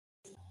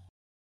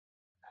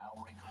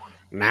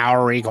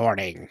Now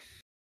recording.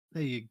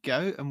 There you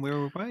go, and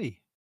we're away.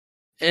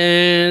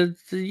 And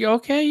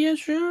okay, yeah,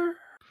 sure.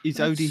 Is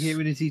Odie here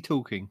and is he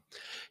talking?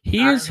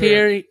 He is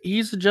here.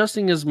 He's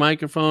adjusting his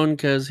microphone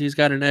because he's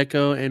got an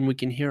echo and we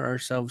can hear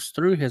ourselves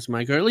through his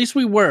mic. Or at least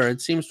we were. It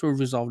seems to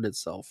have resolved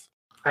itself.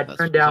 I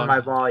turned down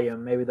my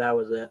volume. Maybe that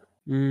was it.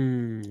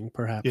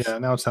 Perhaps. Yeah,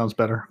 now it sounds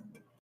better.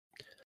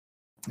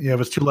 Yeah,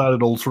 if it's too loud,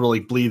 it'll sort of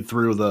like bleed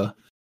through the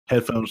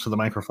headphones to the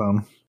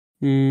microphone.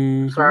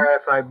 Sorry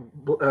if I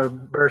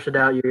bursted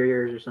out your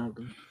ears or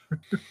something.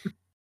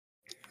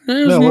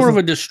 It was more of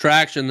a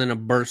distraction than a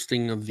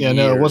bursting of the ears.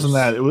 No, it wasn't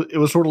that. It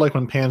was sort of like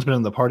when Pan's been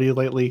in the party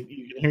lately.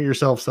 You can hear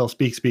yourself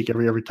speak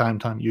every time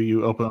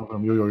you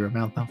open your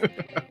mouth now.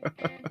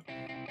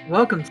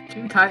 Welcome to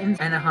Two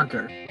Titans and a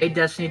Hunter, a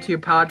Destiny 2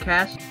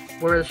 podcast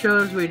where the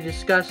shows we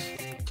discuss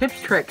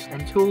tips, tricks,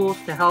 and tools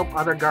to help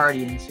other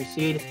Guardians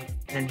succeed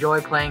and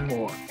enjoy playing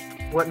more.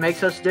 What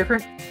makes us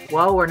different?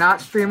 Well, we're not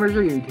streamers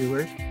or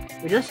YouTubers.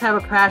 We just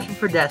have a passion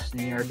for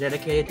Destiny and are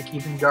dedicated to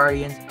keeping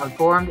Guardians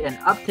informed and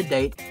up to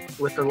date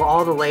with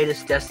all the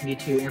latest Destiny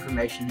 2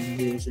 information and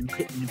news and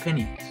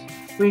opinions.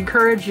 We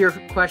encourage your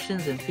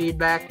questions and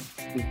feedback.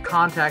 You can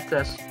contact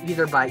us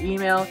either by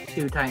email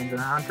to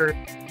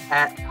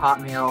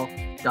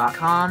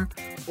titansandhunter@hotmail.com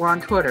or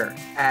on Twitter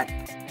at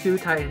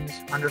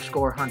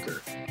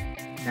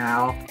 2titans_hunter.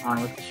 Now,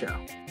 on with the show.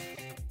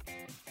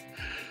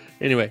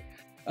 Anyway,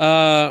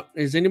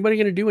 is anybody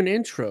going to do an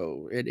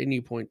intro at any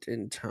point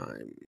in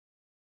time?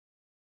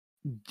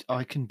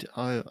 I can,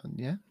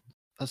 yeah,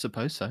 I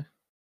suppose so.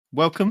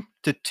 Welcome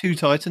to Two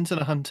Titans and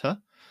a Hunter.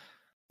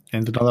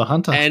 And another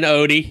Hunter. And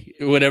Odie,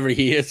 whatever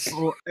he is.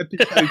 For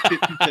episode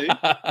 52.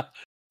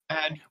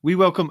 And we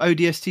welcome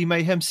ODST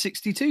Mayhem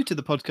 62 to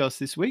the podcast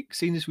this week,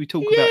 seeing as we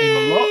talk about him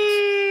a lot.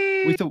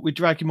 We thought we'd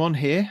drag him on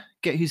here,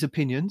 get his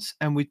opinions,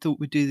 and we thought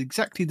we'd do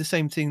exactly the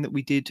same thing that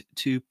we did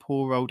to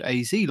poor old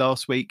AZ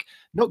last week,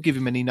 not give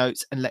him any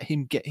notes and let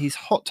him get his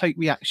hot take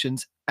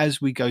reactions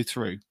as we go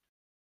through.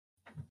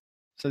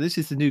 So this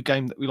is the new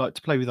game that we like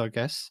to play with our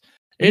guests.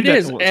 It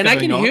is, and I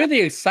can hear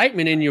the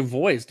excitement in your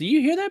voice. Do you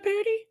hear that,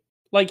 Parody?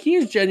 Like, he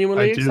is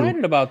genuinely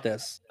excited about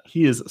this.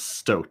 He is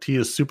stoked. He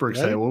is super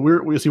excited. Right? Well,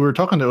 we were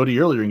talking to Odie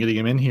earlier and getting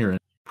him in here and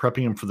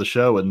prepping him for the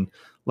show and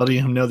letting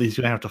him know that he's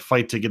going to have to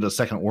fight to get a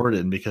second word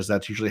in because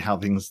that's usually how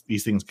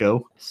these things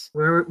go.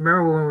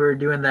 Remember when we were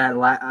doing that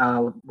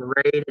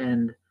raid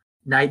and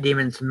Night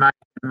Demon's mic?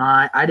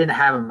 I didn't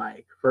have a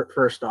mic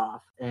first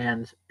off,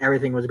 and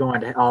everything was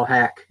going to all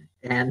heck.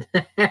 And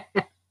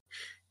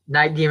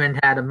Night Demon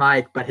had a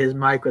mic, but his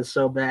mic was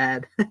so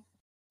bad.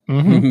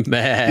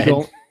 Bad. You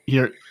don't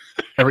hear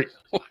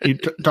you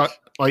talk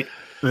like.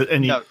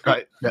 And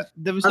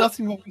there was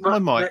nothing wrong with my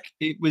mic.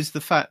 It was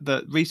the fact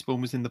that Respawn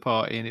was in the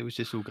party and it was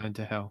just all going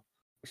to hell.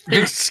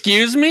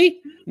 Excuse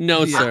me?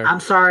 No, sir. I'm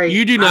sorry.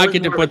 You do not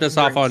get to put this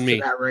off on me.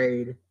 That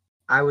raid,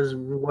 I was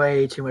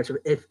way too much.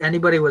 If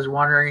anybody was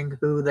wondering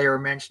who they were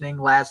mentioning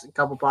last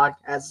couple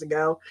podcasts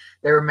ago,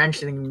 they were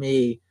mentioning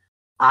me.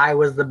 I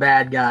was the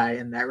bad guy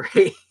in that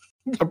raid.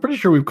 I'm pretty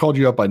sure we've called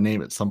you up by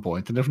name at some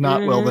point, and if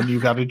not, well, then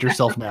you've outed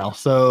yourself now.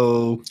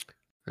 So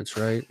that's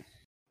right.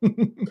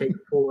 Take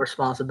full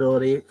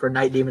responsibility for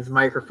Night Demon's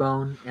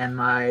microphone and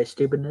my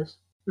stupidness.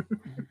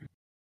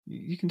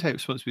 You can take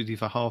responsibility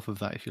for half of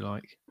that if you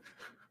like.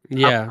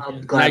 Yeah,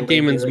 Night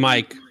Demon's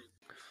mic.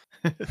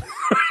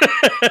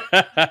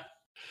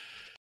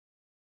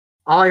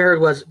 All I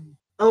heard was,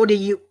 "Odie,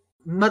 you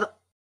mother."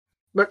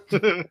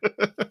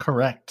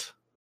 Correct.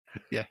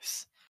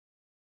 Yes.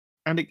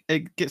 And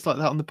it gets like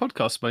that on the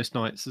podcast most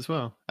nights as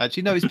well.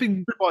 Actually, no, it's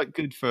been quite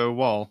good for a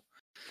while.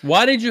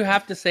 Why did you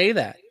have to say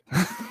that?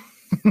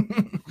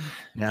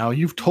 Now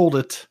you've told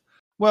it.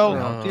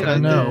 Well,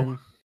 no.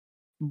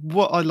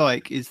 What I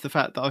like is the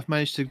fact that I've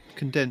managed to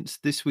condense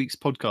this week's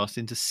podcast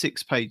into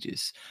 6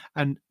 pages.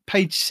 And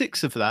page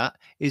 6 of that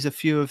is a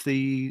few of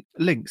the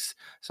links.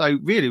 So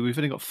really, we've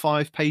only got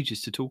 5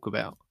 pages to talk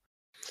about.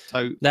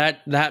 So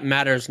that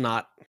matters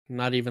not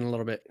even a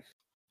little bit.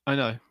 I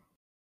know.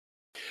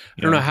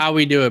 I don't know how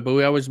we do it, but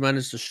we always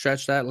manage to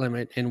stretch that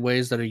limit in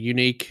ways that are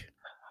unique.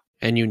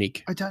 I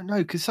don't know,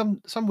 because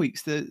some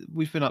weeks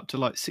we've been up to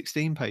like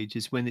 16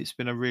 pages when it's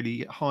been a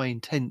really high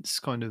intense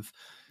kind of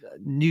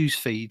news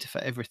feed for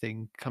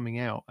everything coming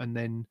out, and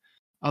then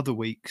other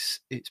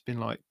weeks it's been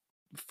like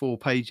 4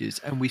 pages,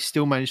 and we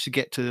still managed to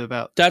get to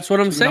about that's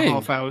what I'm saying,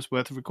 2.5 hours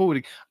worth of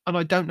recording, and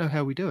I don't know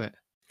how we do it.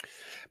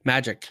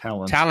 Magic,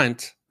 talent.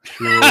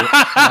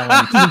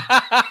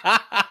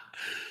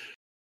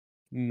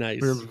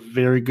 Nice. We're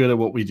very good at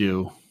what we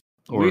do.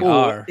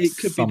 Or it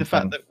could be the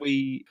fact that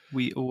we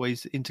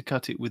always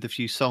intercut it with a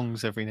few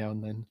songs every now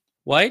and then.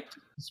 What?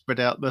 Spread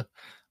out the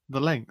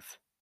length.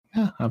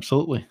 Yeah,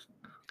 absolutely.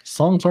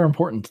 Songs are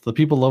important. The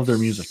people love their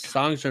music.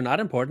 Songs are not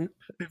important.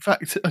 In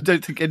fact, I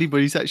don't think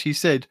anybody's actually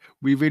said,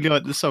 we really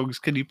like the songs.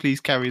 Can you please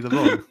carry them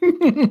on?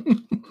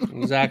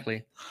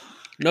 Exactly.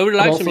 Nobody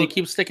likes them. You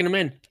keep sticking them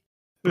in.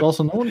 But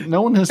also,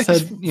 no one has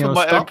said, for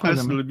my own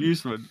personal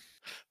amusement.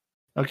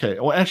 Okay.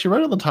 Well, actually,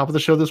 right on the top of the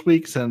show this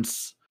week,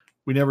 since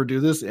we never do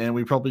this, and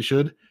we probably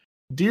should,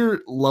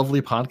 dear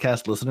lovely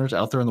podcast listeners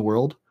out there in the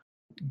world,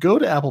 go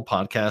to Apple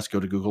Podcasts, go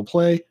to Google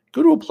Play,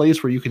 go to a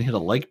place where you can hit a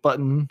like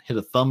button, hit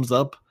a thumbs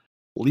up,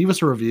 leave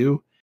us a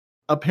review.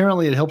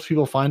 Apparently it helps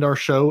people find our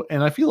show.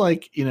 And I feel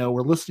like,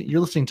 you're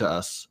listening to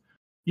us.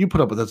 You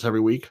put up with us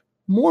every week.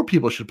 More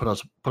people should put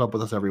up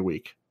with us every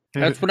week.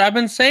 That's what I've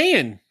been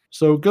saying.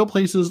 So go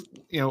places,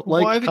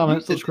 like,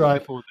 comment,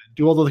 subscribe,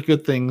 do all the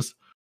good things.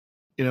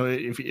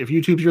 If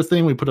YouTube's your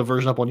thing, we put a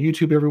version up on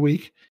YouTube every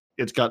week.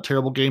 It's got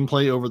terrible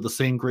gameplay over the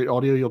same great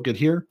audio you'll get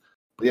here.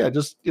 But yeah,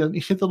 just hit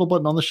the little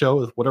button on the show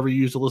with whatever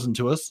you use to listen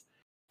to us,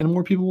 and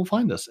more people will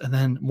find us. And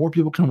then more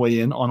people can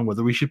weigh in on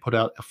whether we should put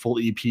out a full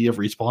EP of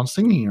Respawn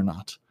singing or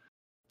not.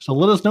 So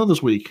let us know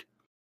this week.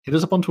 Hit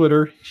us up on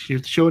Twitter,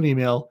 show an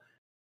email.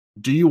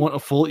 Do you want a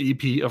full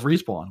EP of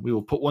Respawn? We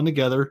will put one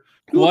together.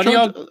 Why do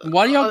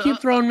y'all keep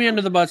throwing me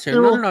under the bus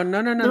here? No.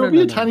 There'll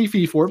be a tiny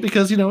fee for it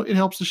because, it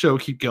helps the show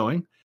keep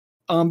going.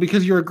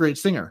 Because you're a great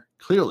singer,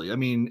 clearly. I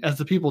mean, as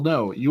the people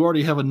know, you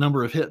already have a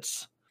number of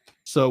hits.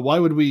 So why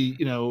would we,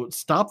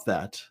 stop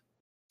that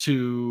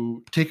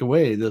to take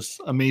away this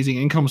amazing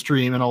income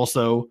stream and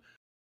also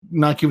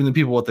not giving the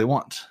people what they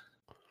want?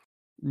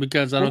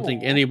 Because I don't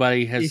think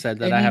anybody has said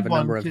that I have a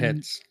number of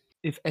hits.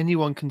 If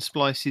anyone can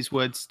splice his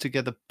words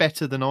together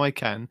better than I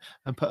can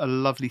and put a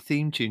lovely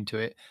theme tune to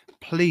it,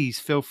 please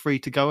feel free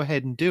to go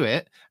ahead and do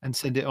it and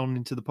send it on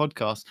into the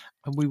podcast,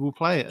 and we will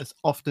play it as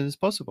often as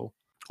possible.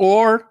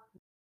 Or,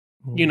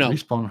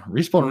 Respawn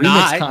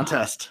remix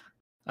contest.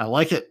 I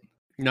like it.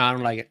 No, I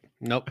don't like it.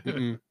 Nope.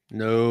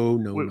 No.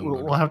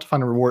 We'll have to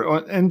find a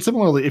reward. And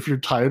similarly, if you're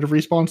tired of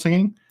Respawn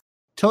singing,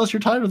 tell us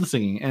you're tired of the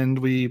singing, and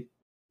we,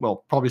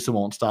 probably still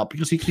won't stop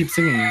because he keeps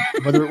singing,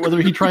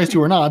 whether he tries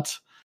to or not.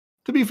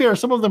 To be fair,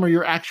 some of them are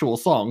your actual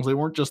songs. They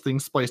weren't just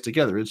things spliced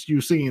together. It's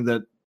you singing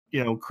that,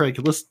 Craig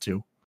listened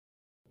to.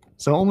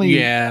 So only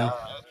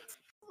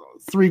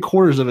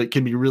 3/4 of it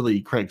can be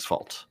really Craig's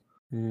fault.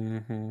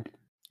 Mm-hmm.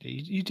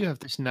 You do have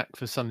this knack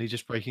for suddenly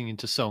just breaking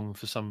into song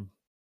for some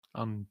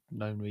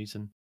unknown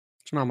reason.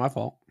 It's not my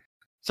fault.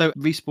 So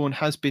Respawn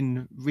has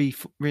been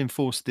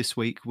reinforced this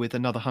week with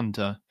another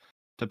hunter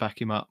to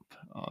back him up.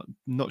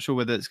 Not sure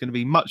whether it's going to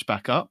be much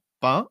backup,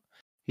 but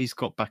he's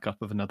got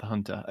backup of another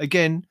hunter.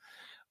 Again,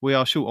 we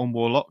are short on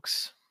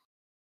warlocks.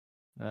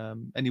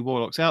 Any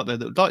warlocks out there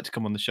that would like to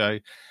come on the show,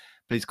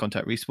 please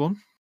contact Respawn.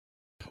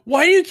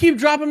 Why do you keep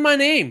dropping my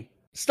name?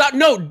 Stop.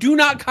 No, do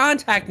not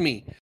contact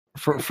me.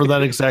 For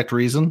that exact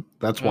reason.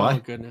 That's why. Oh,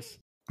 goodness.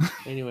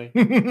 Anyway.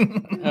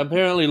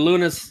 Apparently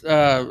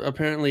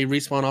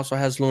Respawn also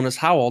has Lunas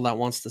Howl that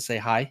wants to say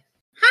hi.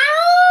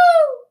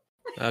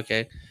 Howl!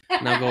 Okay.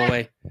 Now go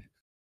away.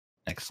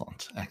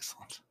 Excellent.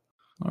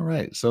 All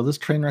right. So this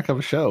train wreck of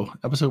a show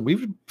episode,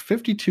 we've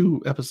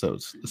 52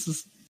 episodes. This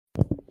is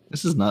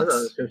nuts. I thought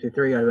it was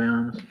 53, I'll be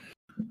honest.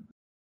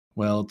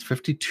 Well, it's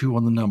 52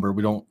 on the number.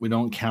 We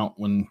don't count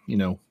when,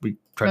 we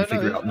try to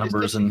figure out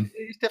numbers and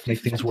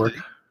make things work.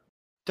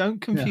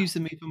 Don't confuse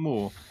them even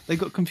more. They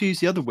got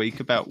confused the other week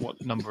about what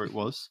number it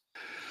was.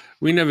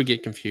 We never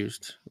get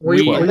confused.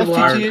 We are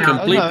complete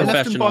professionals.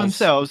 Left them by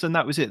themselves, and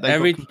that was it. They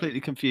got completely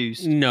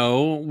confused.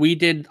 No, we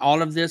did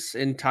all of this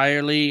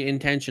entirely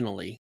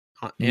intentionally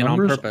and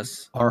on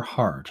purpose. Are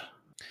hard.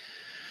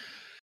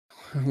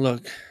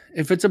 Look,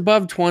 if it's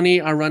above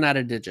 20, I run out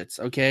of digits,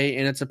 okay?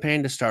 And it's a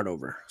pain to start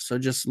over. So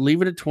just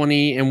leave it at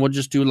 20, and we'll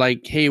just do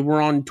hey,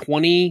 we're on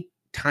 20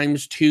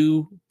 times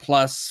 2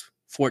 plus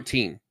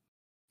 14.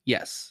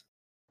 Yes.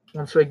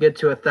 Once we get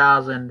to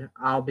 1,000,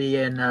 I'll be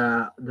in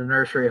the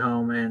nursery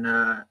home, and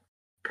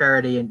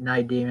Parody and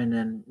Night Demon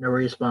and No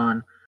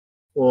Respawn.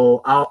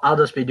 Well, I'll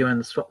just be doing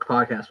this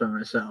podcast by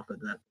myself at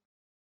that.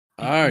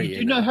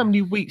 You know how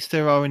many weeks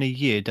there are in a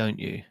year, don't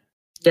you?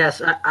 Yes,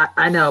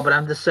 I know, but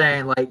I'm just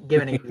saying,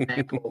 giving an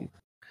example.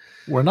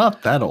 We're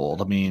not that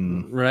old. I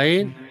mean,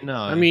 right? No.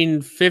 I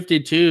mean,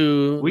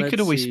 52. We could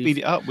always speed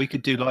it up. We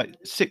could do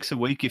 6 a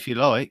week if you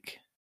like,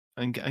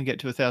 and get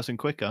to 1,000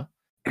 quicker.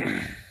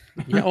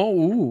 Yeah.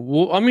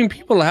 Well, I mean,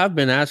 people have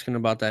been asking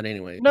about that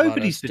anyway.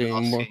 Nobody's been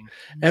asking.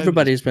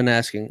 Everybody's been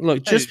asking.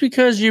 Look, just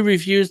because you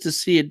refuse to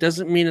see it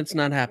doesn't mean it's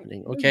not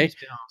happening. Okay. Nobody's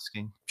been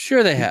asking.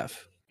 Sure, they have.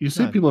 You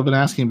say people have been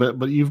asking,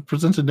 but you've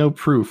presented no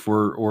proof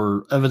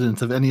or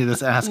evidence of any of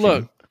this asking.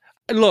 Look.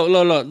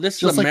 This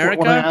just is America.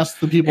 When I ask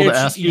the people to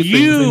ask you things,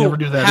 they never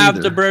do that have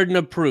either. The burden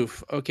of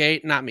proof.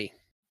 Okay, not me.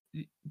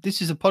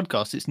 This is a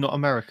podcast. It's not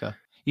America.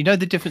 You know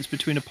the difference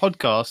between a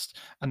podcast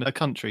and a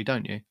country,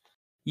 don't you?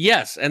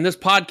 Yes, and this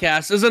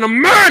podcast is in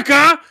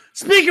America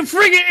speaking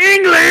friggin'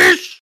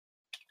 English.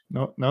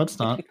 No, it's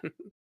not.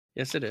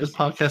 Yes, it is. This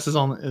podcast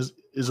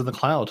is in the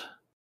cloud.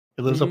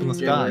 It lives up in the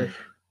sky.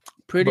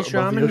 Pretty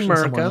sure I'm in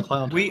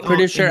America.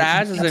 Pretty sure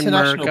Az is in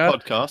America.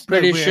 Podcast.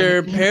 Pretty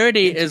sure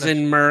Parody is in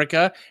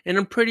America, and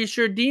I'm pretty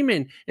sure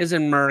Demon is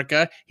in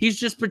America. He's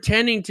just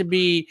pretending to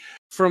be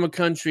from a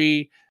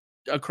country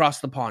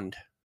across the pond,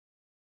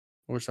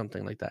 or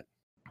something like that.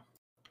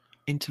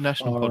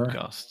 International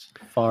podcast.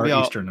 Far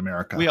Eastern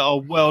America. We are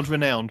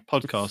world-renowned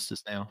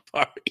podcasters now.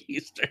 Far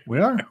Eastern. We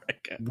are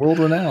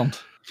world-renowned.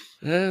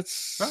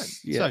 That's right.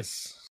 Yes.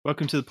 So,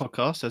 welcome to the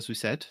podcast, as we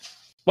said.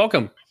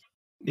 Welcome.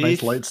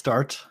 Nice light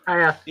start.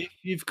 If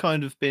you've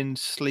kind of been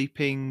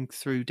sleeping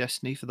through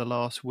Destiny for the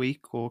last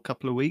week or a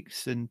couple of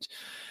weeks, and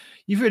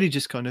you've really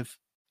just kind of,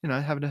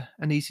 having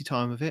an easy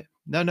time of it.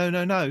 No.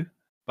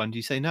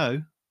 Bungie say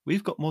no.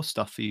 We've got more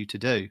stuff for you to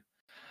do.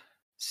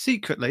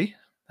 Secretly,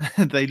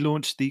 they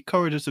launched the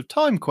Corridors of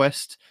Time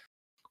quest,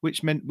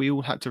 which meant we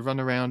all had to run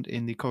around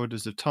in the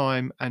Corridors of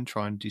Time and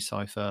try and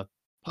decipher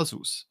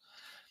puzzles.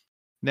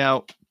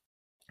 Now,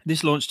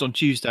 this launched on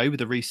Tuesday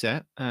with a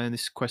reset, and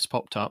this quest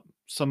popped up.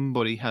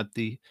 Somebody had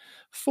the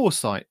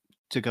foresight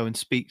to go and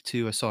speak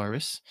to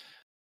Osiris,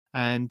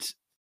 and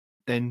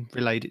then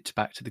relayed it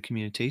back to the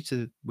community.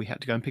 So we had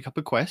to go and pick up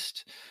a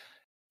quest.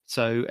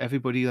 So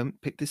everybody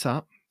picked this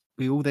up.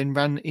 We all then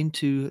ran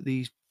into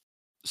the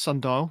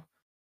sundial,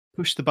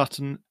 pushed the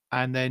button,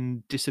 and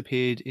then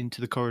disappeared into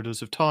the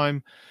Corridors of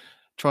Time,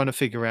 trying to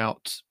figure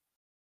out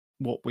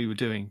what we were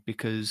doing,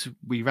 because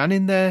we ran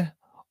in there,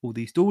 all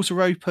these doors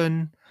were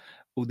open,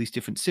 all these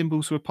different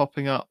symbols were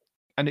popping up,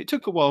 and it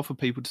took a while for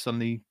people to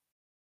suddenly,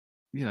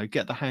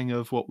 get the hang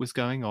of what was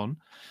going on.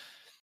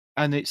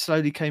 And it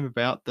slowly came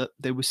about that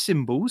there were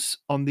symbols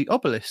on the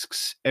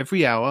obelisks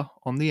every hour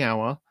on the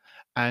hour,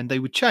 and they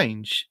would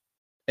change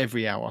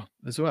every hour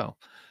as well.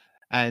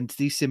 And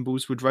these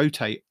symbols would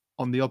rotate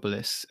on the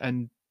obelisks.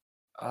 And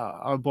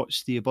I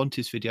watched the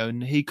Abontis video,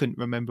 and he couldn't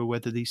remember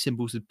whether these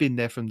symbols had been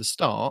there from the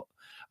start.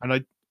 And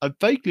I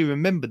vaguely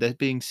remember there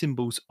being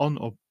symbols on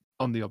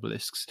the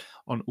obelisks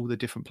on all the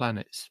different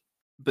planets.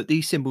 But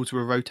these symbols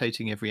were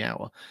rotating every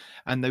hour,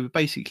 and they were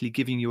basically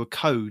giving you a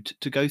code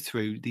to go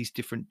through these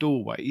different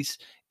doorways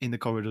in the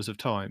Corridors of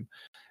Time.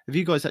 Have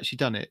you guys actually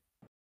done it?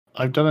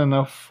 I've done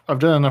enough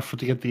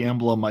to get the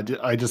emblem.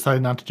 I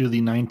decided not to do the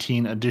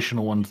 19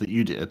 additional ones that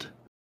you did.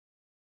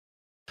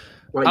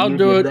 I'll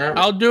do it.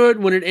 I'll do it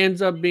when it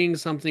ends up being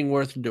something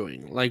worth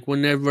doing, like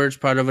whenever it's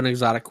part of an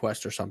exotic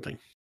quest or something.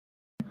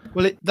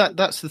 Well,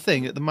 that's the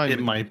thing at the moment.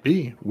 It might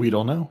be. We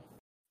don't know.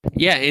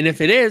 Yeah, and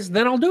if it is,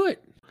 then I'll do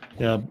it.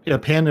 Yeah.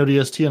 Pan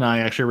ODST and I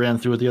actually ran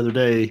through it the other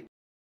day,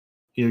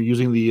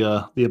 using the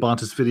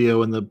Abontis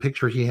video and the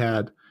picture he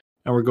had,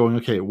 and we're going,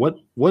 okay, what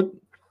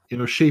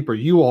shape are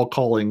you all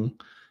calling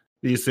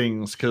these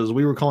things? Because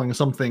we were calling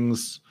some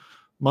things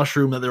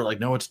mushroom that they're like,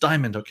 no, it's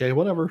diamond. Okay,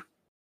 whatever.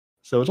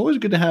 So it's always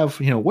good to have,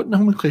 what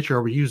nomenclature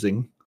are we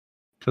using?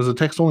 Because the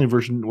text-only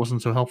version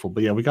wasn't so helpful.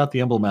 But yeah, we got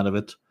the emblem out of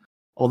it.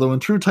 Although in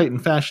true Titan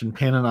fashion,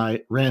 Pan and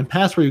I ran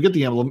past where you get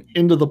the emblem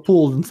into the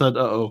pool and said,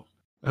 uh-oh,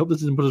 I hope this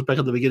doesn't put us back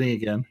at the beginning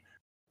again.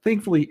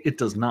 Thankfully, it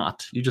does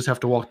not. You just have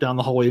to walk down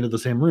the hallway into the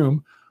same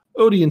room.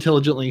 Odie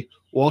intelligently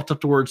walked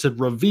up to where it said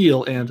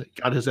reveal and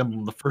got his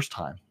emblem the first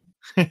time.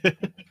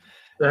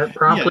 That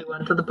promptly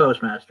went to the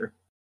postmaster.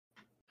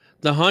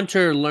 The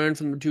hunter learned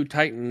from the two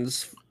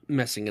Titans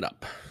messing it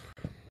up.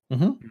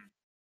 Mm-hmm.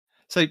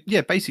 So,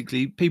 yeah,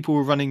 basically, people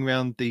were running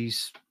around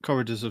these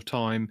Corridors of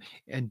Time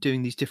and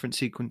doing these different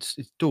sequence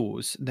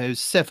doors. There's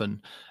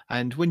 7.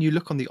 And when you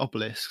look on the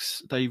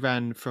obelisks, they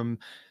ran from...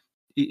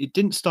 It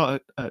didn't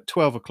start at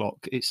 12 o'clock.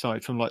 It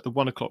started from like the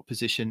 1 o'clock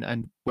position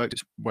and worked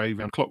its way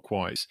around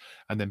clockwise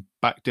and then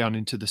back down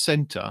into the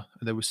center.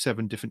 And there were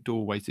 7 different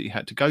doorways that you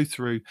had to go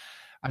through.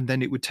 And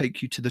then it would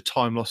take you to the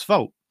Time Lost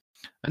Vault.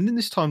 And in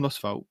this Time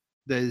Lost Vault,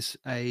 there's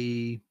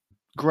a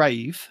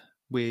grave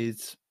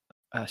with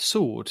a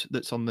sword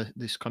that's on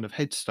this kind of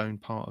headstone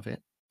part of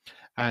it.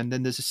 And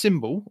then there's a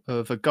symbol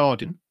of a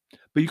guardian,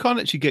 but you can't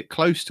actually get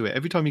close to it.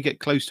 Every time you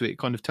get close to it, it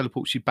kind of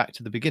teleports you back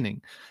to the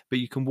beginning, but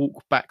you can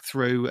walk back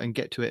through and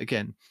get to it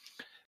again.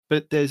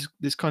 But there's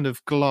this kind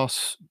of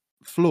glass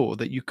floor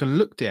that you can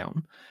look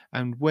down,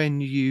 and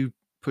when you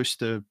push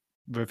the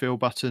reveal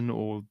button,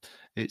 or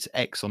it's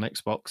X on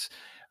Xbox,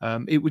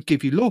 it would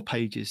give you lore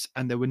pages,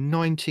 and there were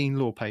 19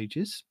 lore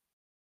pages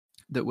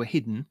that were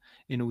hidden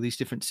in all these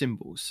different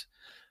symbols.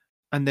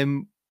 And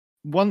then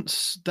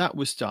once that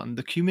was done,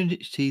 the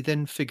community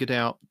then figured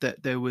out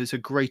that there was a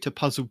greater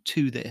puzzle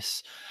to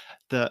this,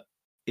 that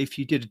if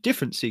you did a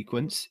different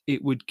sequence,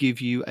 it would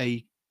give you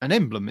an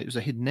emblem. It was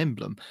a hidden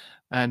emblem.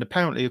 And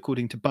apparently,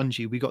 according to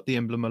Bungie, we got the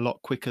emblem a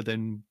lot quicker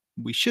than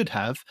we should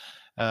have.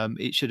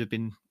 It should have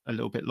been a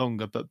little bit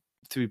longer, but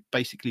through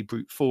basically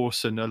brute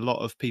force and a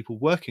lot of people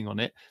working on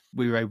it,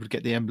 we were able to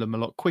get the emblem a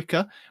lot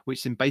quicker,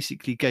 which then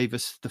basically gave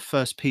us the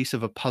first piece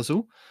of a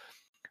puzzle.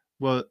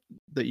 Well,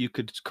 that you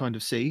could kind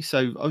of see.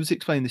 So I was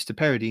explaining this to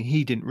Parody, and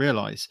he didn't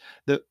realize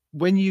that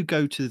when you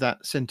go to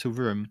that center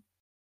room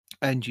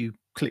and you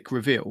click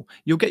reveal,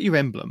 you'll get your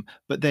emblem.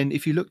 But then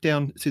if you look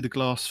down through the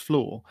glass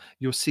floor,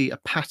 you'll see a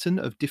pattern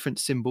of different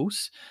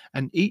symbols,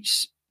 and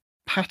each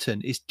pattern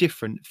is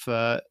different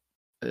for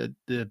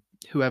the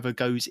whoever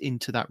goes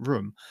into that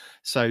room.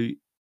 So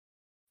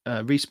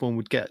Respawn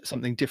would get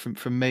something different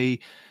from me,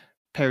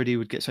 Parody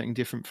would get something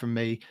different from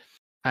me,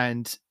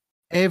 and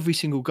every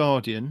single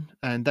Guardian,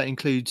 and that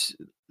includes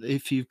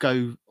if you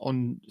go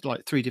on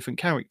like 3 different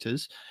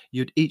characters,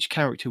 each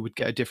character would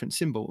get a different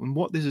symbol. And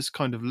what this has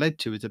kind of led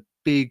to is a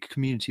big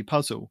community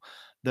puzzle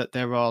that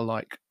there are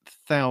like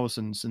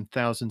thousands and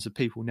thousands of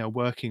people now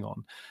working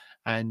on.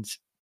 And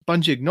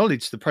Bungie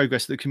acknowledged the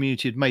progress that the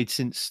community had made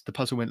since the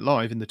puzzle went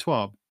live in the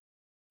TWAB.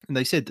 And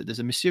they said that there's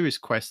a mysterious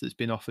quest that's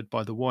been offered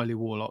by the wily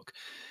warlock,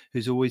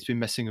 who's always been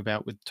messing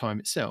about with time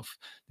itself.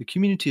 The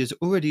community is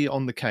already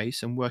on the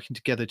case and working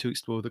together to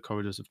explore the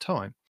corridors of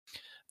time.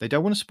 They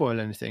don't want to spoil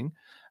anything,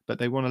 but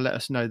they want to let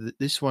us know that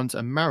this one's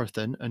a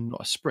marathon and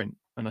not a sprint.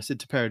 And I said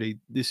to Parody,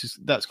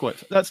 that's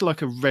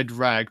like a red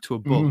rag to a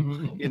bull.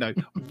 You know,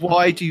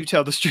 why do you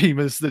tell the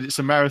streamers that it's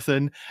a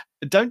marathon?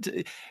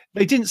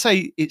 They didn't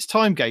say it's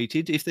time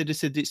gated. If they'd have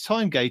said it's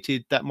time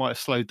gated, that might have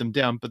slowed them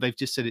down, but they've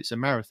just said it's a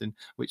marathon,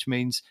 which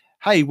means,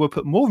 hey, we'll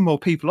put more and more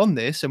people on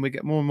this and we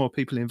get more and more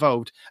people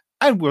involved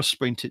and we'll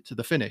sprint it to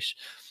the finish.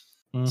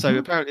 So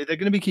apparently they're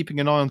going to be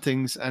keeping an eye on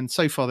things, and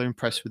so far they're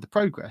impressed with the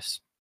progress.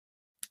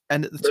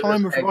 And at the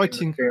time of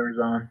writing,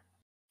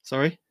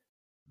 sorry,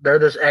 they're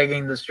just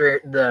egging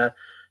the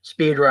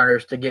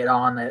speedrunners to get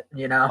on it,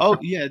 you know. Oh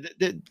yeah,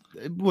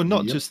 well,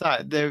 not just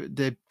that.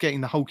 They're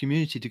getting the whole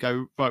community to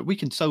go, right, we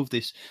can solve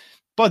this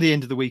by the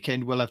end of the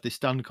weekend. We'll have this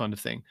done, kind of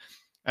thing.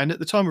 And at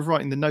the time of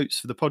writing the notes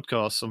for the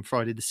podcast on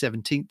Friday the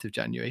 17th of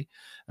January,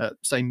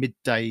 say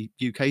midday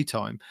UK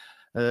time,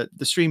 the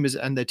streamers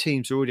and their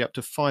teams are already up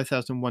to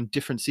 5,001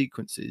 different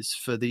sequences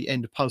for the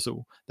end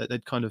puzzle that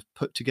they'd kind of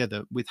put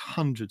together with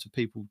hundreds of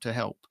people to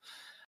help.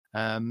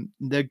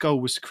 Their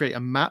goal was to create a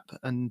map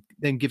and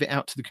then give it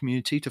out to the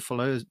community to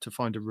follow to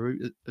find a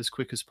route as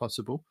quick as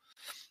possible.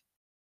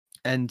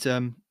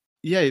 And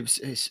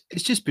it's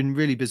just been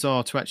really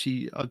bizarre to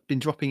actually. I've been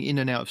dropping in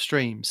and out of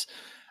streams,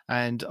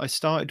 and I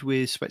started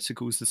with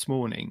Sweatsicles this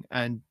morning,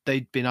 and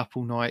they'd been up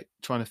all night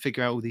trying to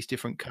figure out all these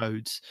different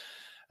codes,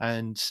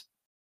 and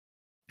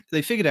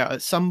they figured out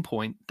at some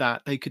point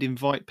that they could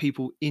invite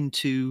people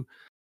into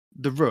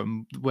the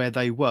room where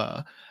they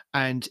were,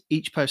 and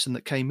each person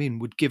that came in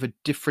would give a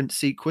different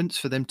sequence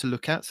for them to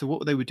look at. So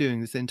what they were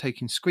doing is then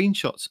taking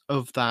screenshots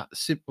of that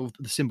of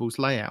the symbols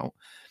layout.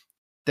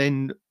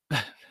 Then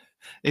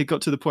it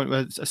got to the point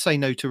where Say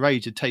No to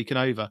Rage had taken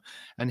over,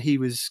 and he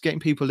was getting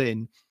people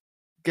in,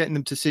 getting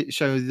them to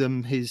show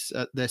them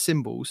their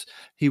symbols.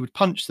 He would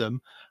punch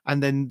them,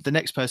 and then the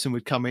next person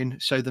would come in,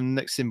 show them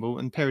the next symbol.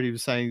 And Parody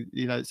was saying,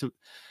 it's a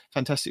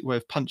fantastic way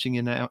of punching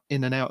in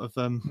and out of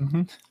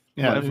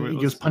yeah, it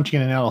gives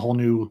punching in and out a whole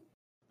new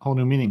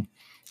meaning.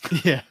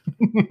 Yeah.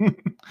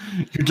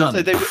 You're done.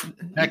 So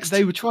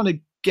they were trying to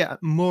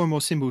get more and more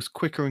symbols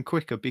quicker and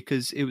quicker,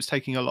 because it was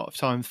taking a lot of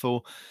time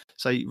for,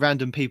 say,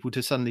 random people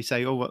to suddenly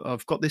say, oh,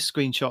 I've got this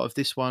screenshot of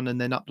this one, and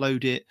then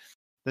upload it.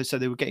 So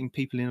they were getting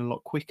people in a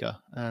lot quicker.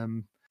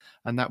 And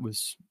that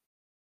was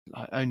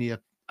only a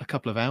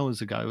couple of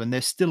hours ago, and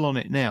they're still on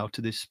it now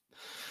to this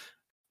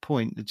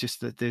point.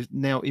 Just that they're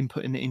now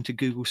inputting it into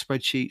Google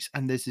spreadsheets,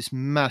 and there's this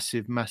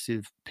massive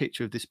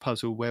picture of this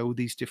puzzle where all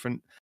these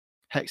different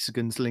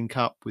hexagons link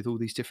up with all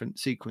these different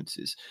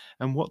sequences.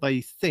 And what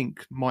they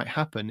think might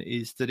happen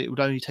is that it would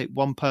only take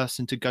one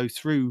person to go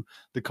through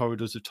the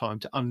corridors of time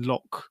to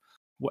unlock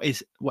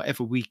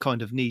whatever we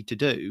kind of need to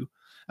do,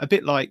 a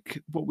bit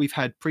like what we've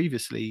had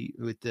previously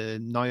with the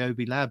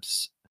Niobe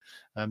Labs.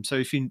 So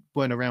if you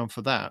weren't around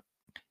for that,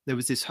 there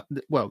was this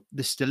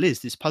still is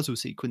this puzzle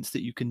sequence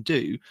that you can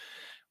do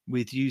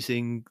with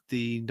using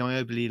the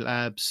Niobe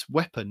Labs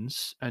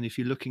weapons. And if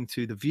you're looking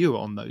through the viewer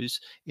on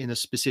those in a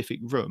specific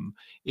room,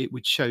 it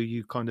would show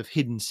you kind of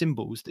hidden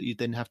symbols that you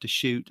then have to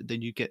shoot.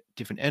 Then you get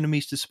different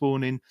enemies to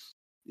spawn in.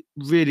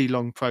 Really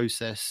long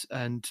process,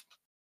 and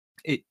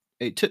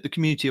it took the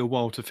community a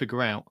while to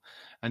figure out,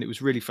 and it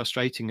was really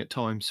frustrating at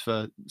times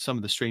for some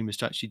of the streamers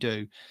to actually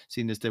do,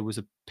 seeing as there was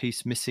a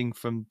piece missing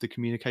from the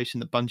communication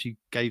that Bungie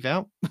gave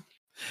out.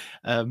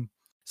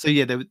 So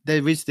yeah,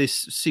 there is this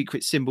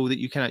secret symbol that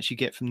you can actually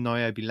get from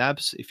Niobe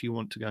Labs if you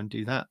want to go and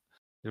do that.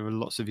 There are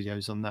lots of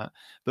videos on that.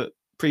 But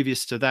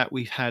previous to that,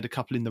 we've had a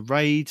couple in the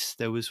raids.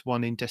 There was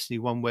one in Destiny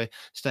 1 where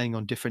staying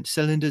on different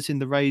cylinders in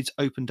the raids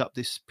opened up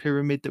this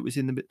pyramid that was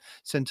in the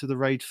center of the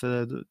raid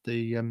for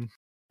the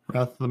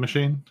Wrath of the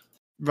Machine.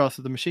 Wrath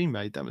of the Machine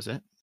raid, that was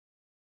it.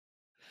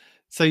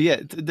 So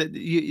yeah,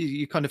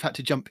 you kind of had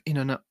to jump in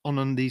and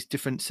on these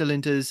different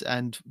cylinders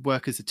and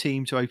work as a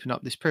team to open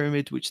up this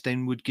pyramid, which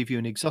then would give you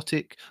an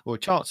exotic or a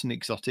chance an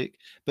exotic,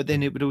 but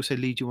then it would also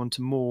lead you on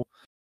to more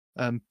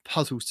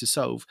puzzles to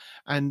solve.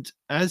 And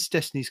as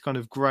Destiny's kind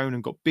of grown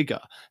and got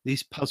bigger,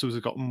 these puzzles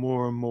have got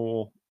more and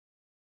more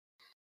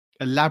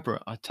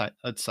elaborate,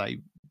 I'd say,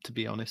 to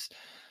be honest.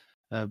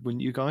 Wouldn't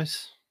you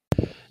guys?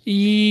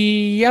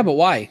 Yeah, but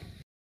why?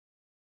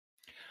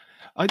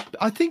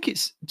 I think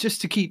it's just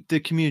to keep the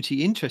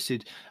community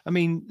interested. I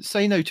mean,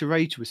 Say No to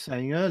Rage was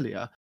saying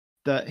earlier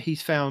that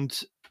he's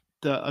found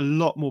that a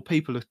lot more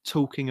people are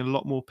talking, a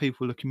lot more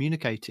people are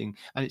communicating,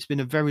 and it's been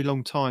a very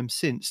long time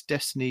since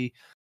Destiny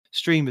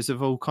streamers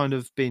have all kind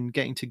of been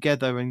getting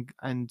together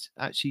and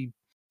actually,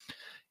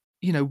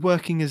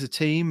 working as a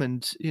team.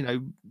 And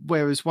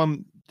whereas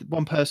one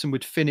person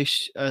would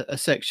finish a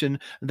section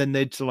and then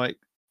they'd like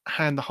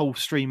hand the whole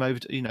stream over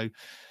to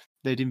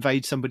they'd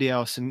invade somebody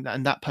else, and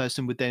that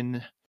person would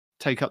then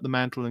take up the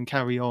mantle and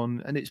carry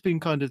on. And it's been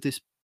kind of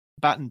this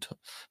baton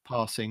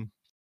passing.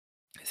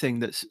 thing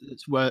that's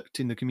worked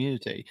in the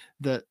community,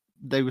 that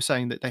they were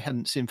saying that they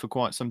hadn't seen for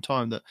quite some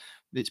time, that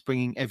it's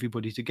bringing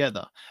everybody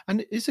together.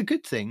 And it's a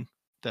good thing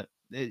that,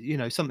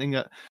 something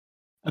that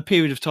a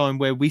period of time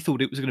where we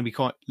thought it was going to be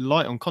quite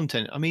light on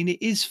content. I mean,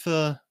 it is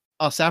for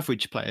us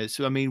average players.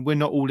 So, I mean, we're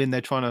not all in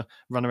there trying to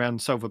run around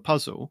and solve a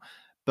puzzle,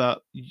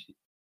 but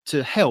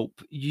to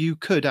help, you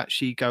could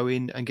actually go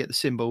in and get the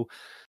symbol,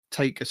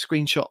 take a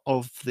screenshot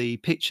of the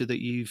picture that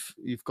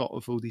you've got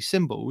of all these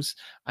symbols,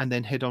 and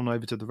then head on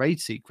over to the raid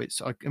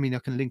secrets. I mean, I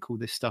can link all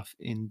this stuff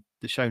in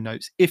the show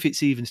notes if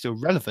it's even still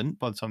relevant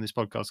by the time this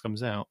podcast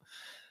comes out,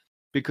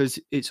 because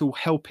it's all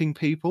helping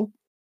people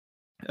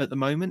at the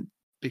moment,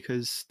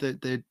 because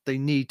they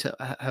need to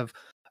have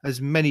as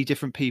many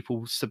different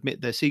people submit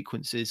their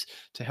sequences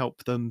to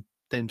help them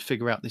then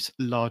figure out this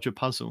larger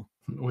puzzle.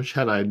 Which,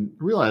 had I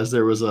realized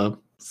there was a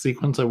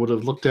sequence, I would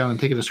have looked down and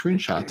taken a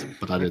screenshot,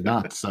 but I did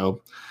not.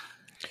 So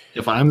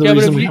if I'm the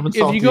reason we haven't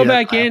solved it yet,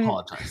 I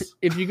apologize.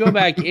 If you go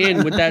back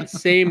in with that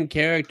same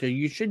character,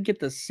 you should get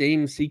the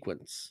same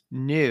sequence.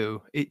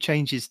 No, it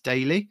changes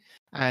daily,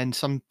 and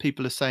some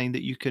people are saying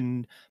that you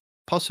can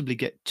possibly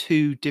get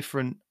 2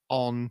 different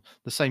on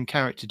the same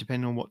character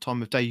depending on what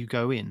time of day you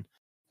go in.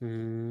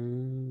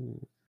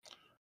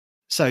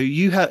 So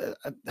you had,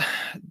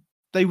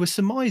 they were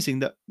surmising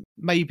that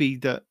maybe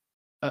that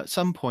at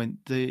some point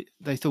they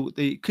thought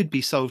that it could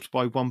be solved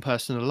by one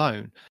person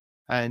alone,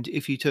 and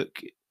if you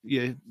took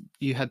you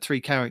had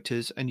 3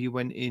 characters and you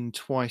went in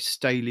twice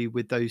daily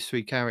with those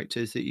 3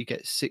 characters, that you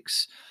get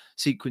 6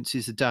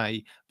 sequences a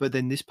day. But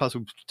then this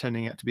puzzle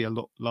turning out to be a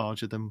lot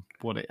larger than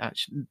what it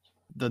actually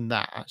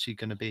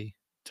going to be,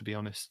 to be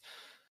honest.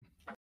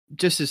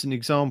 Just as an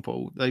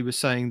example, they were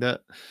saying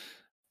that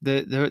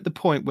they're at the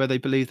point where they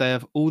believe they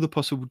have all the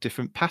possible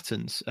different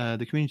patterns.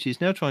 The community is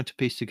now trying to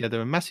piece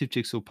together a massive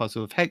jigsaw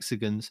puzzle of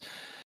hexagons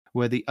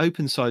where the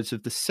open sides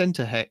of the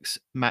center hex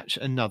match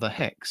another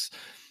hex,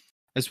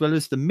 as well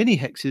as the mini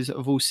hexes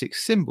of all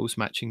 6 symbols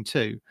matching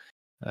too.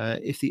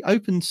 If the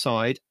open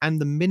side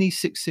and the mini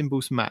 6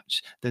 symbols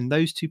match, then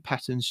those 2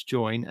 patterns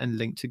join and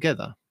link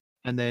together.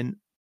 And then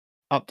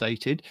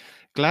updated,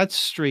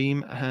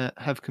 Gladstream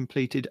have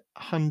completed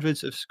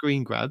hundreds of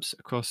screen grabs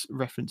across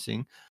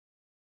referencing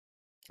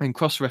and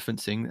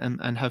cross-referencing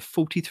and have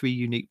 43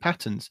 unique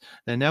patterns.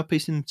 They're now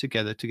piecing them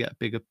together to get a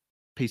bigger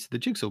piece of the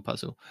jigsaw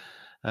puzzle.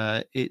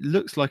 It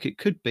looks like it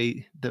could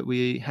be that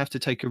we have to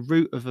take a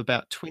route of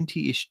about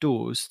 20-ish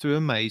doors through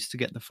a maze to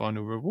get the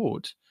final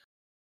reward.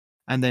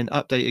 And then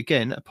update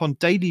again, upon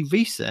daily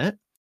reset,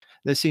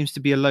 there seems to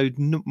be a load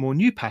more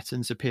new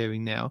patterns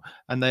appearing now,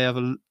 and they have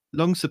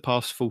long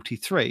surpassed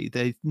 43.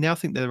 They now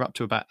think they're up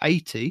to about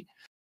 80.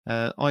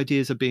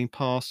 Ideas are being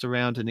passed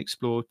around and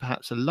explored.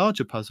 Perhaps a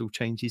larger puzzle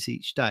changes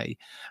each day,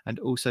 and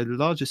also the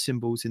larger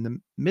symbols in the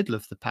middle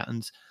of the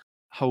patterns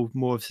hold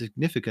more of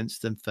significance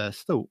than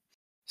first thought.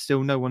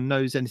 Still, no one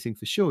knows anything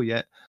for sure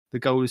yet. The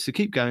goal is to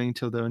keep going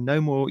until there are no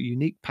more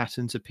unique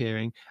patterns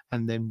appearing,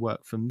 and then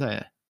work from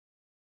there.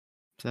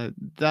 So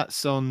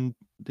that's on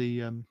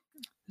the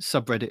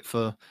subreddit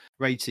for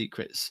raid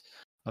secrets.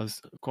 I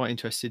was quite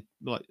interested.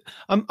 Like,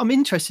 I'm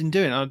interested in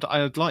doing it.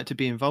 I'd like to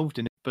be involved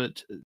in it,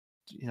 but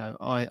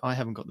I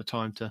haven't got the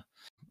time to,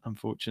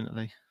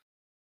 unfortunately.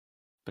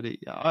 But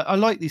I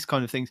like these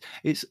kind of things.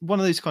 It's one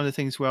of those kind of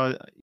things where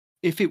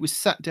if it was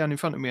sat down in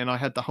front of me and I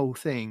had the whole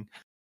thing,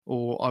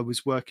 or I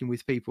was working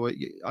with people,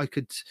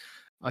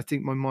 I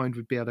think my mind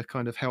would be able to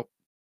kind of help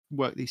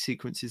work these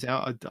sequences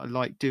out. I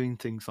like doing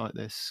things like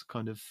this,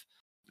 kind of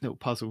little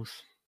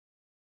puzzles.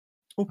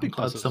 Or big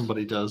puzzles.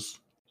 Somebody does.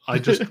 I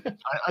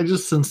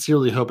just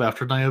sincerely hope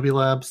after Niobe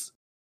Labs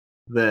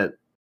that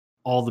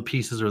all the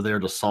pieces are there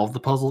to solve the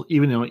puzzle,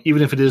 even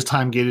if it is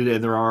time gated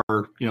and there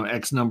are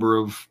X number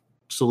of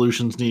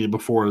solutions needed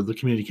before the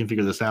community can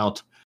figure this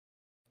out.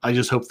 I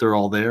just hope they're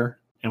all there,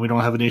 and we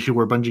don't have an issue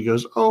where Bungie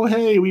goes, "Oh,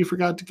 hey, we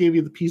forgot to give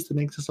you the piece that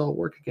makes this all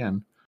work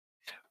again."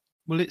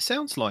 Well, it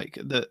sounds like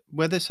that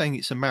where they're saying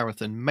it's a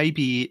marathon,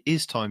 maybe it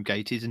is time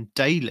gated, and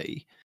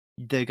daily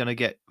they're going to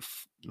get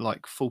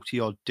like 40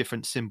 odd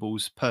different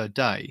symbols per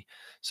day.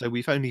 So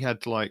we've only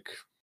had like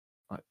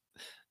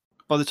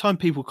by the time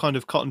people kind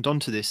of cottoned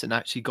onto this and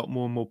actually got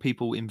more and more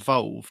people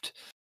involved,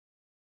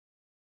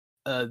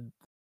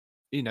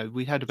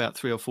 we had about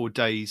 3 or 4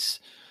 days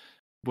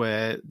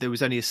where there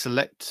was only a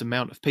select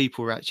amount of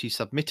people who were actually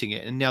submitting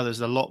it, and now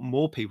there's a lot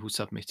more people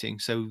submitting,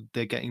 so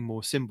they're getting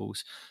more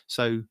symbols.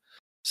 So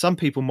some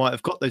people might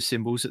have got those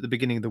symbols at the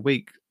beginning of the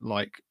week,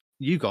 like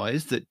you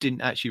guys, that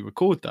didn't actually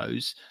record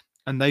those,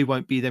 and they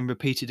won't be then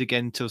repeated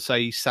again till,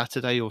 say,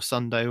 Saturday or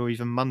Sunday or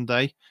even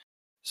Monday.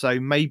 So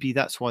maybe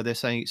that's why they're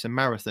saying it's a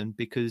marathon,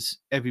 because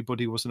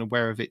everybody wasn't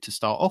aware of it to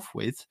start off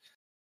with.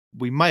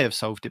 We may have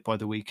solved it by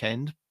the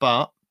weekend,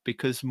 but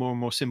because more and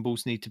more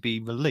symbols need to be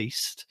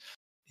released,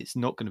 it's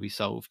not going to be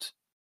solved.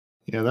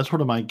 Yeah, that's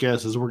sort of my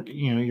guess. Is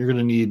you're going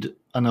to need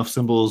enough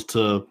symbols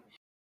to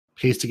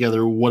piece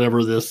together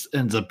whatever this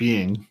ends up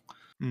being.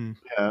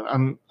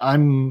 Yeah,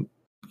 I'm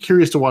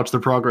curious to watch the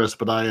progress,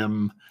 but I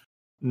am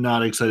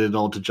not excited at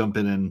all to jump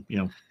in and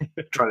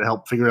try to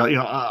help figure out.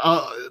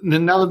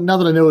 Now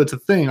that I know it's a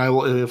thing, I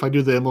will. If I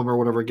do the emblem or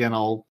whatever again,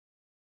 I'll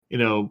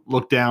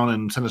look down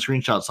and send a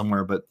screenshot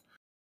somewhere. But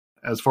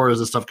as far as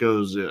this stuff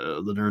goes,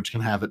 the nerds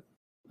can have it.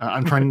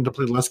 I'm trying to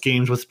play less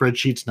games with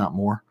spreadsheets, not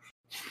more.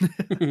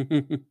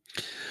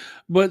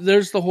 But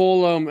there's the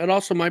whole. It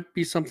also might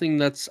be something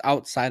that's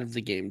outside of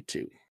the game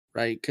too,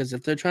 right? Because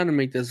if they're trying to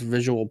make this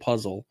visual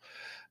puzzle,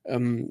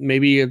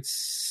 maybe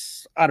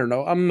it's, I don't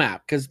know, a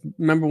map. Because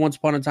remember, once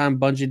upon a time,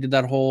 Bungie did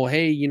that whole,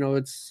 hey,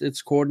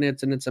 it's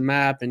coordinates and it's a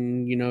map,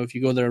 and if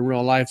you go there in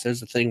real life,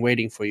 there's a thing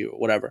waiting for you or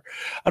whatever.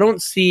 I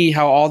don't see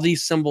how all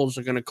these symbols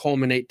are going to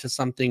culminate to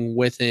something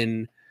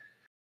within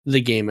the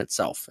game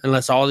itself,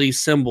 unless all these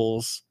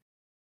symbols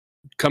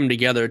come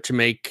together to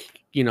make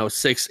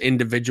 6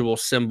 individual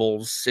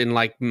symbols in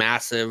like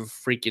massive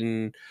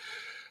freaking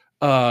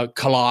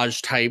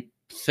collage type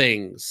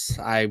things.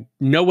 I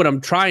know what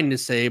I'm trying to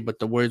say, but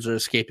the words are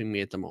escaping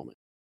me at the moment.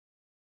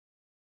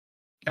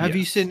 Have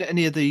you seen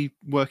any of the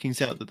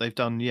workings out that they've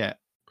done yet?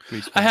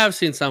 I have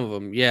seen some of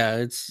them. Yeah,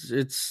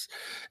 it's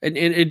and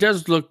it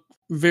does look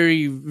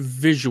very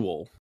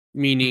visual,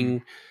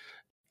 meaning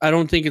I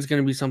don't think it's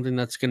going to be something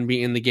that's going to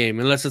be in the game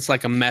unless it's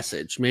like a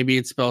message. Maybe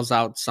it spells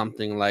out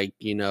something like,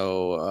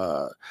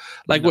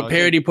 what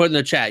Parody put in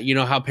the chat. You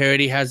know how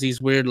Parody has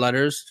these weird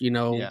letters,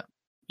 Yeah,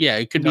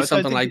 it could be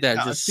something like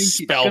that. Just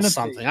spells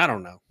something. I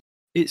don't know.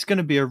 It's going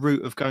to be a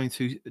route of going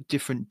through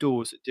different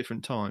doors at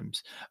different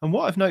times. And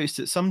what I've noticed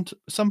at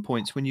some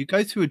points when you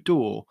go through a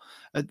door,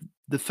 at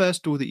the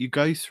first door that you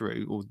go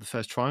through, or the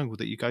first triangle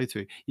that you go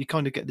through, you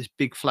kind of get this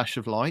big flash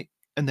of light.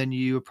 And then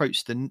you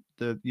approach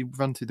you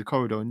run through the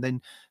corridor, and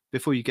then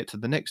before you get to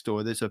the next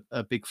door, there's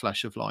a big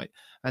flash of light.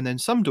 And then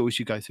some doors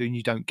you go through and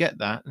you don't get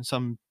that, and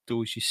some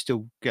doors you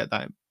still get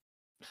that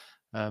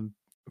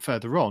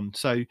further on.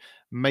 So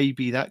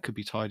maybe that could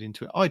be tied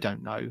into it. I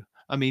don't know.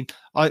 I mean,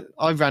 I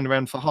ran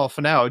around for half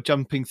an hour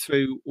jumping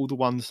through all the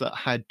ones that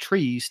had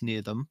trees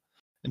near them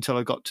until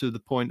I got to the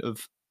point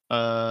of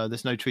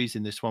there's no trees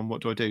in this one.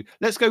 What do?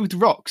 Let's go with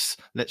rocks.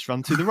 Let's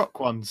run through the rock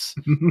ones.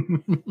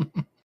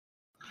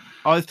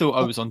 I thought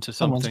I was onto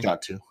something. Someone's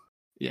got to.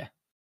 Yeah.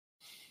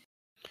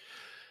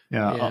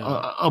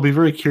 I'll be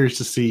very curious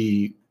to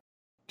see,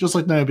 just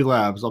like Niobe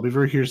Labs, I'll be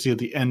very curious to see at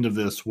the end of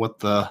this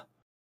what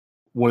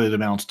it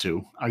amounts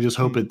to. I just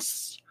hope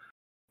it's,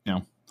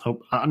 I'm not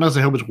going to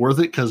say hope it's worth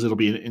it, because it'll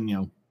be,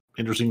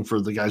 interesting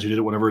for the guys who did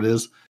it, whatever it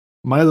is.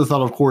 My other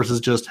thought, of course, is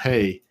just,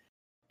 hey,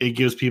 it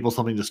gives people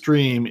something to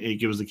stream. It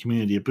gives the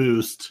community a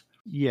boost.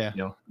 Yeah.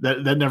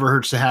 That never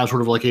hurts to have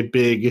sort of like a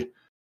big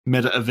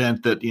meta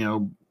event that,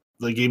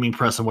 the gaming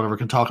press and whatever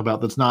can talk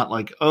about, that's not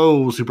like,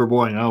 oh, super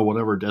boring, oh,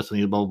 whatever,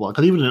 Destiny, blah, blah, blah.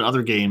 Because even in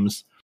other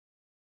games,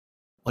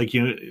 like,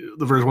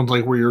 the first one's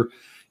like where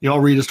I'll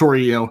read a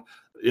story,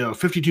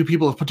 52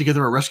 people have put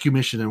together a rescue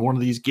mission in one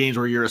of these games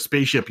where you're a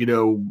spaceship,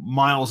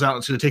 miles out.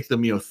 It's going to take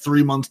them,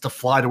 3 months to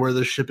fly to where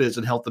this ship is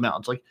and help them out.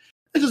 It's like,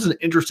 it's just an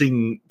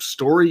interesting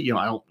story.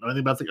 I don't know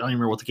anything about I don't even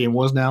remember what the game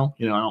was now.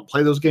 I don't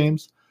play those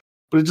games,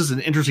 but it's just an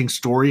interesting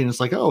story. And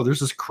it's like, oh, there's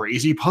this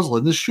crazy puzzle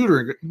in this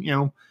shooter,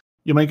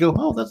 you might go,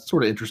 oh, that's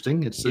sort of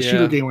interesting. It's a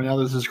shooter game where now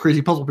there's this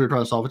crazy puzzle people are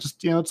trying to solve. It's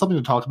just, it's something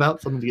to talk about,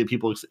 something to get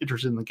people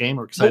interested in the game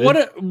or excited.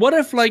 But what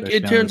if like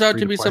it turns out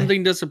to be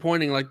something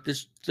disappointing, like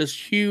this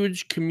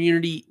huge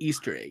community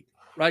Easter egg,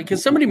 right?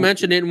 Because somebody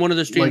mentioned it in one of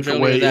the streams like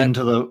earlier that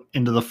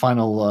into the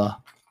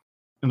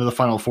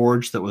final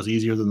forge that was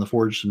easier than the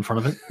forge in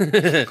front of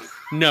it.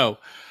 No.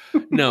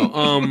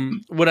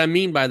 What I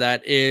mean by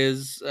that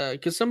is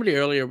because somebody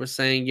earlier was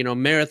saying,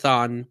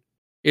 Marathon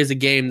is a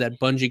game that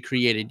Bungie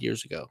created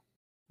years ago.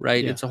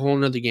 Right? Yeah. It's a whole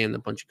nother game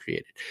that Bungie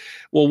created.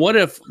 Well, what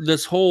if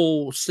this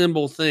whole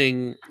symbol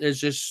thing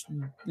is just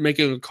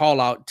making a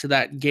call out to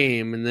that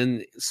game, and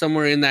then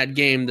somewhere in that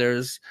game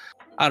there's,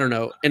 I don't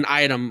know, an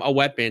item, a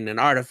weapon, an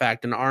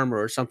artifact, an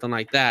armor, or something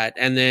like that,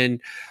 and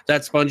then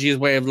that's Bungie's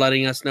way of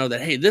letting us know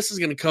that, hey, this is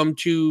going to come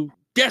to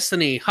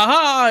Destiny.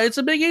 Haha! It's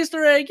a big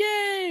Easter egg!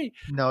 Yay!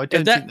 No, I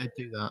don't think they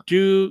do that.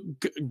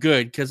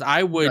 Good, because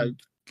I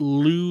would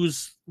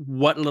lose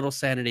what little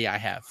sanity I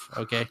have.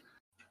 Okay.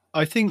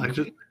 I think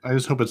I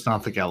just hope it's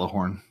not the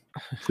Gjallarhorn.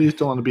 Please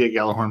don't want to be a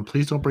Gjallarhorn.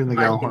 Please don't bring the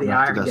Gjallarhorn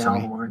back to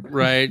Destiny.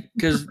 Right?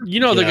 Because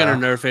they're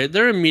going to nerf it.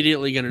 They're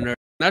immediately going to nerf it.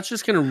 That's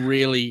just going to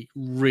really,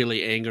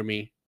 really anger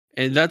me.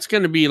 And that's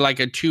going to be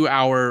like a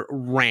 2-hour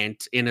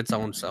rant in its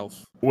own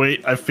self.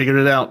 Wait, I figured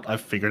it out.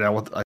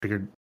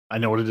 I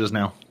know what it is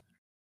now.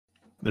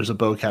 There's a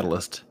bow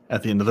catalyst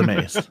at the end of the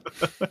maze.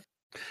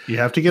 You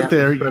have to get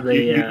there.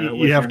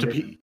 You have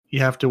to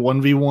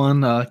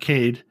 1v1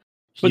 Cade.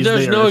 But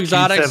there's no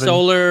exotic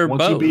solar bows.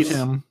 Once you beat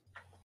him,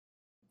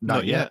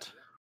 not yet.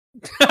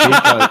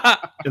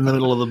 In the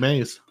middle of the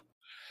maze.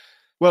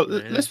 Well,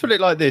 let's put it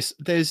like this.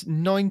 There's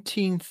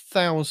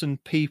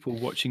 19,000 people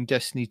watching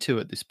Destiny 2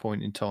 at this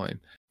point in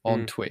time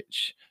on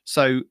Twitch.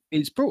 So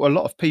it's brought a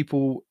lot of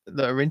people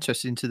that are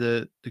interested into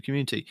the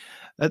community.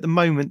 At the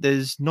moment,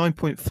 there's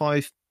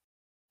 9.5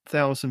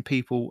 1,000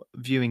 people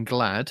viewing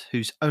Glad,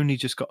 who's only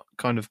just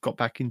got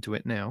back into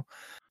it now.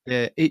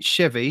 It's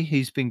Chevy.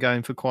 He's been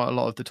going for quite a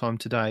lot of the time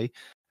today.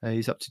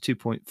 He's up to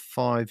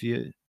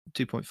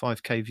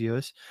 2.5k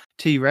viewers.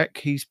 T-Rec,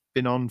 he's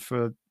been on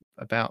for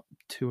about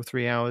 2 or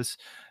 3 hours.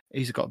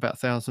 He's got about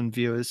 1,000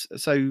 viewers.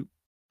 So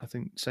I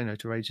think Say No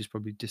to Rage has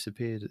probably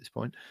disappeared at this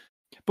point.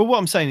 But what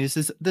I'm saying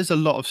is there's a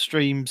lot of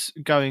streams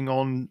going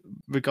on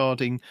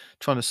regarding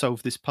trying to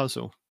solve this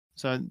puzzle.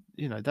 So,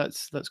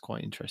 that's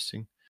quite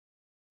interesting.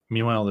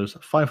 Meanwhile, there's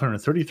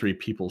 533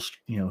 people,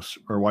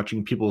 are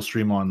watching people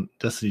stream on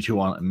Destiny 2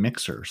 on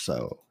Mixer.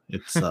 So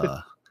it's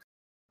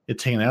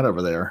it's hanging out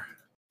over there.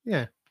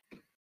 Yeah.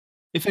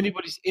 If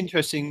anybody's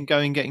interested in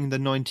getting the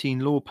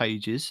 19 lore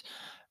pages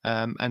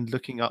and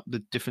looking up the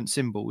different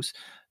symbols,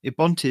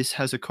 Ibontis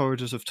has a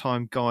Corridors of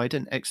Time guide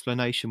and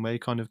explanation where he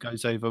kind of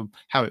goes over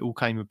how it all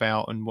came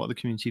about and what the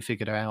community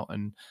figured out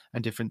and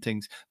different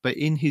things. But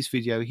in his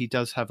video, he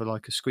does have a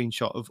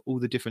screenshot of all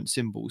the different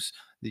symbols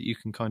that you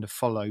can kind of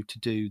follow to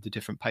do the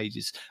different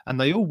pages. And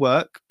they all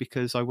work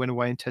because I went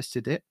away and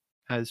tested it.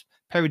 As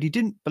Parody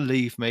didn't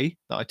believe me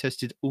that I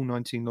tested all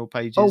 19 lore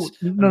pages. Oh,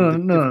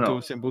 no.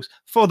 Symbols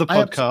for the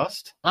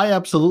podcast. I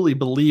absolutely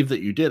believe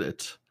that you did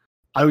it.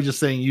 I was just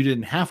saying you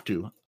didn't have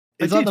to.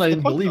 It's not that I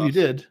didn't believe you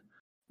did.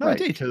 No, right, I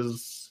did.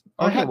 Because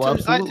I had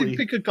to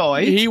pick a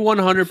guide. He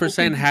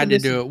 100% had to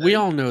do it. We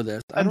all know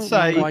this. I don't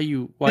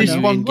know why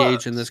you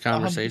engage in this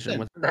conversation 100%.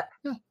 With that.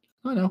 Yeah,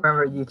 I know.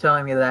 Remember you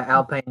telling me that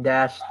Alpine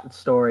Dash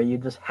story? You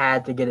just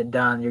had to get it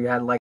done. You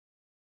had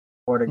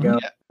 4 to go,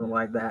 something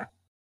like that.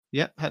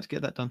 Yeah, had to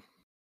get that done.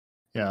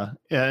 Yeah,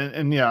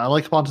 and I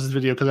like Pontus'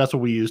 video because that's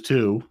what we use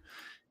too.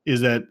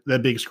 Is that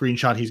big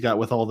screenshot he's got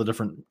with all the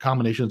different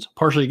combinations,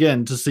 partially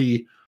again to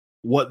see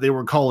what they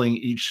were calling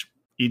each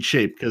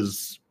shape,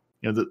 because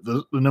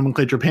the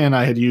nomenclature Pan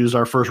I had used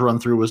our first run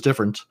through was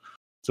different,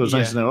 so it's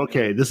nice to know.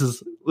 Okay, this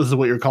is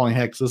what you're calling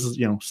hex. This is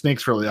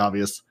snake's fairly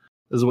obvious.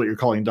 This is what you're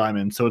calling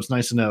diamond. So it's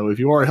nice to know if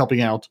you are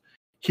helping out.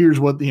 Here's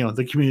what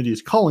the community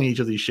is calling each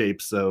of these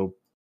shapes, so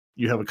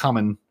you have a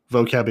common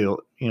vocabulary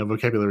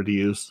to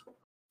use.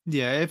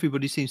 Yeah,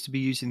 everybody seems to be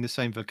using the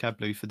same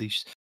vocabulary for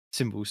these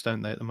symbols,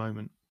 don't they, at the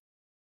moment?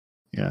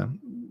 Yeah,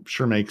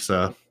 sure makes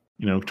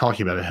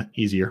talking about it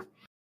easier.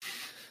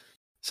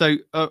 So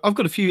I've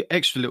got a few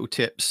extra little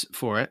tips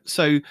for it.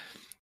 So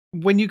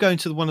when you go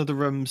into one of the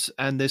rooms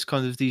and there's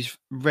kind of these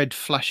red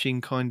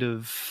flashing kind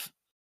of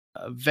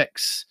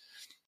Vex,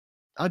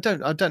 I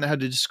don't know how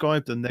to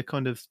describe them. They're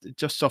kind of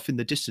just off in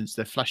the distance.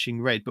 They're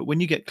flashing red, but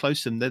when you get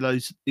close to them, they're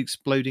those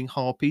exploding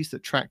harpies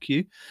that track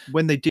you.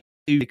 When they do,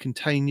 they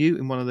contain you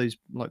in one of those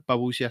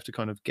bubbles. You have to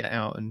kind of get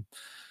out and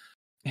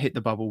hit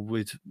the bubble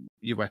with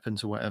your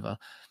weapons or whatever.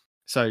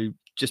 So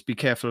just be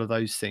careful of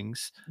those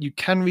things. You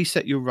can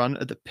reset your run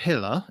at the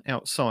pillar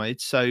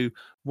outside. So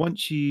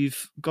once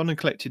you've gone and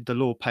collected the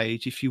lore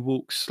page, if you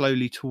walk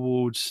slowly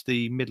towards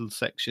the middle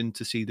section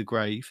to see the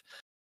grave,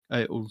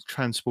 it will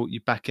transport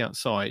you back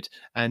outside.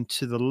 And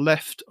to the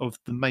left of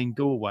the main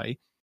doorway,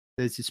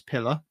 there's this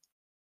pillar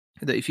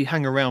that if you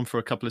hang around for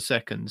a couple of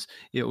seconds,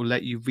 it will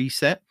let you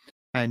reset.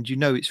 And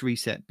it's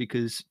reset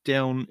because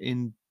down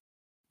in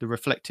the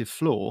reflective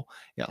floor,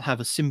 it'll have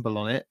a symbol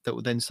on it that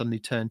will then suddenly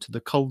turn to the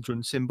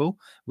cauldron symbol,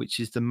 which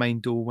is the main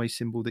doorway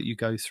symbol that you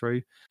go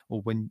through.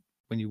 Or when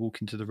you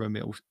walk into the room,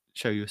 it will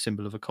show you a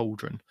symbol of a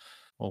cauldron.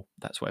 Well,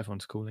 that's what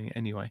everyone's calling it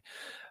anyway.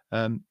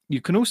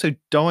 You can also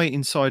die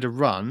inside a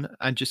run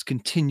and just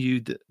continue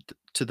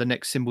to the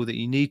next symbol that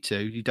you need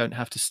to. You don't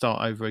have to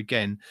start over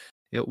again.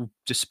 It will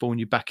just spawn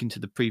you back into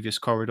the previous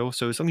corridor.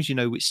 So as long as you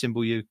know which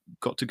symbol you've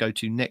got to go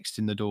to next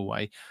in the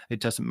doorway,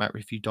 it doesn't matter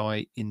if you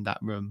die in that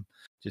room.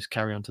 Just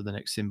carry on to the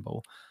next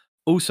symbol.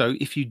 Also,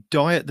 if you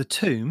die at the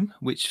tomb,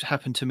 which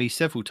happened to me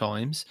several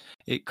times,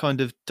 it kind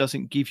of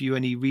doesn't give you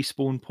any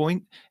respawn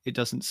point. It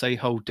doesn't say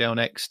hold down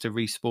X to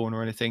respawn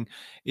or anything.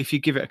 If you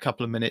give it a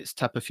couple of minutes,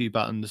 tap a few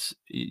buttons,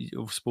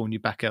 it'll spawn you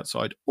back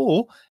outside.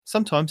 Or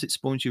sometimes it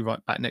spawns you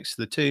right back next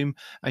to the tomb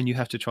and you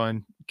have to try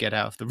and get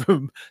out of the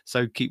room.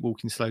 So keep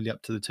walking slowly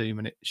up to the tomb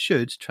and it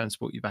should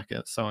transport you back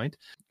outside.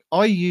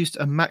 I used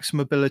a max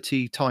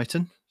mobility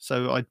Titan.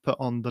 So I'd put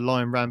on the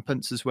Lion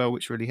Rampants as well,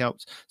 which really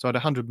helped. So I had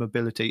 100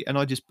 mobility and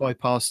I just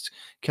bypassed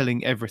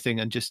killing everything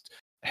and just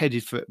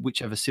headed for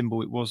whichever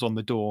symbol it was on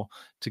the door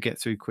to get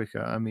through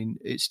quicker. I mean,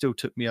 it still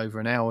took me over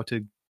an hour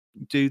to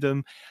do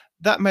them.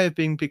 That may have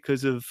been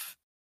because of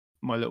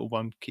my little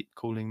one keep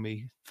calling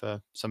me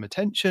for some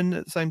attention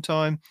at the same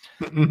time.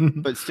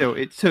 But still,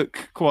 it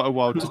took quite a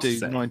while to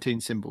do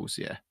 19 symbols.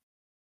 Yeah.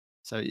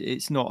 So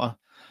it's not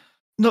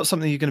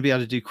something you're going to be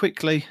able to do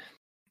quickly.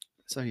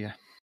 So yeah.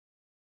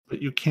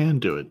 But you can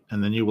do it,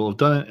 and then you will have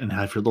done it and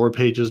have your lore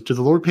pages. Do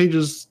the lore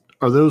pages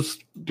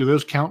do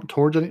those count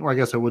towards anything? Well, I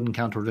guess I wouldn't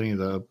count towards any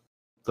of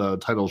the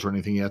titles or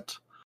anything yet.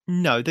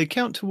 No, they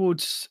count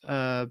towards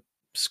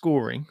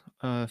scoring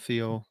for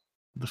your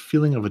the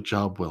feeling of a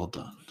job well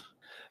done.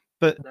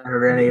 But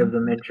are any of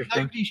them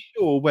interesting? I'm not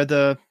sure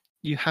whether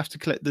you have to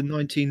collect the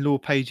 19 lore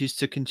pages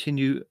to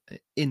continue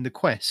in the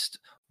quest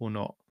or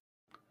not.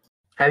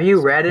 Have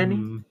you read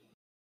any?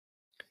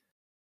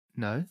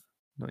 No.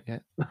 Not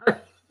yet.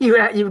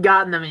 You've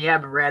gotten them and you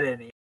haven't read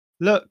any.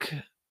 Look,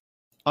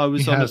 I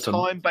was on a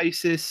time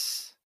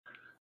basis.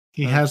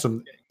 He has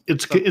them.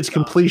 It's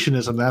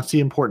completionism. That's the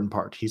important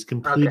part. He's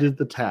completed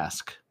the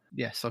task.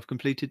 Yes, I've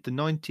completed the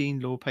 19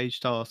 lore page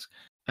task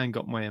and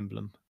got my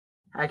emblem.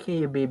 How can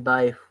you be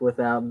Bife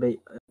without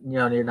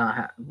you're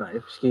not Bife?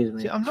 Excuse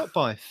me. See, I'm not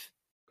Bife.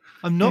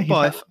 I'm not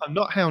Bife. I'm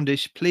not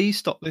Houndish. Please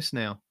stop this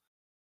now.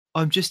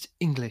 I'm just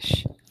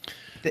English.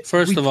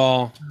 First of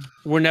all,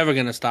 we're never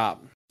going to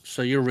stop.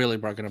 So you're really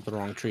barking up the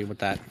wrong tree with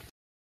that.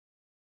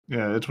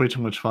 Yeah, it's way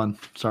too much fun.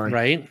 Sorry.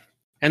 Right?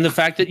 And the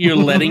fact that you're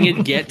letting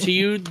it get to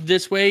you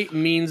this way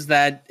means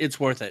that it's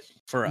worth it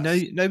for us. No,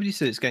 nobody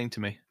said it's getting to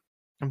me.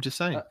 I'm just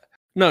saying.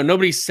 No,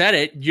 nobody said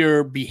it.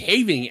 You're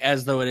behaving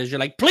as though it is. You're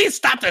like, please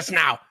stop this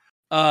now.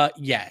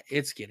 Yeah,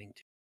 it's getting to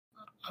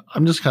you.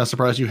 I'm just kind of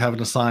surprised you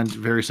haven't assigned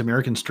various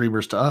American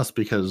streamers to us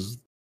because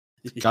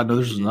God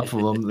knows there's enough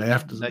of them. They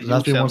have to.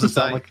 That's the ones that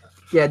sound like.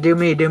 Yeah, do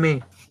me. Do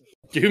me.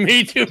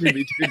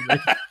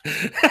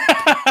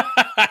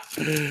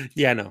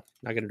 Yeah, no,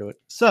 not gonna do it.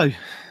 So,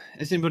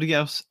 has anybody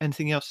else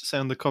anything else to say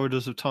on the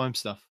Corridors of Time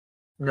stuff?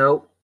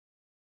 Nope.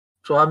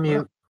 So I'm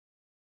mute.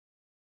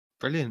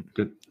 Brilliant.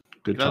 Good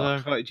Glad I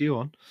invited you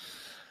on.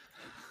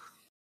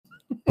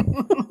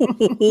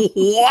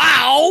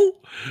 Wow!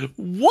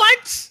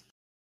 What?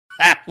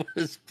 That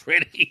was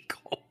pretty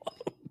cool.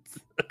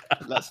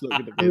 Let's look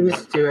at the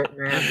Used to it,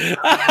 man.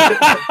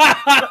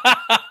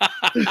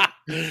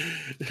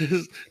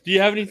 Do you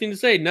have anything to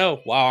say?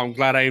 No. Wow, I'm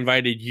glad I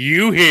invited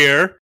you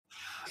here.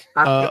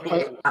 I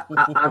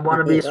want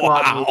to be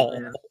swapped. Wow.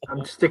 Man.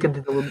 I'm sticking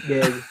to the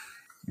gig.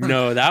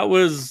 No, that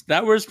was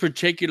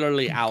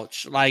particularly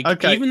ouch. Like,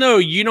 even though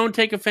you don't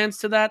take offense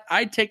to that,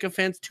 I take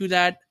offense to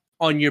that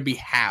on your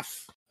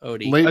behalf,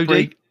 Odie.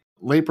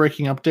 Late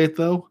breaking update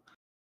though.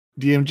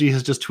 DMG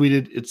has just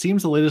tweeted, it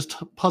seems the latest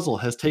puzzle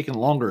has taken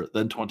longer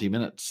than 20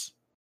 minutes.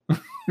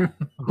 Really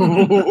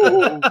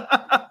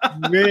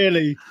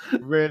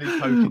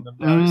poking them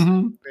nose.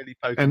 Mm-hmm. Really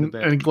poking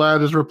them. And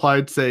Glad has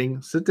replied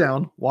saying, sit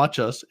down, watch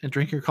us, and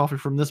drink your coffee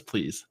from this,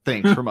 please.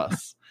 Thanks from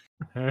us.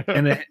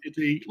 And it's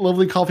a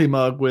lovely coffee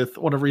mug with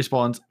one of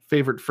Respawn's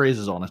favorite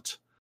phrases on it.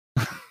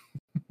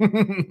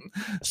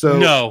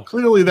 So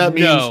clearly that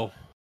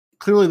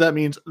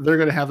means they're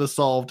going to have this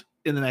solved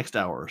in the next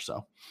hour or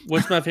so.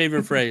 What's my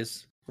favorite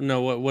phrase?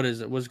 No, what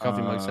is it? What does the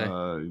coffee mug say?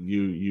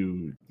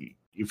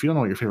 If you don't know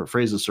what your favorite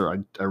phrase is,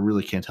 sir, I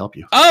really can't help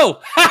you. Oh!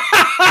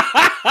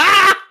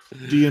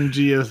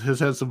 DMG has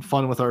had some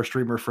fun with our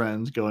streamer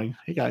friends going,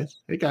 hey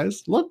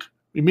guys, look,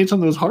 we made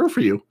something that was harder for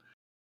you.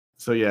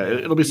 So yeah,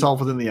 it'll be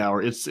solved within the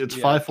hour. It's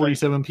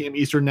 5:47 p.m.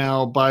 Eastern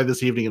now. By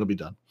this evening, it'll be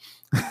done.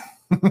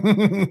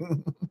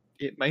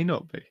 It may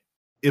not be.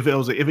 If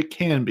it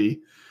can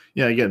be,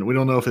 yeah. Again, we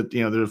don't know if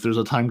if there's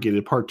a time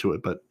gated part to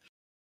it. But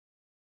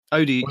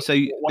Odie, so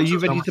are you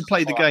ready to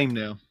play the game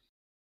now?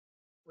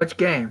 Which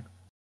game?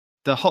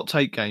 The hot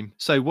take game.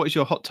 So, what is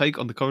your hot take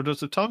on the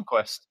Corridors of Time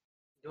quest?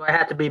 Do I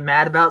have to be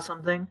mad about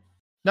something?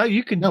 No,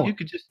 you can. No. You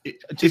could just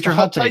your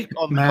hot take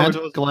on mad,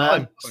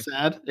 glad,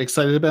 sad,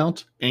 excited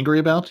about, angry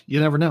about. You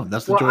never know.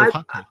 That's the joy of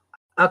hot take.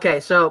 Okay,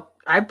 so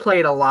I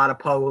played a lot of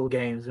puzzle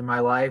games in my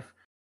life,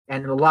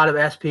 and a lot of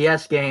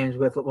SPS games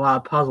with a lot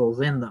of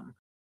puzzles in them.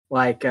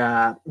 Like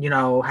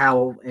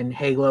how in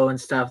Halo and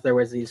stuff there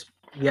was these,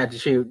 you had to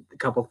shoot a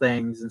couple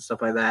things and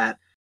stuff like that,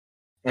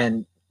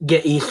 and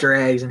get Easter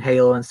eggs in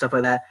Halo and stuff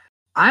like that.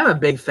 I'm a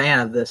big fan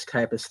of this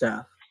type of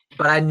stuff,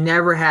 but I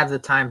never have the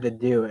time to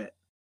do it.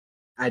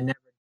 I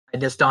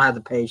just don't have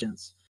the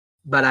patience,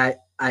 but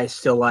I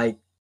still like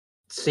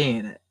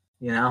seeing it,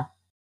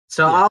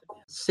 So yeah.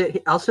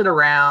 I'll sit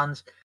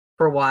around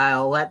for a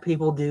while, let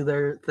people do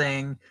their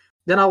thing,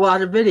 then I'll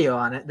watch a video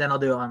on it, then I'll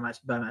do it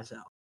by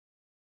myself.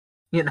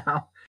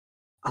 I'll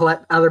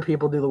let other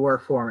people do the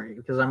work for me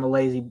because I'm a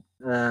lazy,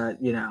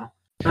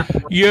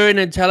 You're an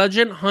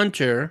intelligent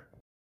hunter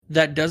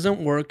that doesn't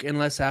work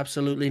unless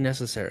absolutely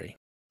necessary.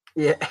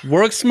 Yeah.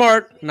 Work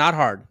smart, not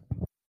hard.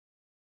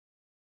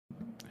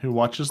 Who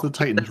watches the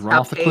Titans run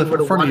off the cliff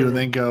in front of you and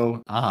then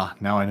go,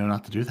 now I know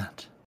not to do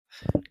that.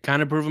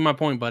 Kind of proving my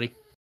point, buddy.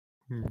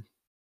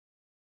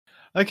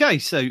 Okay,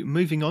 so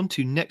moving on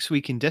to next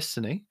week in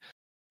Destiny.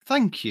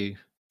 Thank you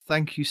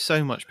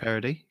so much,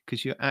 Parody,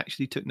 because you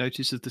actually took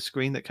notice of the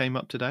screen that came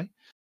up today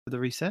for the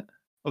reset.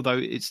 Although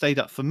it stayed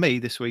up for me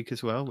this week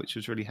as well, which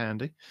was really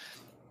handy.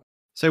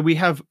 So we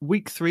have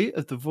week 3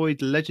 of the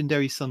Void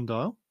Legendary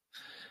Sundial.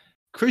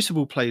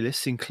 Crucible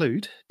playlists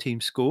include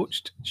Team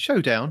Scorched,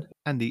 Showdown,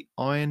 and the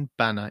Iron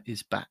Banner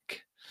is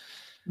back.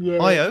 Yeah.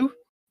 IO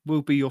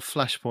will be your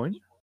flashpoint.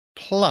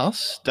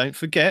 Plus, don't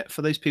forget,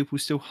 for those people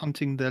still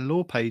hunting their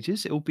lore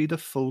pages, it will be the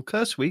full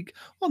curse week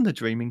on the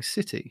Dreaming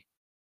City.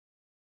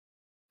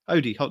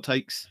 Odie, hot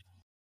takes.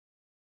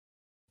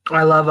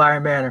 I love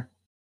Iron Banner.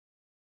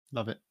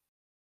 Love it.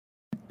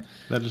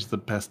 That is the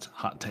best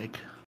hot take.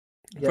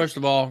 Yep. First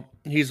of all,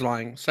 he's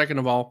lying. Second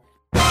of all,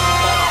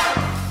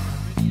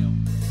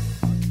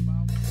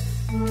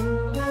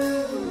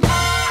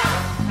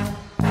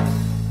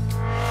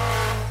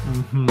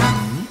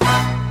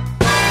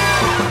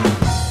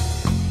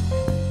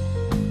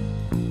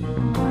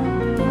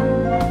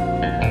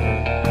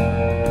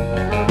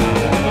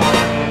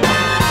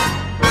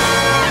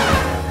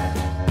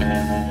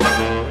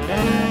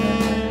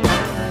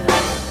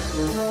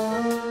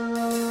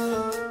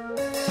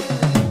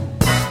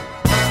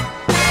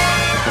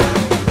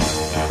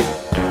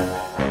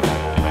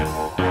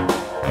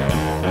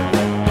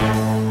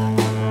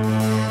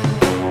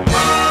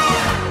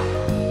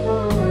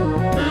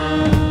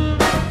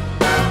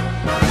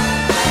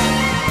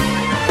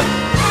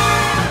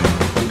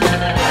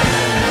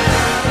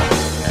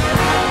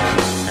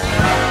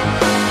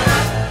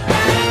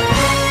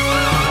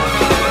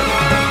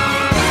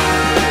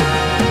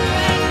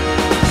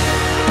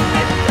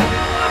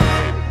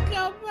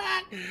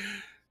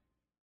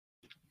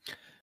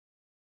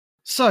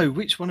 So,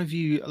 which one of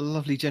you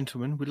lovely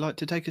gentlemen would like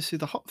to take us through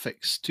the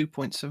hotfix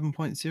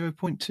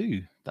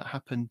 2.7.0.2 that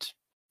happened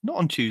not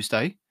on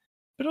Tuesday,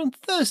 but on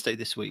Thursday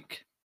this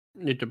week?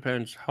 It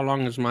depends. How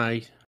long is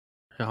my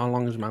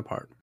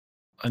part?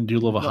 I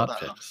do love a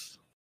hotfix.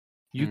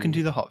 You can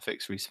do the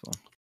hotfix, Respawn.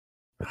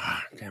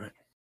 Damn it.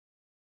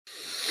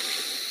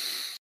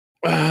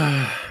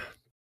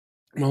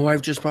 My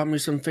wife just bought me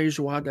some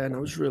feijoada and I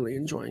was really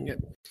enjoying it.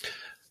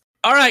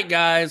 All right,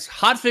 guys.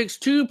 Hotfix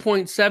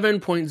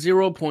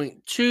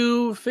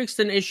 2.7.0.2 fixed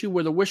an issue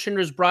where the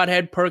Wishender's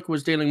Broadhead perk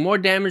was dealing more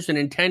damage than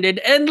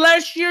intended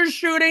unless you're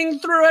shooting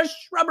through a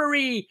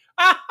shrubbery.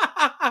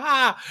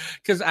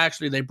 Because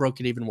actually, they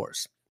broke it even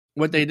worse.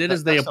 What they did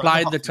is they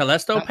applied the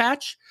Telesto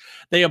patch.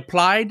 They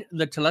applied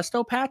the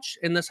Telesto patch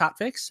in this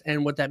hotfix.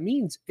 And what that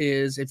means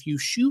is if you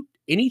shoot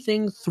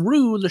anything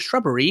through the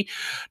shrubbery,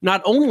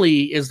 not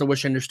only is the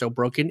Wishender still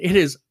broken, it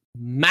is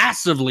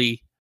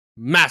massively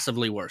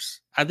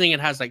worse. I think it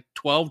has like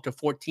 12 to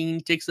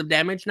 14 ticks of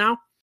damage now.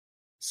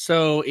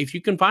 So if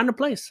you can find a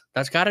place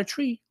that's got a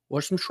tree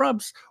or some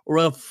shrubs or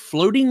a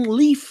floating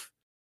leaf,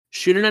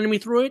 shoot an enemy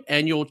through it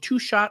and you'll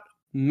two-shot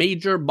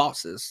major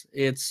bosses.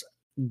 It's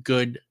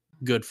good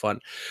fun.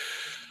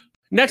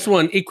 Next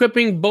one,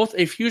 equipping both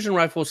a fusion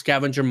rifle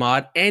scavenger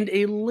mod and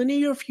a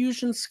linear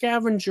fusion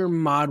scavenger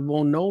mod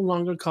will no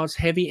longer cause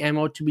heavy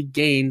ammo to be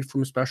gained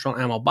from special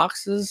ammo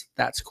boxes.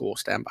 That's cool.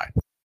 Stand by.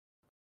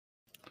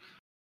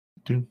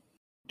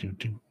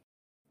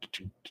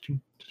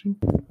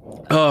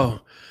 Oh,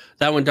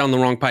 that went down the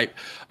wrong pipe.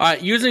 All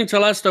right, using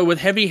Telesto with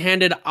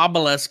heavy-handed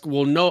obelisk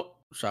mod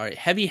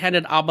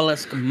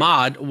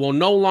will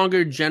no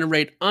longer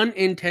generate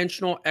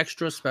unintentional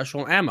extra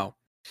special ammo.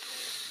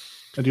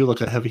 I do look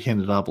a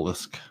heavy-handed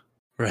obelisk.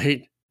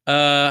 Right.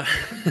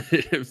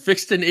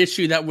 Fixed an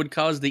issue that would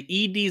cause the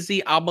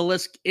EDZ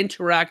obelisk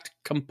interact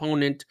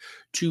component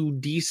to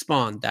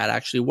despawn. That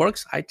actually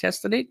works. I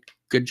tested it.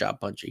 Good job,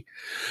 Bungie.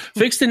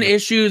 Fixed an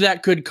issue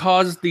that could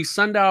cause the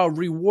Sundial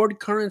reward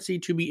currency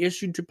to be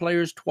issued to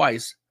players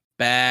twice.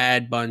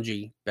 Bad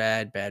Bungie.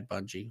 Bad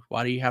Bungie.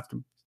 Why do you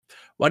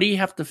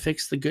have to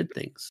fix the good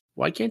things?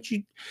 Why can't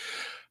you?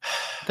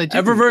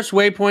 Eververse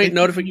waypoint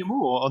notification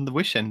more on the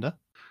Wishender.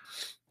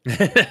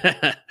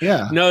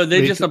 Yeah. No,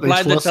 they just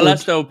applied the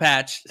Telesto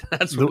patch.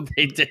 That's what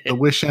they did. The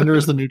Wishender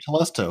is the new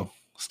Telesto.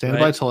 Stand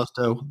by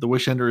Telesto. The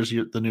Wishender is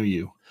the new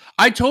you.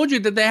 I told you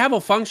that they have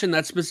a function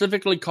that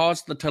specifically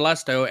calls the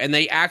Telesto, and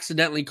they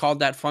accidentally called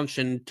that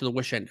function to the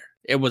Wishender.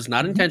 It was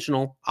not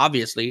intentional,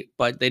 obviously,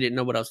 but they didn't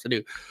know what else to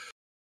do.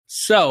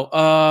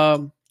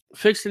 So,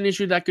 fixed an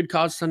issue that could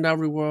cause Sundial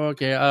reward.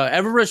 Okay,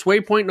 Eververse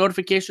waypoint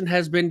notification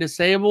has been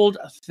disabled.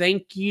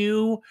 Thank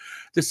you.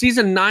 The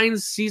Season 9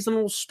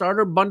 seasonal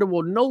starter bundle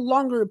will no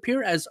longer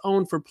appear as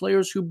owned for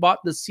players who bought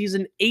the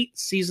Season 8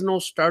 seasonal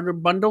starter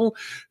bundle.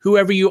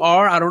 Whoever you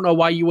are, I don't know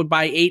why you would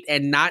buy 8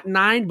 and not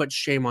 9, but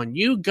shame on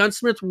you.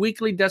 Gunsmith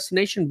weekly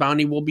destination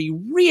bounty will be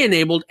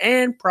re-enabled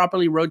and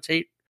properly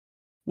rotate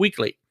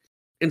weekly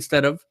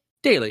instead of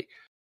daily.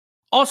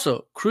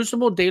 Also,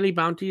 Crucible daily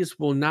bounties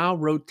will now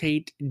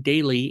rotate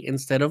daily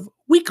instead of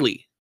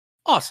weekly.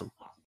 Awesome.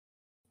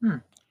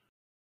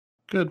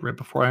 Good, right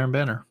before Iron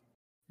Banner.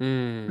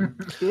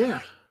 Yeah.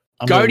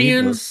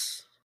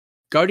 Guardians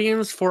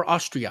for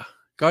Austria.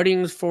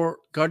 Guardians for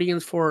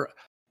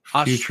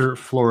Future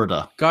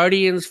Florida.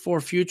 Guardians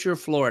for Future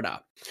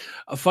Florida.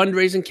 A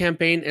fundraising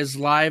campaign is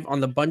live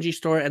on the Bungie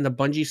store and the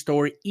Bungie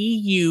store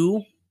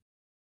EU.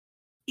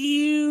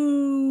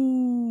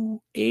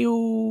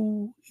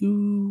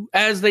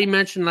 As they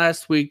mentioned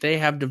last week, they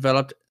have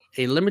developed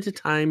a limited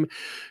time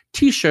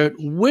t-shirt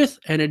with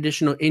an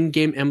additional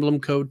in-game emblem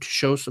code to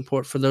show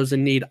support for those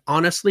in need.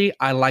 Honestly,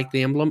 I like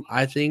the emblem.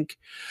 I think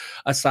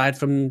aside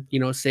from,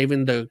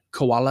 saving the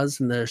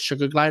koalas and the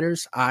sugar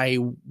gliders, I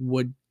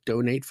would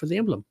donate for the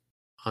emblem.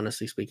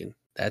 Honestly speaking,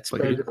 that's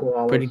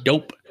pretty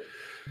dope.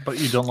 But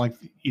you don't like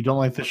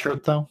the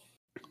shirt though?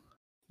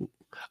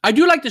 I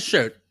do like the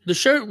shirt. The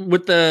shirt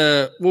with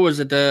the it's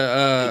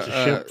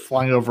a ship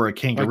flying over a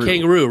kangaroo. A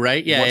kangaroo,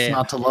 right? Yeah. What's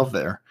not to love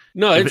there?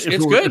 No, it's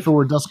good. If it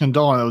were Dusk and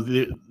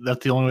Dawn,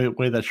 that's the only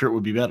way that shirt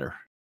would be better.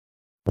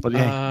 But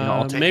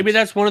I'll take maybe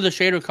that's one of the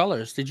shader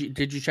colors. Did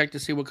you check to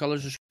see what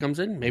colors the shirt comes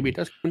in? Maybe it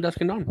does come in Dusk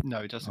and Dawn. No,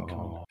 it doesn't come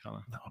in that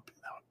color.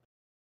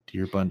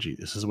 Dear Bungie,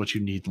 this is what you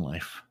need in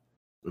life.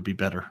 It would be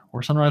better.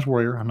 Or Sunrise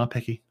Warrior. I'm not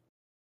picky.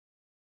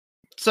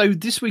 So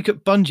this week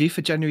at Bungie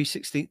for January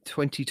 16th,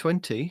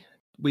 2020.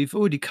 We've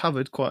already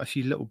covered quite a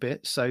few little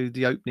bits. So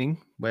the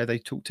opening, where they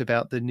talked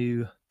about the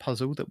new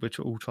puzzle that we're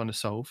all trying to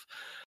solve.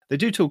 They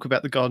do talk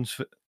about the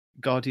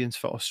Guardians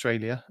for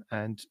Australia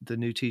and the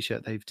new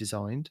T-shirt they've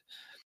designed.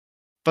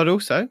 But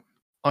also,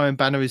 Iron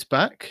Banner is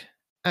back,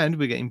 and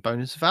we're getting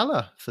bonus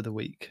valor for the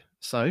week.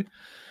 So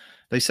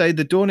they say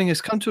the dawning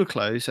has come to a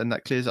close, and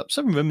that clears up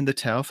some room in the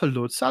tower for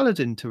Lord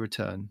Saladin to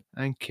return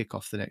and kick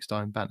off the next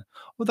Iron Banner.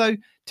 Although,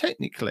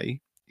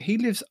 technically, he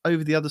lives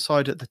over the other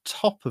side at the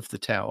top of the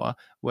tower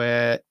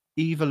where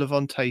Eva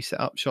Levante set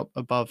up shop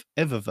above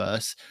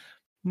Eververse,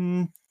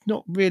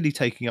 not really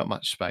taking up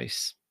much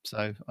space.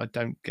 So I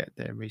don't get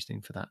their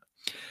reasoning for that.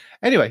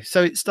 Anyway,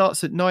 so it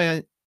starts at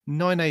 9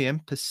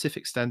 a.m.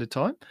 Pacific Standard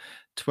Time,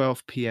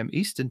 12 p.m.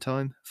 Eastern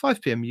Time,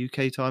 5 p.m.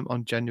 UK time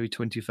on January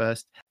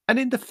 21st, and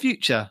in the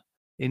future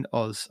in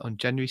Oz on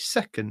January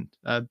 22nd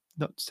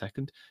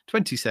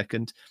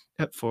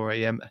at 4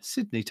 a.m.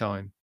 Sydney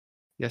time.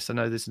 Yes, I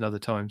know there's another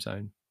time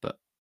zone, but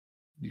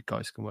you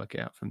guys can work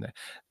it out from there.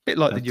 A bit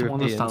like the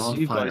Europeans,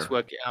 you guys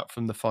work it out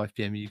from the 5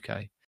 p.m.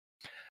 UK.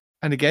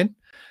 And again,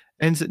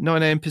 ends at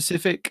 9 a.m.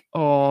 Pacific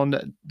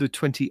on the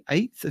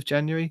 28th of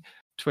January,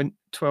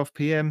 12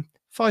 p.m.,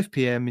 5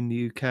 p.m. in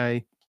the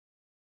UK.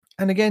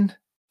 And again,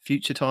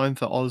 future time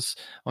for Oz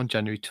on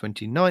January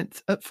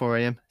 29th at 4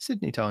 a.m.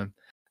 Sydney time.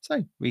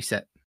 So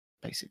reset,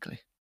 basically.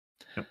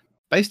 Yep.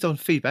 Based on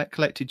feedback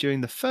collected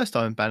during the first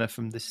Iron Banner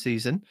from this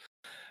season,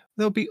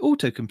 they'll be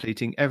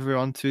auto-completing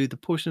everyone through the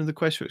portion of the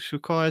quest which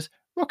requires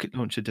rocket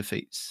launcher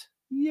defeats.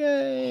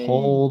 Yay!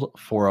 Hold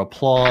for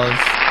applause.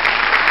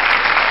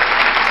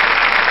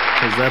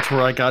 Because that's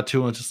where I got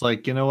to, and it's just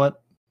like, you know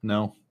what?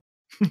 No.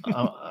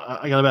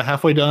 I got about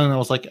halfway done, and I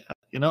was like,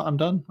 you know, I'm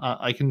done.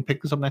 I can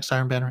pick this up next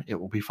Iron Banner. It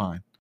will be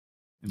fine.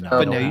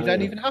 But no, you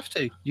don't even have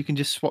to. You can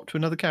just swap to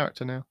another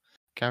character now.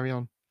 Carry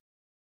on.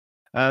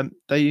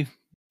 They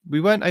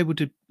weren't able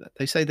to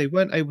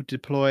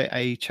deploy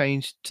a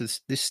change to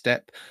this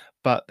step,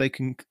 but they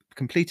can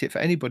complete it for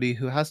anybody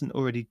who hasn't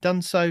already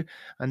done so,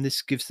 and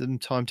this gives them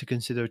time to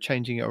consider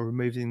changing it or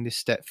removing this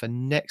step for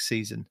next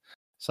season.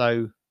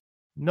 So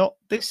not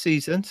this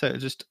season, so it'll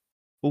just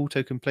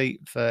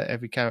auto-complete for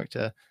every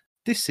character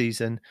this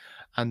season,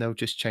 and they'll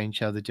just change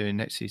how they're doing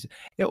next season.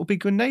 It will be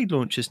grenade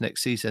launchers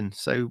next season,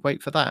 so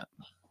wait for that.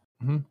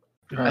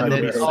 Mm-hmm. And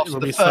then it'll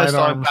be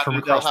sidearms from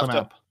across the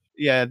map.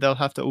 They'll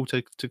have to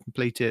auto to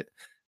complete it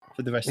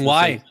for the rest of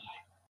the season. Why?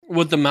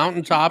 With the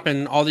mountaintop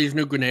and all these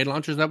new grenade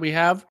launchers that we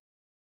have,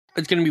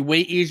 it's going to be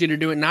way easier to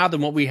do it now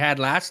than what we had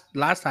last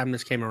time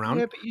this came around.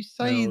 Yeah, but you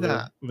say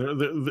that.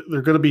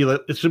 They're going to be,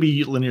 it should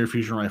be linear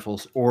fusion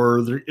rifles, or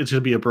it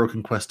should be a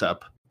broken quest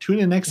step. Tune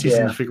in next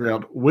season to figure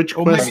out which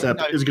quest step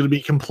is going to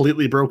be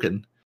completely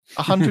broken.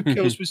 100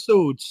 kills with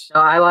swords.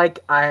 No, I like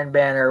Iron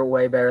Banner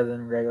way better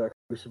than regular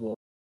Crucible.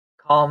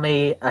 Call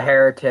me a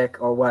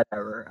heretic or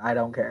whatever. I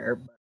don't care.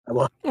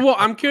 Well,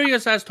 I'm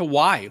curious as to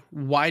why.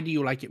 Why do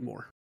you like it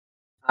more?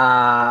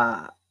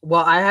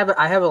 Well, I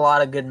have a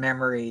lot of good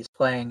memories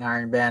playing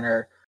Iron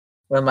Banner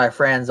with my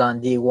friends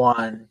on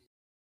D1.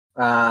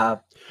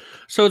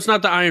 So it's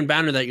not the Iron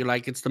Banner that you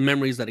like; it's the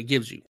memories that it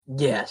gives you.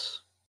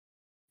 Yes.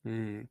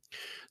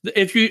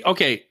 If you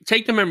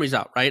take the memories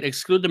out, right?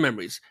 Exclude the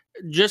memories.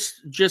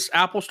 Just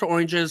apples to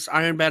oranges.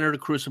 Iron Banner to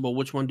Crucible.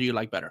 Which one do you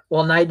like better?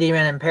 Well, Night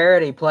Demon and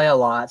Parody play a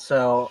lot,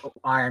 so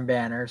Iron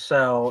Banner.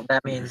 So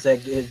that means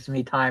it gives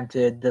me time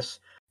to just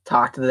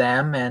talk to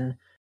them and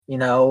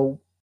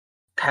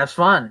have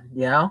fun,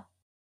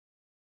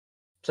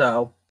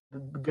 So,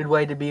 good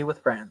way to be with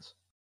friends.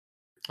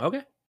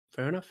 Okay,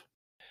 fair enough.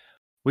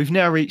 We've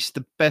now reached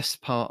the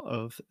best part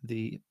of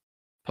the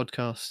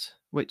podcast,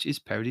 which is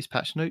Parody's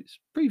Patch Notes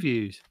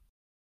previews.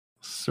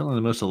 Certainly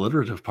the most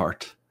alliterative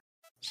part.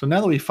 So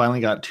now that we finally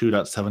got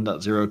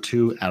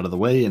 2.7.02 out of the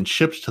way and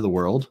shipped to the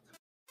world,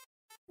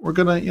 we're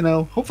going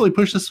to, hopefully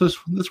push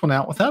this one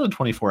out without a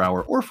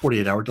 24-hour or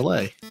 48-hour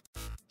delay.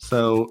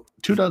 So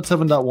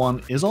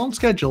 2.7.1 is on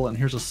schedule, and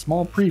here's a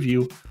small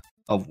preview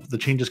of the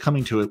changes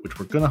coming to it, which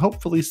we're going to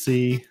hopefully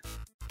see.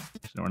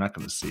 No, we're not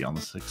going to see on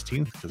the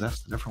 16th, because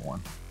that's the different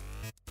one.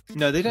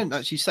 No, they don't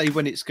actually say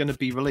when it's going to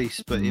be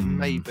released, but it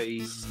may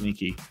be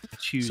sneaky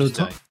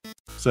Tuesday.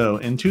 So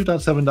in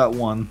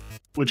 2.7.1,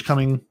 which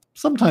coming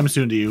sometime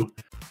soon to you,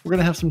 we're going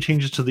to have some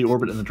changes to the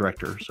orbit and the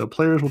director. So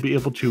players will be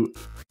able to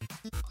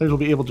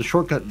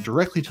shortcut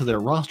directly to their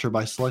roster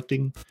by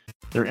selecting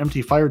their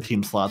empty fire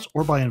team slots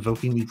or by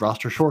invoking the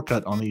roster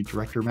shortcut on the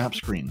director map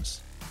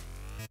screens.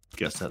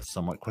 Guess that's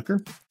somewhat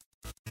quicker.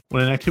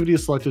 When an activity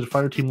is selected,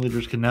 fire team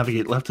leaders can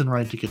navigate left and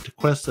right to get to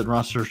quests and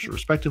rosters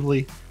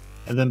respectively,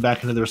 and then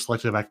back into their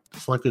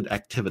selected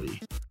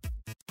activity.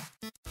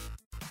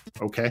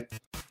 Okay.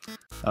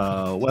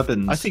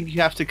 Weapons. I think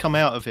you have to come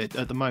out of it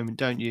at the moment,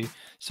 don't you?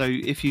 So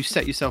if you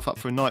set yourself up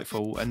for a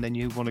Nightfall and then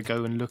you want to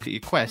go and look at your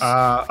quest, you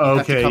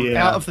have to come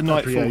out of the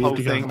Nightfall whole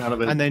thing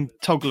and then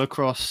toggle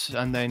across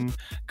and then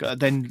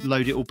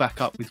load it all back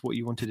up with what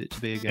you wanted it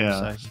to be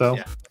again.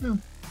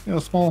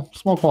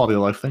 Small quality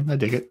of life thing. I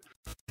dig it.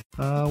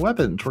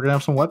 Weapons. We're gonna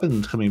have some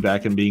weapons coming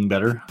back and being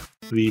better.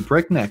 The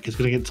Breakneck is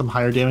gonna get some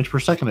higher damage per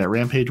second at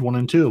Rampage 1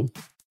 and 2,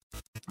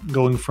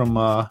 going from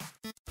up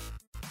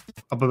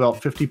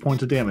about 50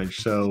 points of damage.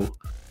 So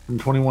from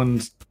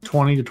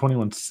 2120 to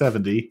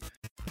 2170,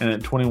 and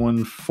at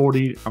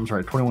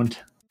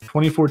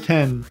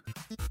 2410.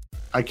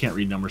 I can't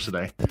read numbers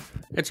today.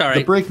 It's all right.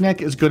 The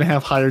Breakneck is going to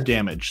have higher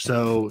damage,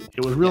 so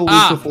it was real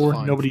weak before.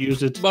 Fine. Nobody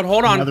used it. But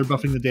hold on. Now they're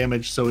buffing the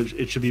damage, so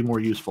it should be more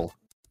useful.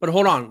 But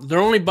hold on. They're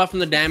only buffing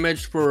the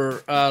damage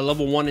for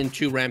level 1 and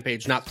 2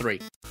 Rampage, not 3.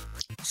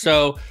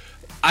 So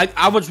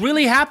I was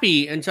really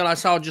happy until I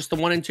saw just the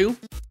 1 and 2,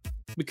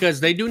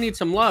 because they do need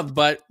some love.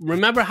 But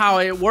remember how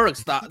it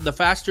works. The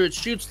faster it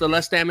shoots, the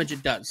less damage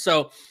it does.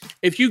 So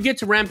if you get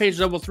to Rampage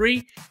level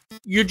 3,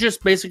 you're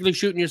just basically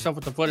shooting yourself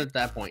with the foot at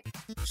that point.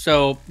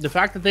 So the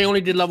fact that they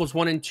only did levels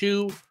 1 and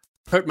 2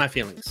 hurt my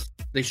feelings.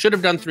 They should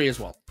have done 3 as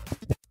well.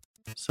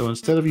 So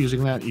instead of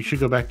using that, you should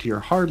go back to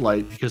your hard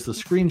light because the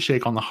screen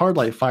shake on the hard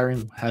light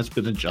firing has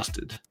been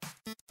adjusted.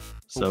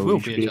 So you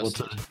should be able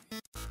to.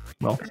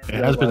 Well, it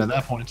has been at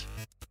that point.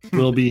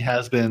 Will be,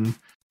 has been.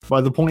 By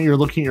the point you're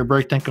looking at your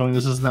breakneck going,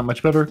 this isn't that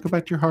much better, go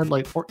back to your hard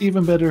light, or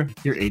even better,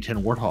 your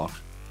A10 Warthog.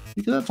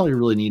 Because that's all you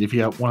really need if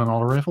you have one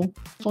auto rifle.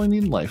 That's all you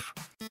need in life.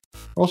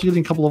 We're also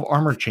getting a couple of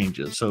armor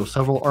changes, so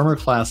several armor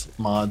class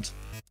mods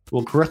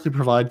will correctly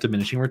provide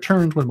diminishing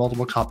returns when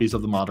multiple copies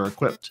of the mod are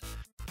equipped,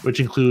 which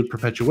include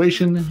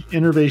Perpetuation,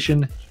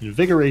 Innervation,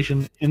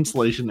 Invigoration,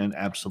 Insulation, and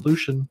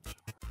Absolution.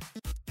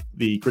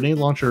 The Grenade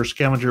Launcher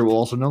Scavenger will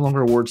also no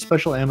longer award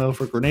special ammo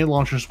for grenade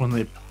launchers when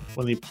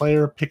the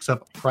player picks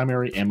up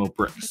primary ammo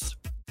bricks.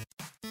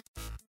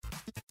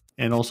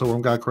 And also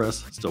Wormgod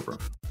Crest, still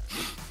broken.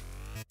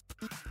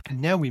 And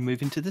now we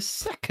move into the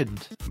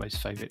second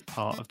most favourite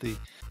part of the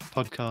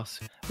podcast,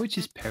 which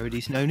is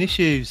Parody's known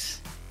issues.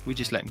 We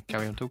just let him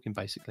carry on talking,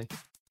 basically.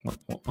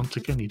 Well, once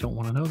again, you don't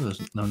want to know those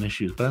known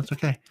issues, but that's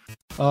okay.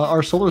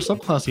 Our solar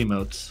subclass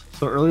emotes.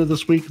 So earlier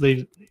this week,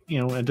 they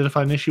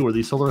identified an issue where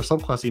the solar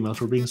subclass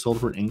emotes were being sold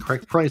for an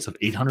incorrect price of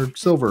 800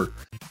 silver.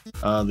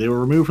 They were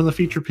removed from the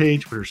feature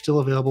page, but are still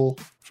available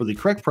for the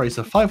correct price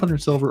of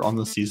 500 silver on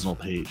the seasonal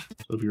page.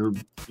 So if you're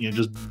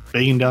just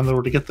begging down the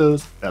road to get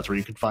those, that's where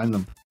you can find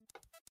them.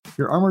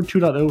 Your Armored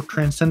 2.0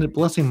 Transcendent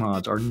Blessing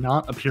mods are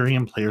not appearing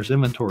in players'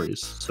 inventories.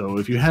 So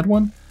if you had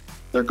one,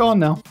 they're gone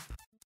now.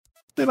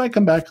 They might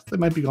come back. They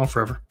might be gone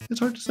forever.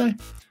 It's hard to say.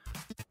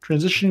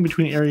 Transitioning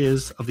between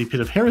areas of the Pit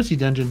of Heresy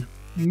dungeon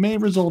may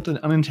result in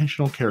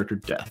unintentional character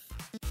death.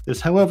 This,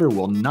 however,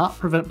 will not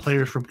prevent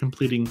players from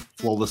completing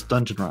flawless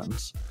dungeon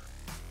runs.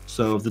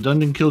 So if the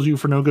dungeon kills you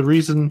for no good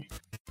reason,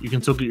 you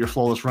can still get your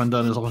flawless run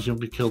done as long as you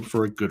don't get killed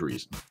for a good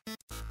reason.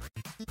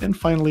 And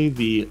finally,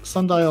 the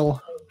Sundial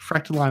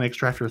Fractaline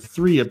Extractor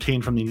 3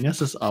 obtained from the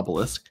Nessus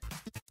Obelisk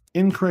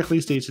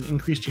incorrectly states an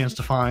increased chance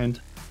to find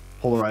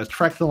polarized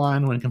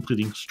fractaline when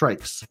completing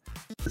strikes.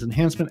 This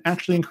enhancement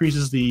actually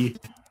increases the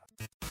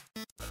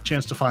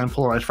chance to find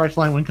polarized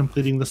fractaline when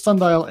completing the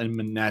Sundial and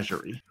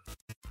Menagerie.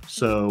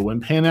 So when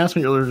Pan asked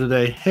me earlier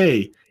today,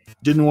 hey,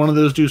 didn't one of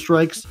those do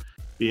strikes?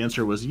 The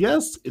answer was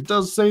yes, it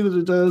does say that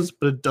it does,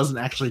 but it doesn't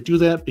actually do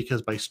that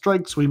because by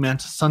strikes we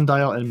meant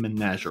Sundial and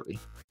Menagerie.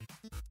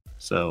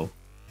 So,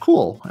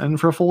 cool. And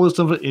for a full list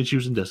of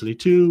issues in Destiny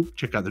 2,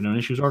 check out the known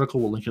issues article.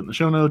 We'll link it in the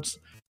show notes.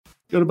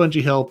 Go to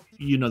Bungie Help.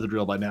 You know the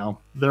drill by now.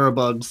 There are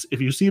bugs. If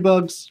you see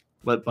bugs,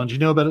 let Bungie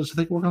know about it so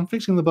they can work on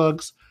fixing the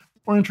bugs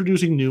or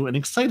introducing new and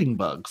exciting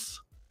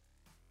bugs.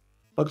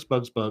 Bugs,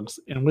 bugs, bugs.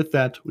 And with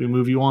that, we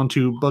move you on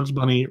to Bugs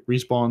Bunny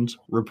Respawn's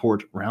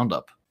Report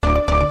Roundup.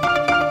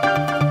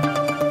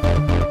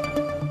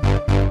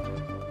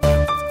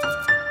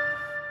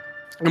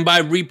 And by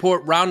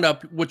Report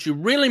Roundup, what you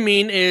really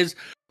mean is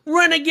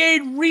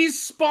Renegade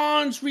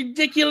Respawn's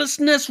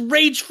Ridiculousness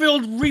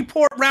Rage-Filled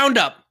Report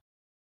Roundup.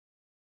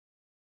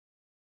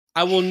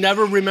 I will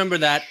never remember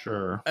that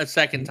a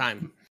second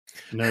time.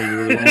 No, you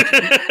really won't.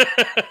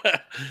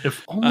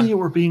 If only it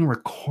were being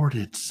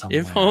recorded somewhere.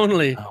 If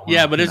only. Oh, well,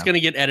 yeah, but it's going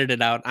to get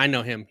edited out. I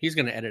know him. He's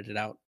going to edit it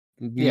out.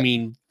 You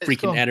mean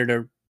freaking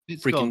editor,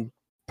 freaking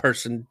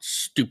person,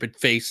 stupid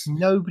face.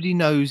 Nobody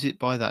knows it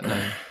by that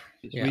name.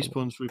 It's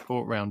Respawn's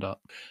Report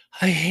Roundup.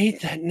 I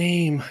hate that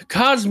name.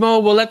 Cosmo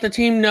will let the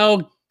team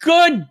know.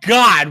 Good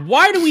God,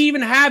 why do we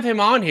even have him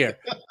on here?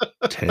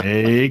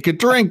 Take a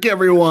drink,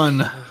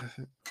 everyone.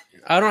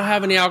 I don't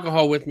have any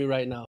alcohol with me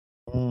right now.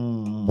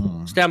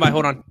 Stand by,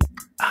 hold on.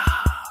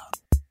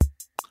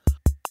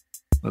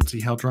 Let's see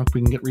how drunk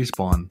we can get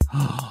Respawn.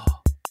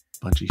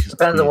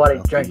 Depends on what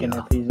he's drinking.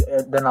 If he's,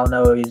 then I'll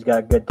know if he's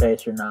got good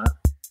taste or not.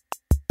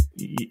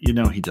 You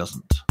know he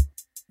doesn't.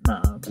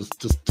 No.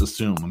 Just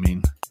assume. I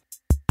mean.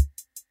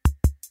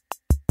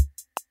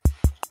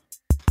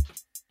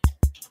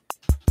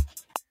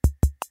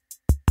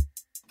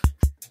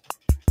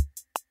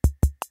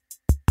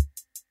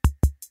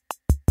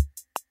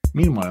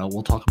 Meanwhile,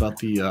 we'll talk about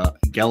the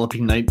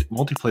Galloping Knight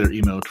multiplayer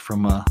emote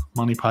from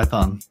Monty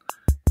Python,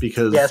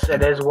 because yes,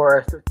 it is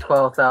worth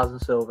 12,000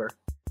 silver.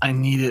 I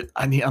need it.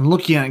 I'm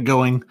looking at it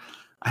going,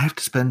 I have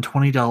to spend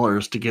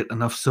 $20 to get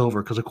enough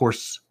silver because, of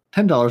course,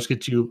 $10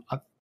 gets you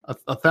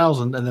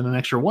 1,000 and then an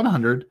extra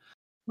 100.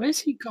 Where's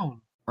he going?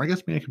 Or I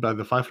guess maybe I could buy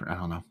the 500. I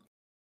don't know.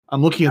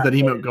 I'm looking at that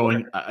emote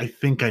going, I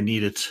think I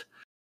need it,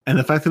 and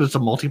the fact that it's a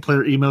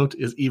multiplayer emote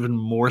is even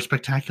more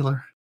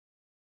spectacular.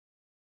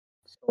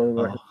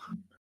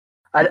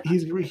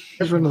 He's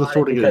running to the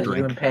store to get a drink.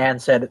 You and Pan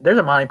said, there's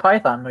a Monty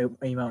Python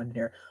emote in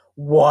here.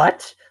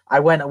 What?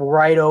 I went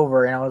right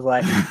over and I was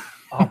like,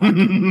 oh,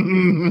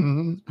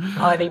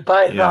 Monty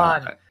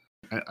Python.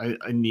 Yeah,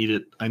 I need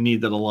it. I need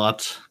that a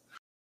lot.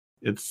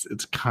 It's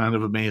kind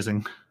of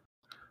amazing.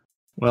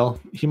 Well,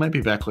 he might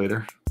be back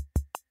later.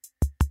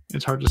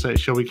 It's hard to say.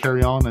 Shall we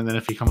carry on? And then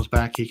if he comes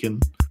back, he can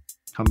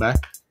come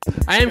back?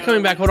 I am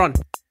coming back. Hold on.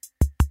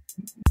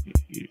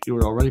 You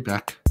were already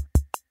back.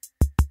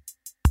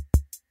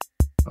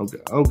 Oh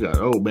god.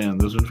 Oh man,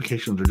 those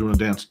notifications are doing a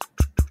dance.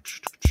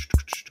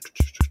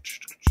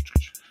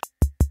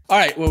 All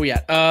right, where we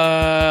at?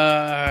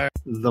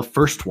 The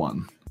first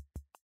one.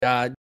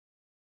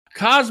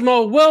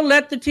 Cosmo will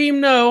let the team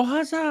know,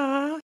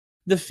 huzzah,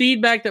 the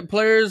feedback that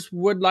players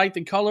would like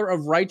the color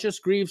of Righteous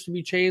Greaves to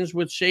be changed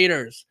with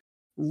shaders.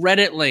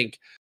 Reddit link.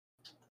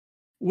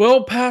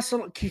 We'll pass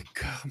on. Oh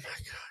my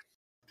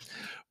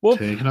god.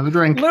 Take another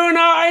drink. Luna,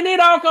 I need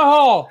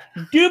alcohol.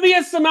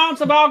 Dubious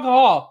amounts of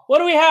alcohol. What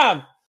do we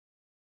have?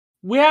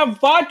 We have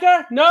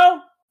vodka?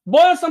 No?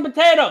 Boil some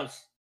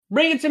potatoes.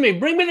 Bring it to me.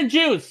 Bring me the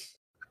juice.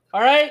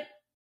 All right?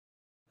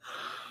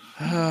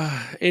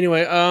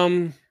 Anyway,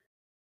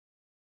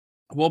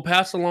 we'll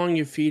pass along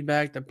your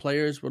feedback that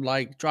players would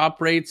like drop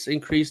rates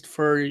increased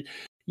for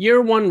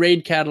year 1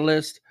 raid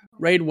catalyst,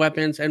 raid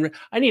weapons, and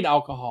I need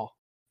alcohol.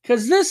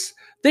 Because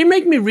they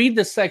make me read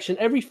this section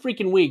every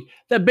freaking week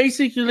that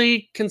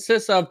basically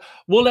consists of,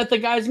 we'll let the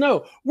guys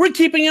know. We're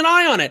keeping an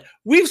eye on it.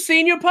 We've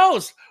seen your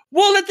post.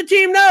 We'll let the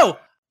team know.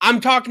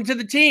 I'm talking to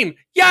the team.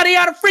 Yada,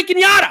 yada, freaking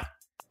yada.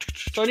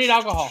 So I need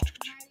alcohol.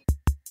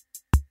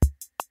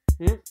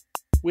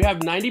 We have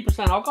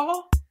 90%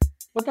 alcohol?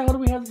 What the hell do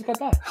we have to cut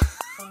that?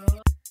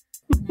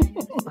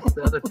 What's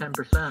the other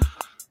 10%?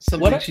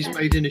 Something she's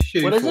made in a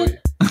shoe what is for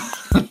it? you.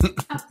 A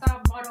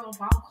bottle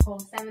of alcohol,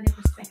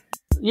 70%.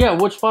 Yeah,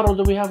 which bottle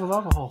do we have of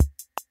alcohol?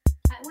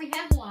 We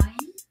have wine.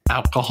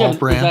 Alcohol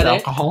brand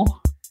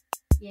alcohol?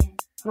 Yeah.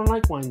 I don't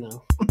like wine,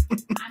 though.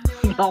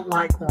 You don't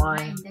like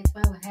wine. That's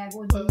why we have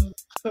all the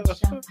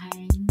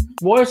champagne.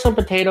 Boil some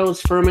potatoes,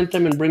 ferment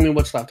them, and bring me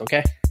what's left,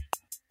 okay?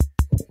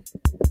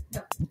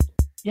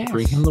 Yes.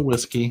 Bring him the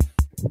whiskey.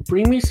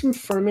 Bring me some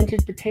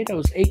fermented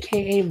potatoes,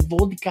 a.k.a.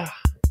 vodka.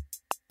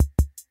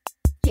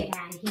 Get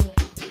out of here.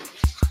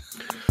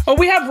 Oh,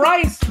 we have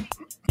rice.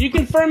 You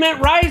can ferment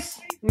rice,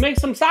 make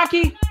some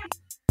sake.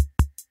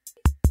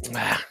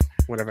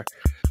 Whatever.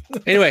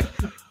 Anyway,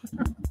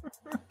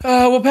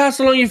 we'll pass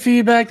along your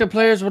feedback. The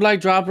players would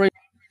like drop rate.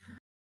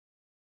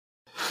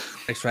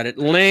 Next Reddit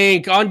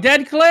link on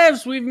Dead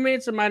Cliffs. We've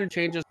made some minor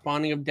changes.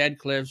 Spawning of Dead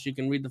Cliffs. You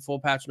can read the full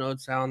patch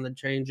notes on the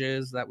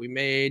changes that we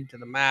made to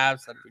the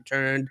maps that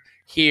returned.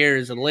 Here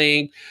is a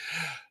link.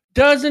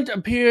 Doesn't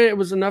appear it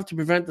was enough to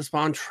prevent the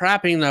spawn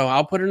trapping, though.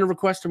 I'll put in a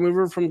request to move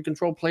her from the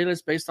control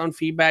playlist based on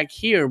feedback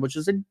here, which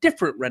is a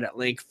different Reddit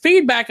link.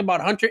 Feedback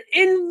about Hunter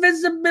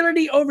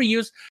invisibility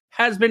overuse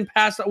has been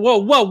passed. Whoa,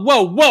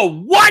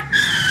 what?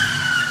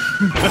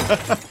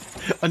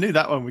 I knew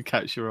that one would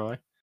catch your eye.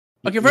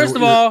 Okay, first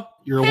of all,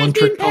 you're a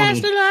one-trick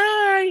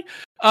pony.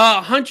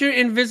 Hunter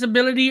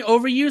invisibility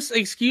overuse.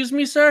 Excuse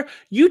me, sir.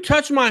 You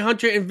touch my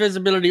Hunter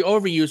invisibility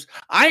overuse,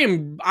 I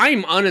am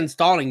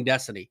uninstalling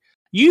Destiny.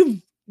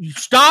 You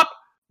stop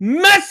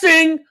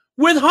messing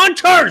with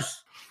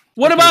hunters.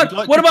 What about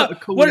Titans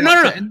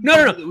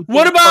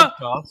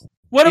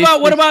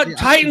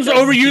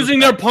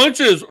overusing their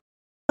punches?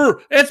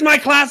 It's my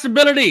class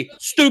ability.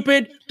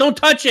 Stupid. Don't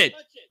touch it.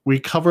 We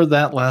covered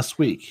that last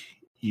week.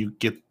 You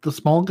get the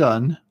small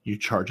gun, you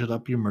charge it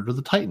up, you murder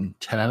the Titan.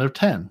 10 out of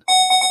 10.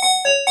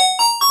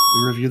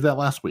 We reviewed that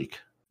last week.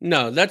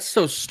 No, that's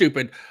so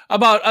stupid.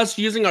 About us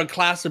using our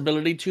class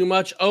ability too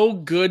much. Oh,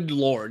 good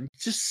lord.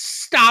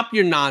 Just stop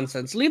your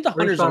nonsense. Leave the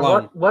hunters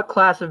alone. What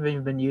class have you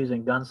been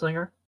using?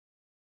 Gunslinger?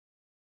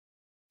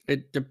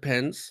 It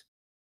depends.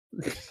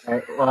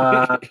 Right,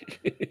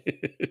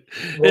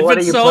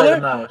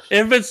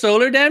 if it's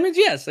solar damage,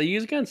 yes, I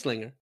use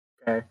Gunslinger.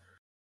 Okay.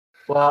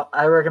 Well,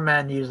 I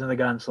recommend using the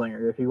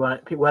Gunslinger if you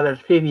want it, whether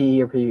it's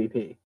PvE or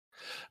PvP.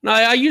 No,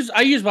 I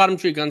use Bottom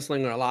Tree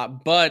Gunslinger a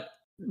lot, but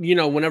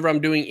whenever I'm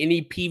doing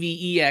any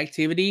PvE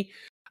activity,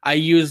 I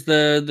use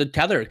the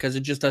tether because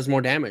it just does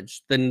more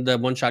damage than the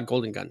one-shot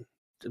golden gun.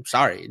 I'm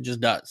sorry, it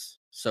just does.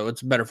 So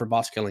it's better for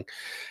boss killing.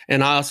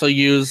 And I also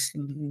use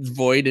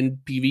Void in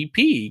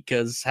PvP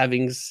because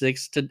having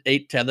 6 to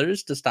 8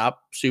 tethers to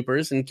stop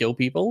supers and kill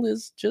people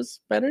is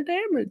just better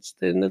damage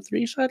than a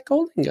 3-shot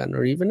golden gun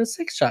or even a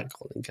 6-shot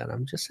golden gun.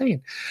 I'm just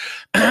saying.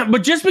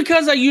 But just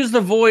because I use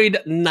the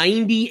Void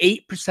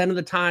 98% of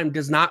the time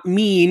does not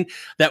mean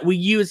that we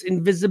use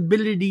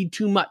invisibility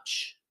too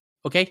much.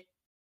 Okay?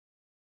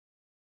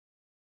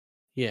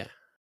 Yeah.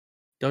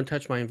 Don't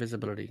touch my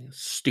invisibility.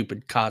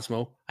 Stupid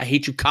Cosmo. I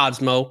hate you,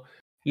 Cosmo.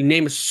 Your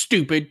name is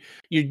stupid.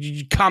 Your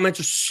comments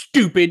are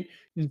stupid.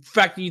 The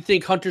fact that you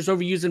think hunters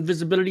overuse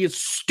invisibility is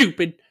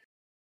stupid.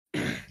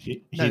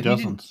 He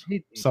doesn't.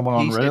 Someone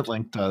on Reddit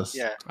link does.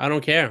 Yeah. I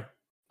don't care.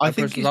 I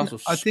think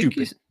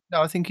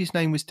his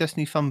name was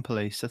Destiny Fun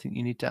Police. I think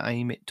you need to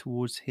aim it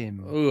towards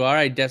him. Oh, all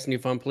right, Destiny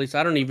Fun Police.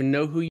 I don't even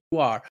know who you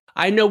are.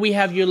 I know we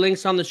have your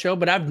links on the show,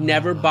 but I've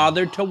never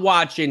bothered to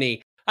watch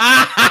any.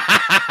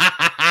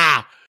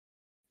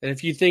 And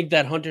if you think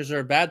that hunters are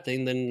a bad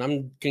thing, then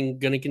I'm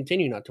going to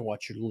continue not to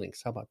watch your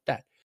links. How about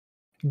that?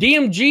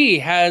 DMG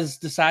has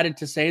decided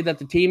to say that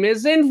the team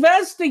is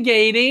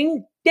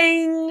investigating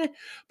Ding!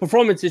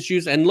 Performance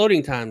issues and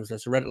loading times.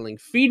 That's a Reddit link.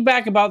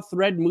 Feedback about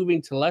Thread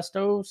moving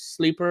Telesto,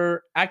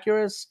 Sleeper,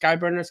 Acurus,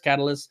 Skyburners,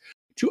 Catalyst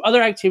to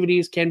other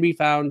activities can be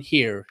found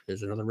here.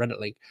 There's another Reddit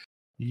link.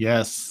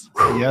 Yes.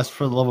 Yes,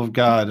 for the love of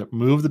God.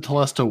 Move the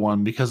Telesto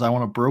one because I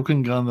want a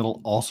broken gun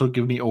that'll also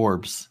give me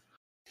orbs.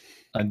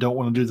 I don't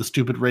want to do the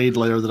stupid raid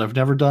layer that I've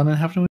never done and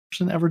have no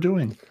interest in ever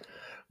doing.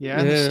 Yeah,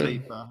 and the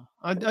Sleeper.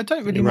 I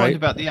don't really mind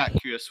about the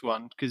Acurus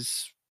one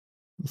because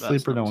the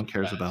Sleeper no one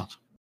cares about.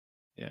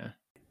 Yeah.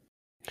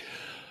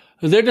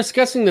 They're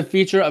discussing the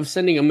feature of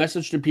sending a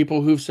message to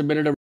people who've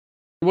submitted a...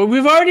 Well,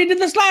 we've already did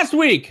this last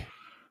week.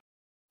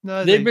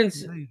 No, they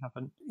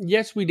haven't.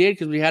 Yes, we did,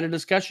 because we had a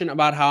discussion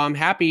about how I'm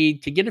happy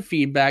to get a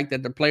feedback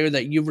that the player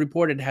that you've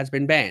reported has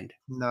been banned.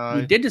 No.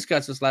 We did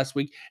discuss this last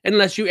week,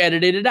 unless you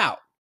edited it out.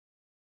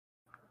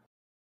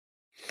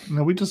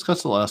 No, we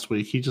discussed it last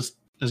week. He just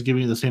is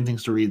giving you the same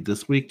things to read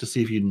this week to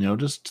see if you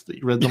noticed that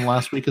you read them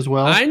last week as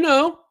well. I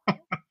know.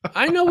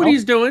 I know what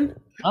he's doing.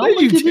 No,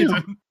 you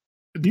didn't.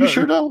 You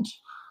sure don't.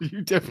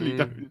 You definitely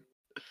don't.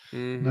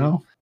 Mm-hmm.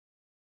 No.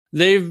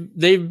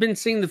 They've been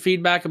seeing the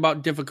feedback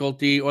about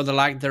difficulty or the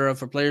lack thereof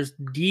for players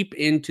deep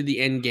into the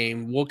end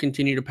game. We'll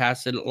continue to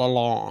pass it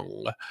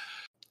along.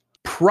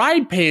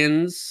 Pride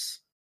pins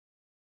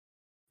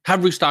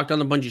have restocked on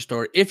the Bungie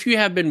store. If you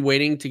have been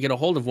waiting to get a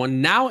hold of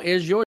one, now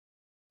is your...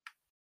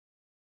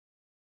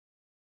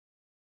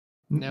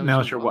 Now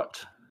is your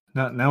what?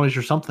 Now is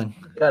your something.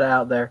 Cut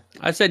out there.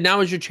 I said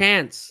now is your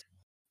chance.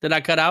 Did I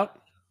cut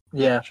out?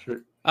 Yeah. Sure.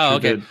 Oh,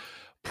 okay. Did.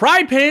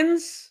 Pride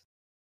pins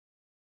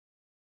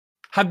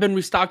have been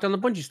restocked on the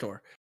Bungie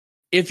store.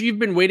 If you've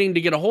been waiting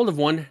to get a hold of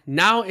one,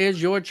 now is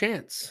your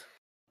chance.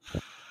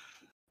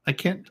 I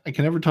can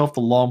never tell if the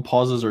long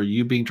pauses are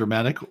you being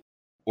dramatic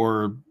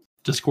or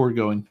Discord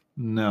going,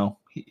 no,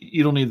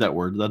 you don't need that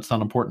word. That's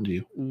not important to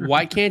you.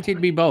 Why can't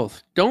it be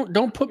both?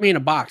 Don't put me in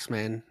a box,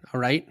 man. All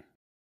right.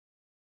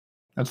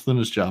 That's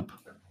Luna's job.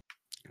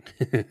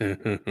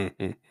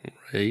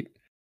 Right.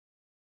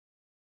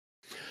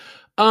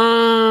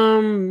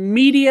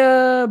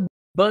 Media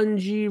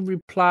Bungie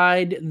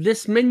replied,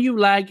 "This menu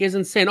lag is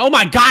insane." Oh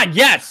my god,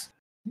 yes.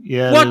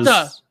 Yeah. What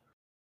the?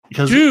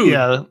 Because dude.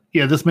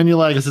 Yeah, this menu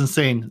lag is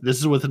insane. This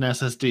is with an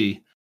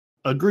SSD.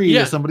 Agree.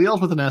 As somebody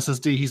else with an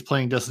SSD, he's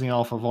playing Destiny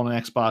off of on an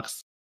Xbox.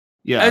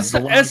 Yeah. As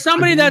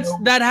somebody that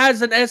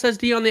has an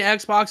SSD on the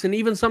Xbox and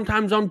even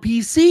sometimes on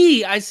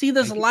PC, I see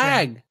this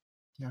lag.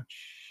 Yeah.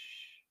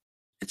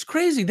 It's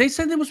crazy. They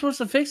said they were supposed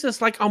to fix this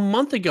like a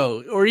month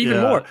ago or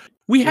even more.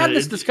 We had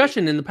this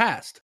discussion in the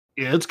past.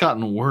 Yeah, it's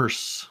gotten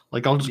worse.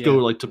 Like I'll just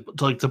go to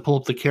pull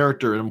up the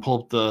character and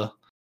pull up the,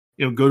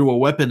 go to a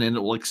weapon and it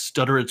will like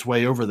stutter its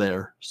way over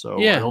there. So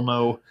I don't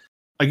know.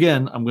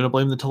 Again, I'm going to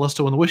blame the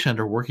Telesto and the Wish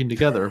Ender working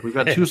together. We've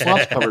got 2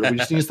 slots covered. We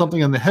just need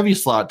something in the heavy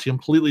slot to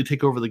completely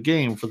take over the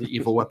game for the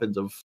evil weapons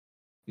of,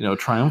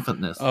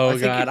 triumphantness. Oh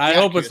God! I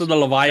hope it's the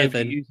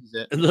Leviathan.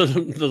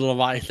 The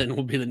Leviathan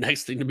will be the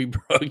next thing to be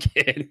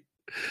broken.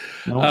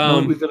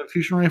 No, we've got a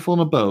fusion rifle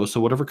and a bow,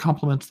 so whatever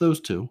complements those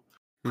two,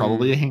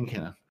 probably a hand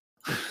cannon.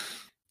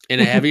 In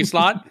a heavy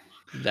slot,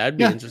 that'd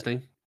be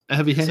interesting. A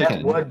heavy hand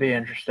cannon would be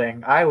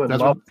interesting. I would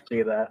love to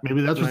see that.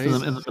 Maybe that's what's in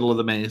the middle of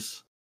the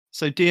maze.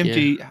 So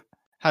DMG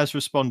has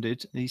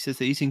responded. He says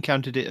that he's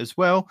encountered it as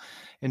well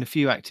in a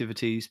few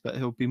activities, but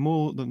he'll be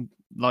more than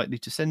likely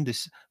to send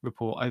this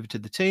report over to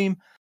the team.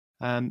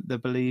 They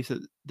believe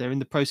that they're in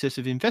the process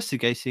of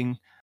investigating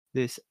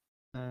this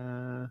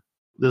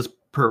this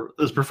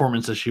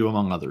performance issue,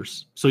 among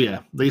others. So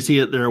they see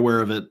it, they're aware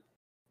of it.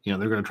 They're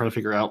going to try to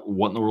figure out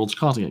what in the world's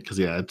causing it because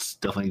it's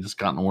definitely just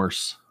gotten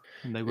worse.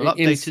 And they will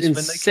update us when they can.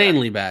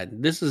 Insanely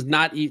bad. This is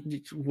not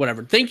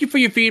whatever. Thank you for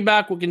your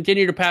feedback. We'll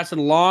continue to pass it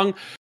along.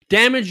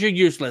 Damage, you're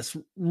useless.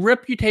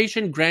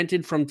 Reputation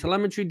granted from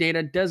telemetry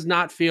data does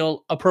not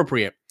feel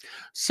appropriate.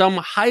 Some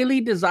highly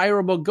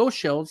desirable ghost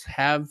shells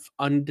have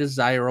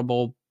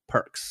undesirable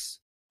perks.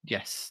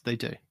 Yes, they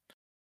do.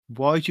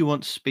 Why do you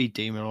want Speed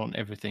Demon on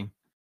everything?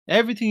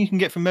 Everything you can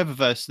get from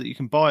Eververse that you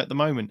can buy at the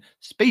moment.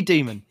 Speed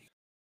Demon.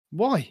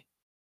 Why?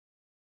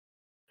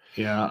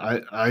 Yeah,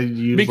 I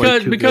use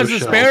because the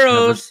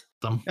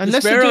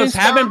sparrows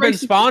haven't been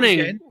spawning.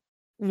 Again.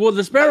 Well,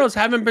 the sparrows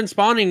haven't been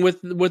spawning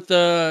with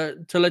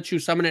the to let you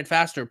summon it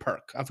faster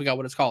perk. I forgot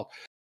what it's called.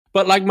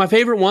 But like my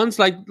favorite ones,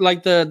 like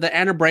the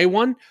Anna Bray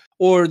one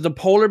or the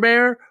polar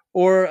bear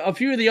or a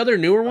few of the other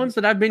newer ones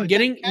that I've been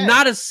getting,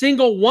 not a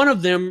single one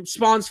of them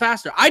spawns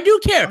faster. I do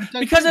care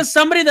because as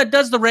somebody that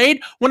does the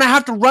raid, when I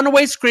have to run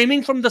away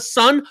screaming from the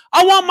sun,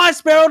 I want my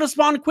sparrow to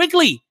spawn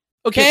quickly.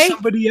 Okay, get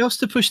somebody else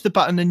to push the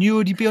button, and you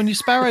already be on your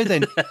sparrow.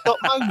 Then stop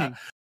moaning.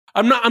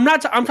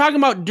 I'm talking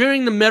about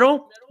during the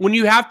middle when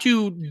you have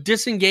to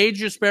disengage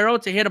your sparrow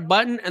to hit a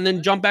button and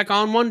then jump back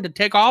on one to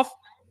take off.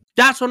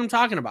 That's what I'm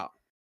talking about.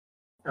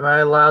 Am I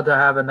allowed to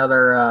have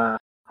another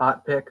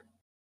hot pick?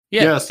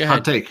 Yeah, yes,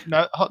 hot take.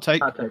 No, hot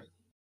take. Hot take.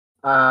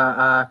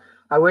 I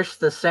wish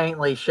the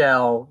Saintly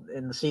Shell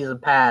in the season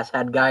pass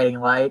had Guiding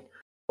Light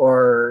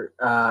or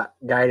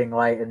Guiding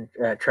Light and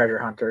Treasure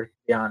Hunter, to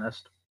be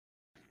honest.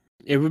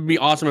 It would be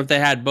awesome if they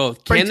had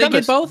both. Can they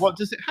get both? What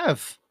does it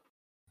have?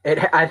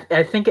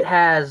 I think it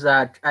has.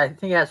 I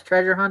think it has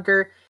Treasure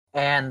Hunter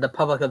and the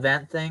public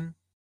event thing.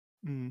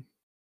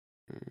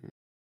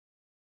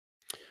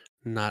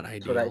 Not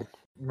That's what ideal.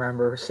 I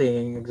remember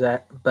seeing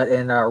but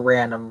in a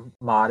random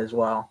mod as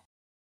well.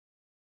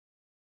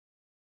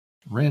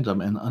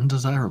 Random and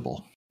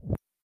undesirable.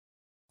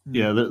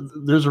 Yeah,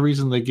 there's a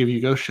reason they give you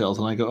ghost shells,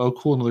 and I go, "Oh,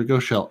 cool, another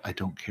ghost shell." I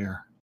don't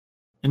care.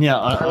 And yeah,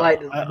 I like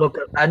the look.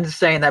 I'm just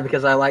saying that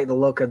because I like the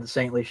look of the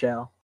Saintly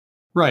shell.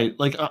 Right,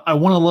 like I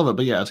want to love it,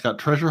 but yeah, it's got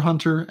Treasure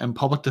Hunter and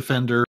Public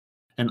Defender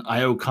and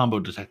IO Combo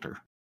Detector.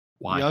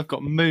 Why? Yeah, I've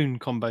got Moon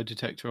Combo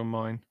Detector on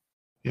mine.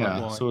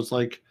 Yeah, so it's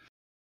like,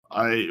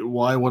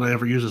 why would I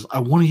ever use this? I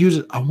want to use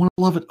it. I want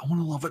to love it. I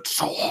want to love it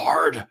so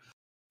hard,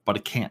 but I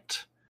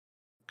can't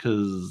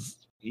because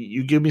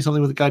you give me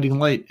something with a guiding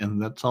light, and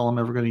that's all I'm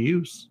ever going to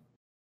use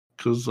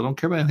because I don't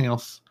care about anything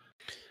else.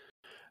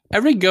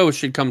 Every ghost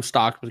should come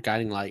stocked with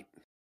guiding light,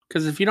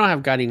 because if you don't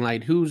have guiding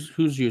light, who's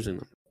using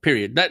them?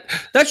 Period.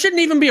 That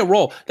shouldn't even be a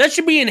roll. That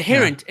should be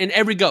inherent in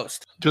every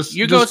ghost.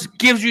 Your ghost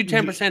gives you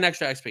 10%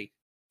 extra XP.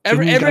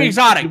 Every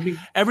exotic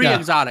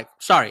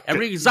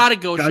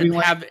ghost should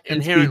have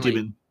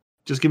inherently.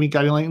 Just give me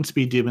guiding light and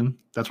speed demon.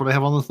 That's what I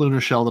have on this lunar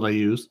shell that I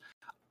use.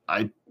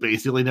 I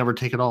basically never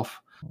take it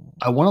off.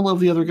 I want to love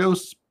the other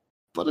ghosts,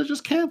 but I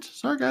just can't.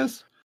 Sorry,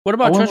 guys. What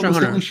about Treasure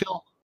Hunter?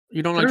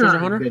 You don't like Treasure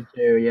Hunter? Good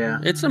too, yeah.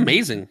 It's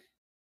amazing.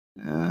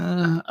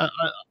 I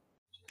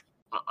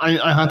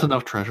hunt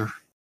enough treasure.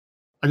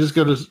 I just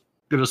go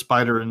to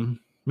Spider and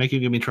make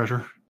him give me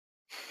treasure.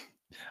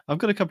 I've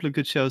got a couple of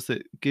good shells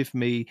that give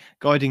me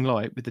guiding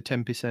light with the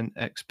 10%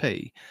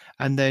 XP,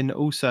 and then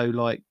also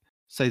like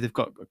say they've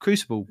got a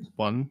Crucible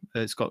one.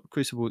 It's got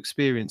Crucible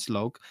experience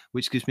log,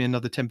 which gives me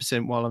another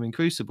 10% while I'm in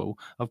Crucible.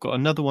 I've got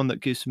another one that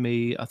gives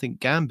me, I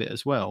think, Gambit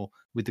as well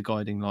with the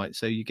guiding light.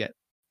 So you get,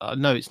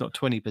 no, it's not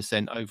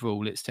 20%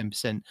 overall, it's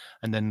 10%,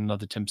 and then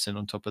another 10%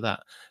 on top of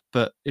that.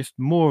 But if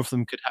more of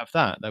them could have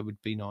that would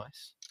be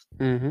nice.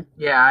 Mm-hmm.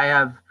 Yeah, I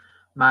have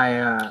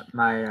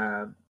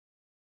my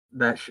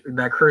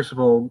that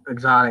Crucible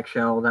exotic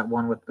shell, that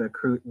one with the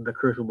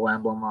Crucible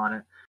emblem on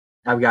it.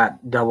 I've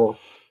got double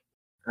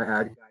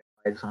guiding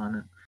lights on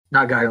it.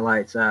 Not guiding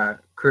lights,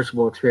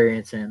 Crucible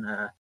experience and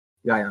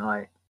guiding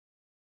light.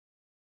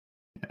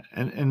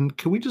 And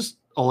can we just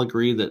all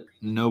agree that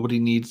nobody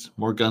needs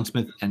more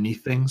gunsmith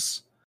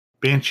anythings?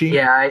 Banshee,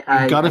 yeah,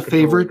 I got a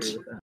favorite.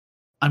 Totally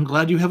I'm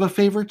glad you have a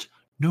favorite.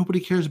 Nobody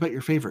cares about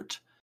your favorite.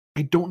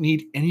 I don't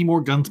need any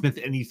more gunsmith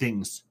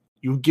anythings.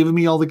 You've given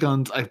me all the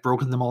guns. I've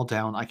broken them all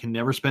down. I can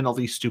never spend all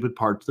these stupid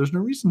parts. There's no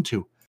reason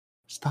to.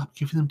 Stop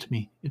giving them to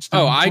me. It's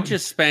not important. I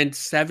just spent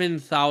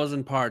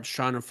 7,000 parts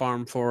trying to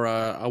farm for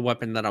a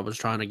weapon that I was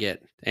trying to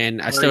get,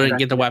 and I still didn't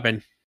get the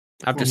weapon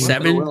after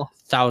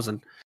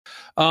 7,000.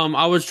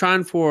 I was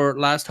trying for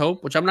Last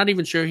Hope, which I'm not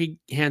even sure he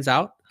hands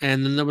out,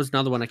 and then there was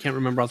another one I can't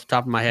remember off the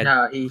top of my head.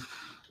 No, he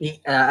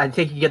I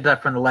think you get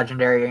that from the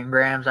legendary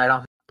engrams. I don't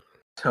think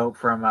it's Hope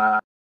from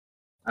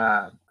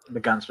the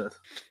gunsmith.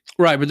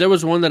 Right, but there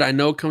was one that I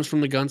know comes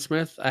from the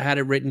gunsmith. I had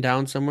it written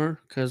down somewhere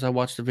because I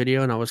watched the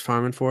video and I was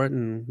farming for it,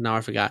 and now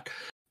I forgot.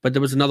 But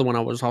there was another one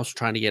I was also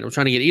trying to get. I was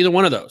trying to get either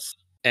one of those,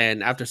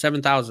 and after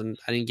 7,000,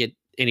 I didn't get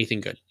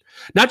anything good.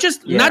 Not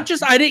just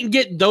I didn't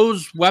get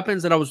those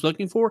weapons that I was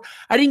looking for.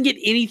 I didn't get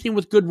anything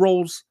with good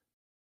rolls.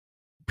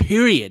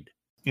 Period.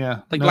 Yeah,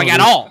 like at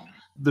all.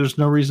 There's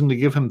no reason to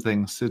give him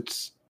things.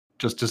 It's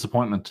just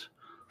disappointment.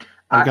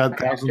 I got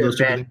thousands of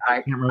things. I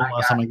can't remember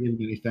last time I gave him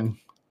anything.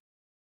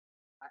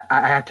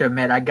 I have to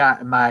admit, I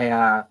got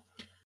my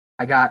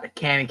I got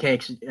Cammy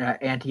Cake's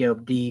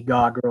Antiope D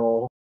god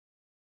roll,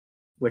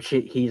 which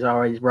he's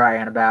always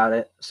bragging about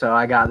it. So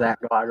I got that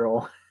god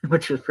roll,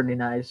 which was pretty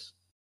nice.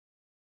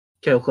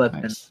 Kill clip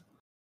and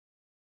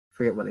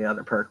forget what the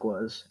other perk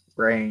was,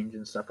 range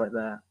and stuff like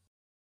that.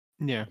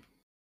 Yeah.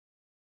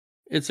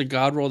 It's a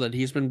god roll that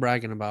he's been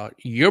bragging about.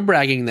 You're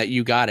bragging that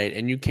you got it,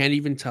 and you can't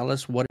even tell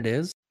us what it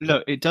is.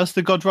 Look, it does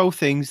the god roll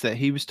things that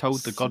he was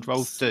told the god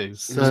rolls do.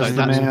 So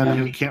the man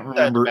who can't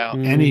remember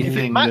anything. If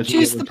it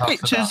matches the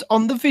pictures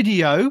on the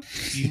video,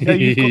 you know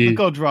you've got the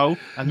god roll,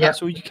 and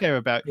that's all you care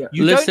about. Yep.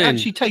 You don't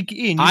actually take it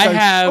in. I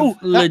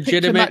have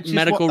legitimate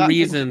medical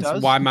reasons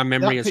why my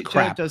memory is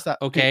crap.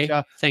 Okay,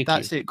 thank you.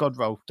 That's it, god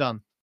roll,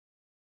 done.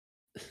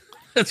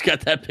 That's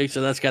got that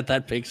picture. That's got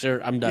that picture.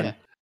 I'm done.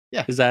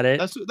 Yeah, is that it?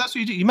 That's what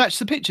you do. You match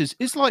the pictures.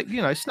 It's like,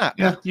 Snap.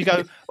 Yeah, you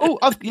go. Oh,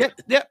 yep.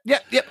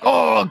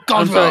 Oh,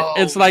 God, roll.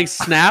 It's like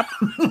Snap.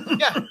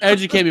 Yeah,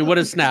 educate me. What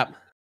is Snap?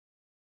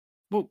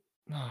 Well,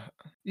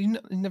 you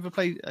never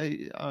played.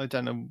 I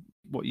don't know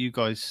what you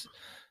guys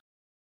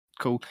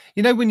call.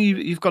 When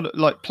you've got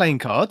like playing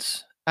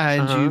cards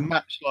and you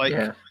match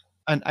like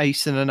an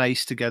ace and an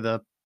ace together.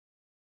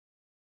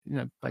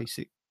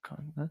 Basic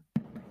kind of.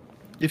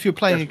 If you're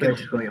playing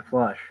against basically a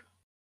flush.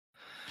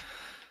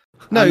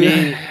 No,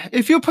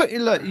 if you're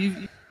putting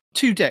you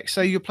two decks,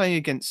 say you're playing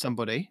against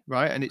somebody,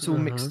 right, and it's all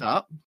mixed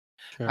up,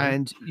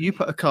 and you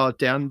put a card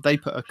down, they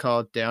put a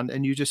card down,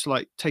 and you just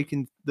like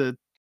taking the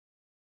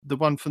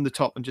one from the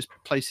top and just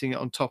placing it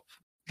on top.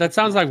 That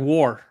sounds like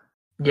War.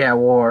 Yeah,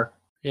 War.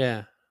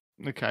 Yeah.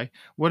 Okay,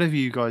 whatever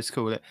you guys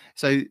call it.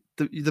 So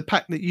the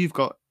pack that you've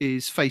got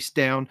is face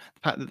down.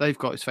 The pack that they've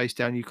got is face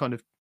down. You kind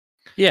of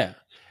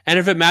and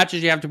if it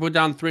matches, you have to put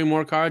down 3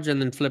 more cards and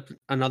then flip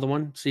another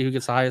one. See who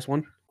gets the highest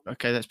one.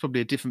 Okay, that's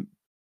probably a different.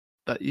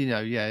 But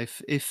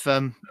if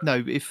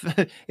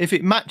if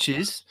it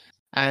matches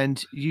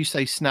and you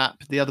say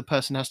snap, the other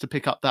person has to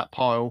pick up that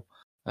pile,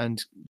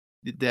 and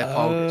their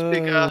pile gets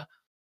bigger.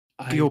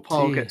 Your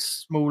pile gets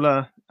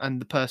smaller,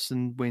 and the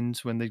person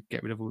wins when they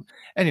get rid of all.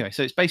 Anyway,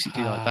 so it's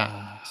basically like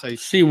that. So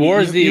see, War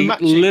is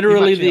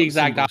literally the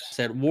exact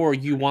opposite. War,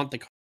 you want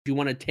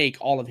to take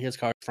all of his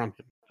cards from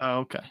him. Oh,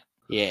 okay.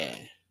 Yeah.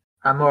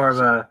 I'm more of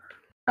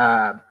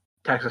a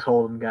Texas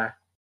Hold'em guy.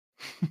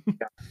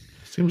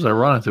 Seems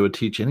ironic they would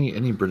teach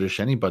any British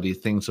anybody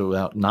things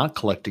about not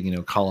collecting,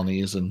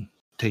 colonies and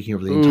taking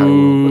over the entire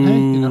world. But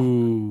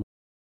hey,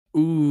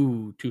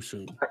 Ooh, too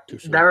soon.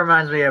 That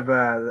reminds me of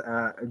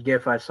a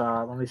GIF I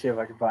saw. Let me see if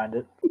I can find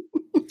it.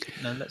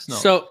 No, let's not.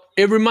 So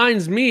it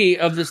reminds me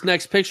of this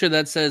next picture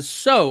that says,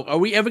 "So, are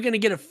we ever going to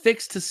get a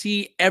fix to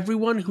see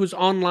everyone who's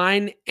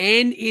online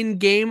and in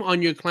game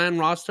on your clan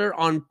roster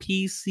on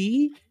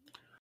PC?"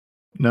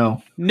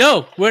 No,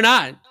 we're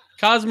not.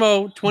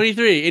 Cosmo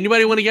 23.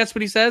 Anybody want to guess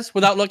what he says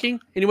without looking?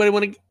 Anybody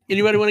want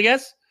to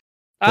guess?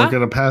 Huh?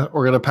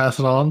 We're gonna pass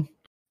it on.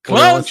 Close.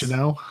 Let you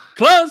know.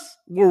 Close.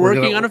 We're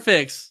working on a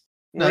fix.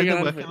 They're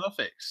working on a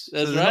fix.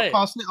 That's so right. Not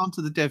passing it on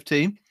to the dev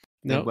team.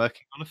 They're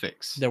working on a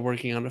fix. They're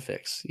working on a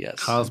fix. Yes.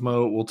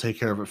 Cosmo will take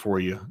care of it for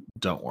you.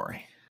 Don't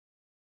worry.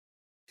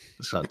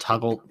 Just gotta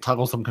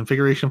toggle some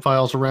configuration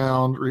files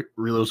around,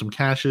 reload some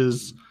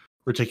caches,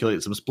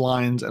 reticulate some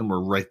splines, and we're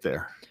right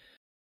there.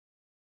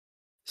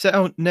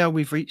 So now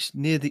we've reached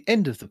near the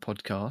end of the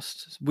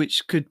podcast,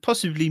 which could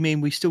possibly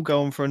mean we still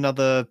go on for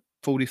another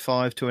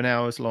 45 to an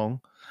hour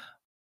long.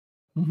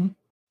 Mm-hmm.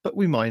 But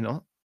we might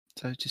not.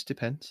 So it just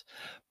depends.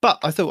 But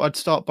I thought I'd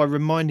start by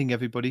reminding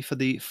everybody for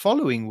the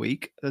following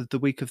week, the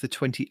week of the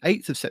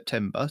 28th of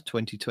September,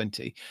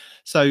 2020.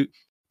 So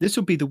this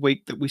will be the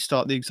week that we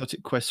start the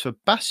exotic quest for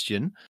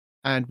Bastion,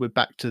 and we're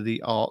back to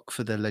the Ark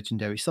for the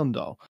legendary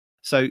Sundial.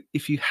 So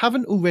if you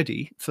haven't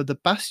already, for the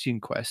Bastion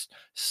quest,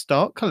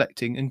 start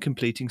collecting and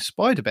completing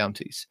spider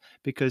bounties,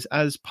 because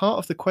as part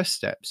of the quest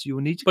steps, you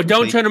will need to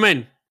don't turn them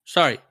in.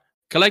 Sorry.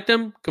 Collect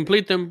them,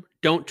 complete them,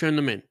 don't turn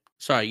them in.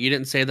 Sorry, you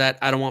didn't say that.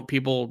 I don't want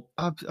people...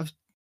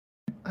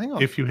 Hang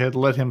on. If you had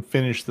let him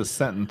finish the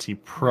sentence, he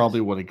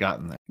probably would have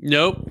gotten there.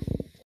 Nope.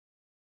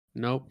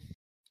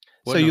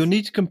 So you'll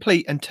need to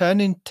complete and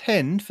turn in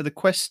 10 for the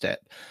quest step.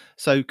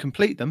 So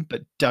complete them,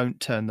 but don't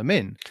turn them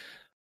in.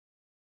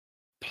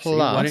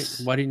 Plus...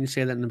 See, why didn't you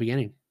say that in the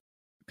beginning?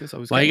 Because I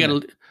was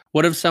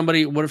What if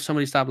somebody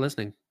stopped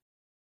listening?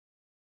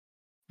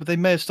 But they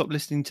may have stopped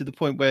listening to the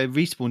point where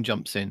Respawn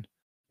jumps in.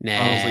 Nah.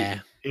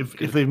 Honestly,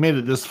 if they've made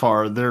it this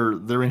far,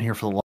 they're in here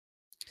for the long.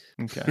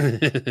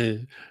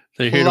 Okay.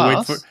 They're here to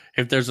wait for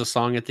if there's a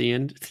song at the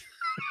end.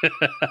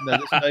 No,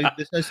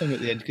 there's no song at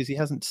the end because he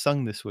hasn't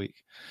sung this week.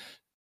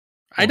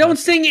 I don't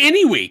sing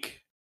any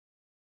week.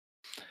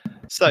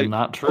 So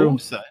not true.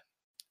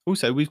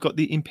 Also, we've got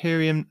the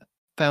Imperium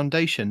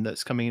Foundation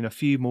that's coming in a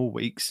few more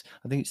weeks.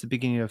 I think it's the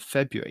beginning of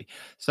February.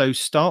 So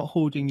start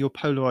hoarding your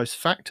polarized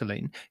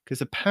Fractaline,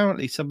 because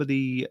apparently some of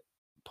the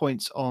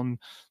points on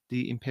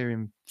the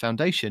Imperium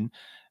Foundation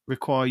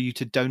require you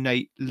to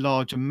donate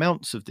large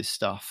amounts of this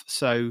stuff.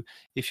 So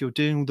if you're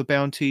doing all the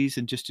bounties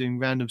and just doing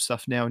random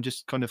stuff now and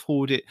just kind of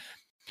hoard it,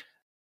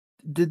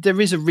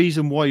 there is a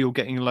reason why you're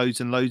getting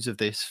loads and loads of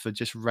this for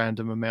just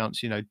random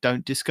amounts.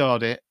 Don't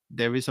discard it.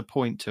 There is a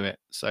point to it.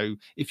 So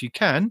if you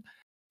can,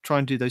 try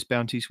and do those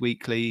bounties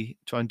weekly,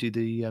 try and do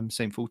the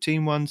Saint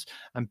 14 ones,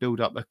 and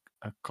build up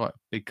a quite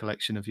big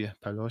collection of your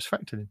polarized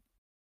Fractaline.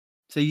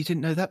 So you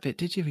didn't know that bit,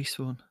 did you,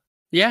 Respawn?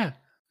 Yeah,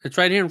 it's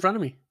right here in front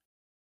of me.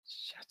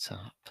 Shut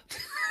up.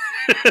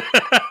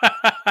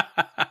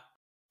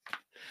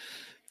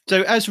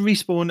 So as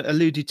Respawn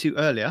alluded to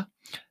earlier,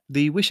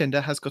 the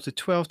Wishender has got a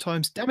 12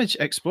 times damage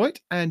exploit,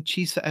 and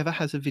Cheese Forever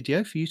has a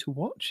video for you to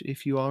watch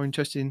if you are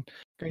interested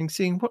in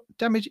seeing what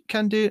damage it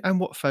can do and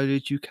what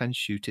foliage you can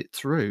shoot it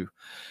through.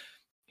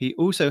 He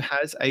also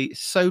has a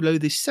solo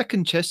the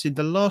second chest in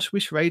the Last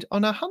Wish raid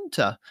on a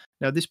hunter.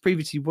 Now, this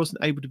previously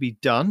wasn't able to be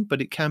done,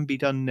 but it can be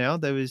done now.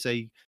 There is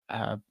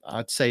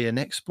I'd say an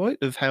exploit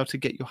of how to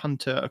get your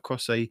hunter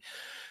across a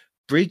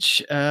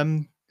bridge.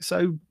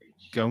 So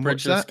go and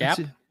watch that. Gap?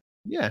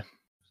 Yeah.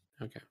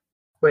 Okay.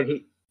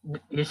 Wait,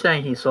 you're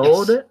saying he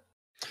soloed it?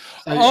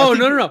 Oh,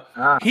 no.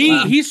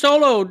 He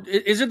soloed.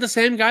 Is it the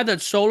same guy that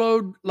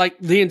soloed like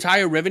the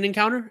entire Riven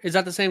encounter? Is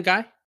that the same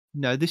guy?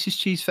 No, this is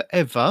Cheese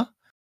Forever.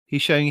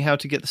 He's showing you how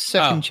to get the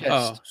second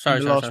chest.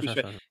 Sorry.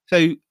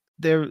 So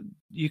there,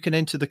 you can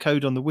enter the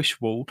code on the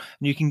wish wall,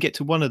 and you can get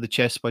to one of the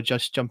chests by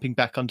just jumping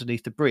back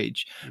underneath the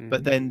bridge. Mm-hmm.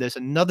 But then there's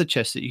another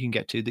chest that you can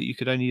get to that you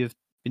could only have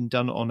been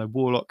done on a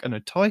Warlock and a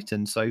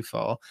Titan so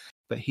far.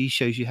 But he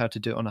shows you how to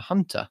do it on a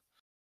Hunter.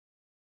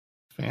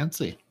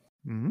 Fancy.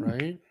 Mm-hmm.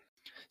 Right.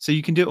 So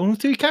you can do it on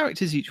 3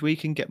 characters each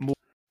week and get more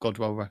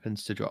Godroll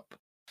weapons to drop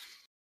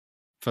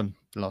from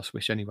the Last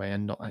Wish anyway,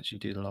 and not actually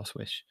do the Last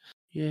Wish.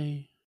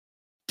 Yay.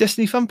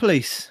 Destiny Fun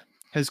Police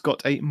has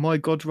got a My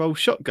God Roll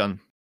shotgun.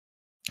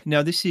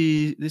 Now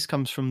this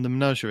comes from the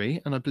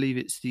Menagerie, and I believe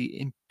it's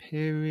the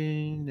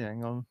Imperial.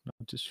 Hang on,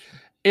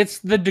 It's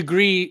the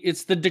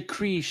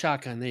Decree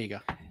shotgun. There you go.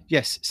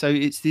 Yes, so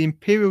it's the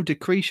Imperial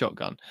Decree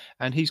shotgun,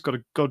 and he's got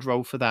a God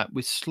Roll for that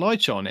with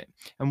slideshot on it.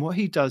 And what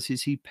he does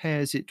is he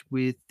pairs it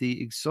with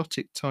the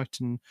Exotic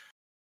Titan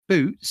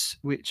boots,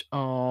 which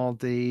are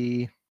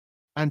the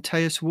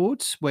Antaeus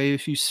wards, where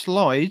if you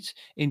slide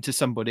into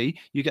somebody,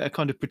 you get a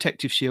kind of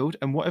protective shield,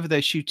 and whatever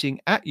they're shooting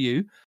at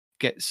you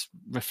gets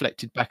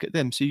reflected back at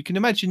them. So you can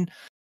imagine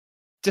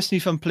Destiny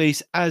Fun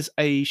Police as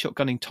a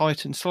shotgunning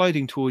Titan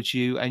sliding towards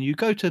you, and you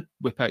go to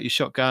whip out your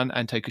shotgun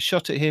and take a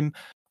shot at him.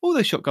 All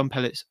those shotgun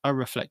pellets are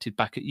reflected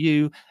back at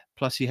you.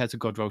 Plus, he has a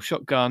God Roll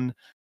shotgun.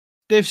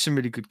 There's some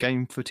really good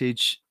game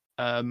footage.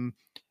 And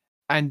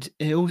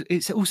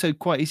it's also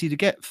quite easy to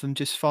get from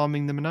just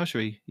farming the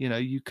Menagerie. You know,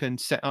 you can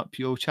set up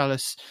your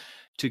chalice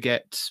to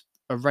get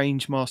a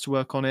range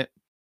masterwork on it,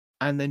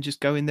 and then just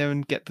go in there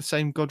and get the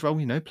same God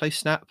Roll, play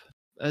Snap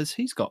as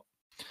he's got.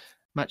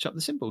 Match up the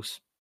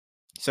symbols.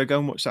 So go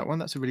and watch that one.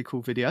 That's a really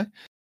cool video.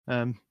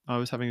 I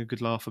was having a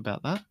good laugh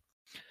about that.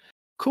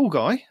 Cool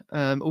Guy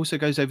also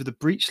goes over the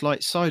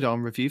Breachlight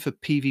sidearm review for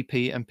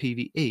PvP and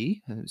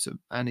PvE,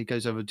 and he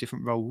goes over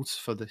different roles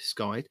for this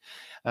guide.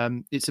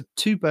 It's a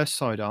 2-burst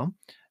sidearm,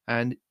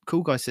 and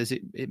Cool Guy says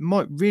it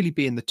might really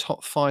be in the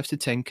top 5 to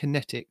 10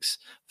 kinetics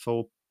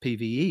for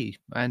PvE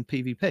and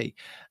PvP.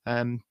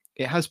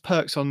 It has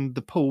perks on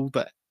the pull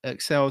that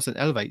excels and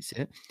elevates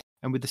it,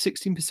 and with the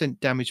 16%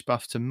 damage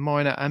buff to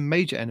minor and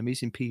major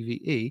enemies in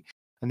PvE,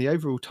 and the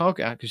overall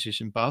target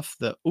acquisition buff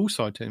that all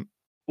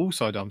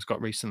sidearms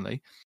got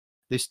recently,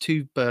 this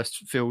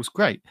 2-burst feels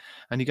great.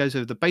 And he goes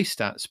over the base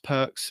stats,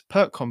 perks,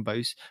 perk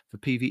combos for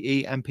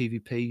PvE and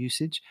PvP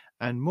usage,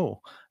 and more.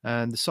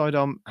 And the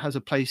sidearm has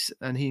a place,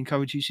 and he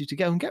encourages you to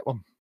go and get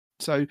one.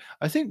 So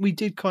I think we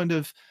did kind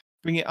of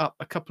bring it up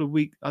a couple of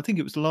weeks. I think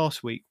it was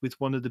last week with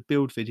one of the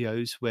build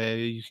videos where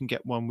you can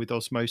get one with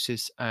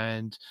Osmosis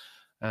and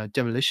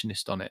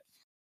Demolitionist on it,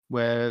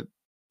 where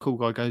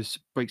Cool Guy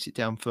breaks it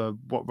down for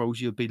what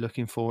roles you'll be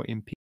looking for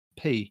in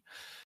PvP.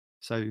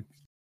 So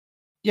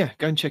yeah,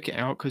 go and check it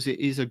out because it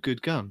is a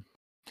good gun.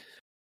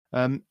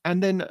 And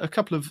then a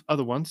couple of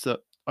other ones that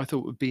I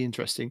thought would be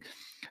interesting.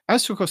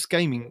 Astrocross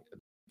Gaming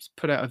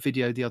put out a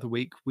video the other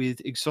week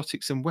with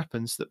exotics and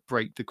weapons that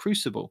break the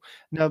Crucible.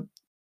 Now,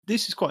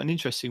 this is quite an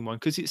interesting one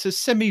because it's a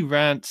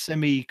semi-rant,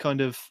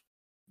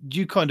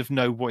 you kind of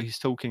know what he's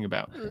talking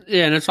about.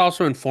 Yeah, and it's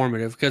also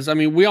informative because, I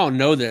mean, we all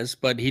know this,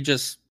 but he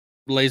just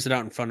lays it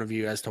out in front of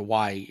you as to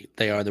why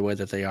they are the way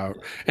that they are.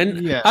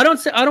 And yeah. I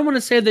don't want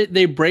to say that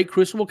they break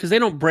Crucible because they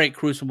don't break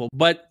Crucible,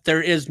 but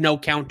there is no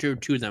counter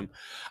to them.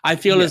 I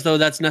feel as though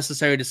that's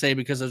necessary to say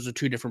because those are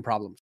two different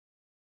problems.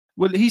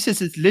 Well, he says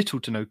there's little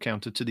to no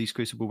counter to these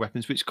Crucible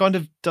weapons, which kind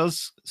of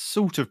does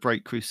sort of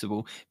break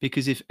Crucible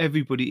because if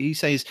everybody, he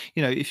says,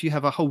 if you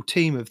have a whole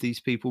team of these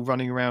people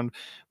running around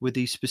with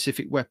these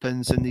specific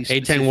weapons and these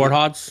A10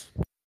 Warthogs?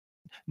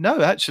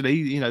 No,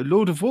 actually,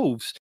 Lord of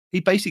Wolves. He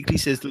basically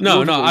says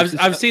that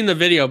I've seen the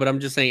video, but I'm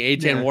just saying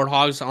A10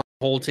 Warthogs on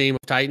the whole team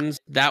of Titans.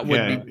 That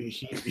would be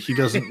he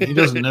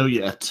doesn't know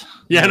yet.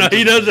 Yeah, no,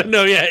 he doesn't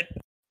know yet.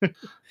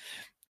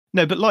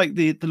 No, but like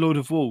the Lord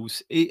of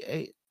Wolves,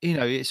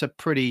 it's a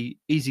pretty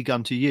easy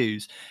gun to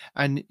use,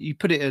 and you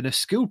put it in a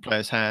skilled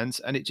player's hands,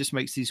 and it just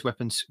makes these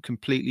weapons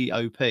completely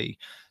OP.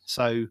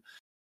 So,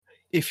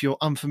 if you're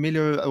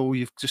unfamiliar or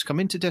you've just come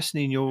into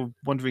Destiny and you're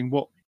wondering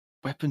what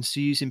weapons to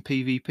use in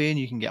PvP, and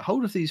you can get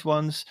hold of these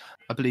ones.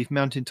 I believe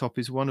Mountaintop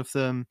is one of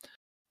them.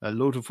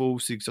 Lord of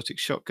Wolves, the exotic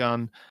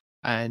shotgun,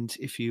 and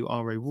if you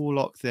are a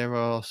warlock, there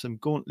are some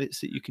gauntlets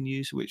that you can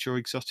use, which are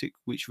exotic,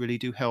 which really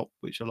do help,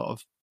 which a lot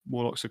of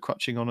warlocks are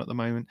crutching on at the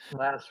moment.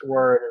 Last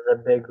Word is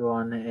a big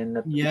one in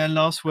the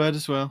Last Word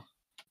as well,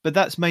 but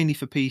that's mainly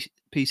for PC,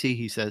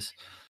 he says.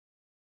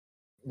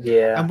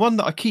 Yeah, and one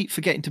that I keep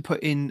forgetting to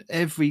put in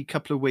every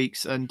couple of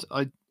weeks, and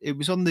it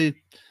was on the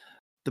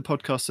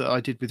podcast that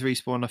I did with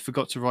Respawn. I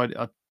forgot to write it.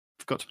 I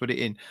forgot to put it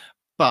in.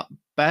 But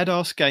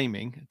Badass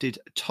Gaming did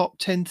top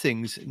 10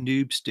 things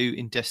noobs do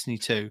in Destiny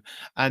 2.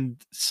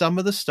 And some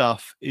of the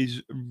stuff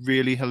is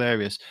really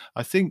hilarious.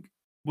 I think,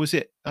 was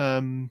it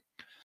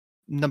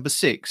number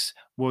 6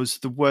 was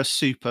the worst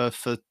super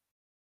for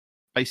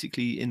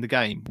basically in the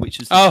game, which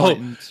is the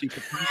Titan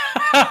super.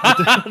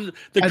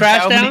 the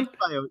crash down?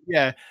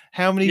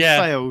 How many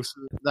fails?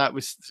 That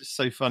was just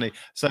so funny.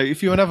 So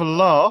if you want to have a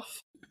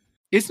laugh,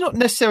 it's not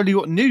necessarily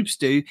what noobs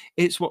do,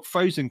 it's what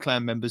Frozen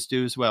clan members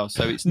do as well.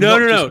 So it's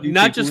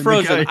not just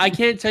Frozen. I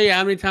can't tell you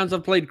how many times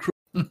I've played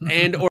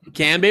and or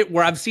Gambit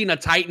where I've seen a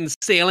Titan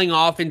sailing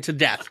off into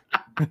death.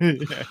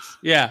 Yes.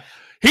 Yeah.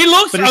 He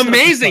looks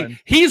amazing.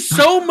 He's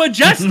so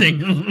majestic,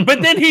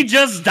 but then he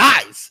just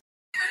dies.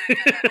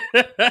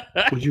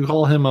 Would you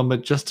call him a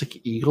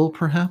majestic eagle,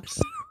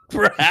 perhaps?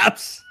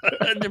 Perhaps,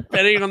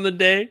 depending on the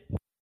day.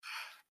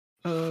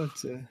 Oh,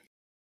 dear.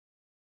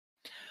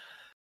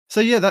 So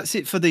yeah, that's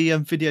it for the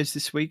videos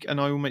this week, and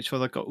I will make sure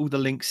that I've got all the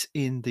links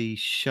in the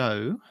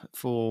show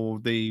for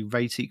the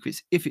raid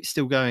secrets if it's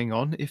still going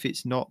on. If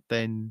it's not,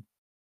 then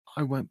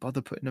I won't bother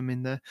putting them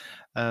in there.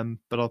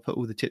 But I'll put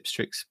all the tips,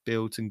 tricks,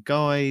 builds, and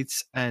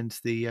guides, and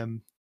the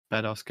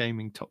Badass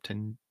Gaming Top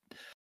 10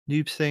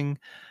 Noobs thing.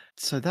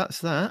 So that's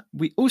that.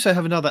 We also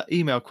have another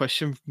email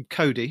question from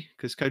Cody,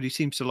 because Cody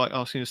seems to like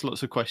asking us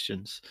lots of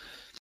questions.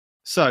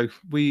 So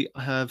we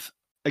have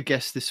a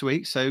guest this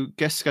week. So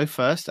guests go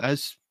first,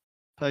 as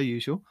per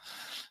usual,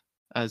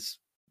 as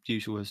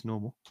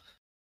normal,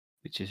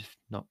 which is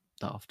not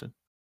that often.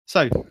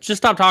 So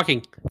just stop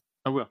talking.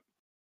 I will.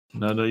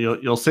 No,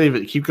 you'll save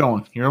it. Keep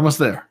going. You're almost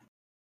there.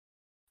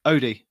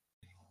 Odie.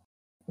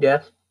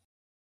 Yes.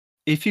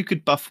 If you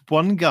could buff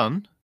one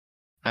gun,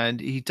 and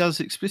he does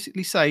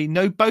explicitly say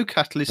no bow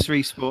catalyst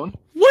respawn.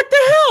 What the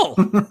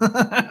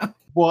hell?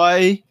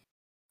 Why?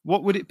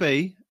 What would it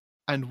be,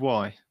 and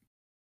why?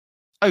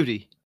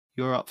 Odie,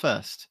 you're up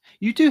first.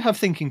 You do have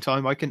thinking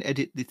time. I can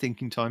edit the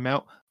thinking time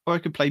out, or I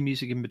could play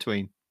music in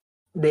between.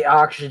 The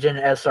Oxygen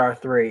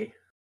SR3.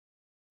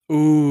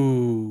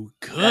 Ooh,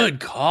 good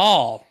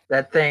call.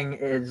 That thing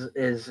is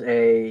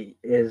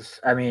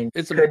I mean,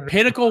 it's a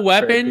pinnacle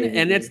weapon,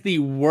 and it's the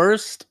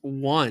worst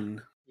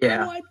one.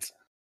 Yeah. What?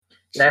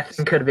 That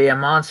thing could be a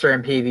monster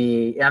in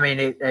PvE. I mean,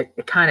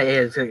 it kind of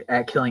is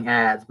at killing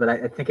ads, but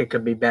I think it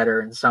could be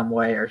better in some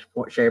way or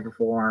shape or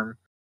form.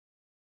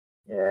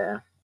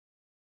 Yeah.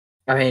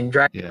 I mean,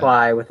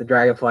 Dragonfly with the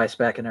Dragonfly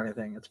spec and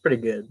everything, it's pretty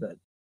good, but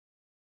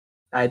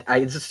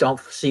I just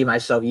don't see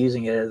myself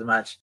using it as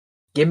much.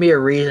 Give me a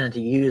reason to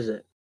use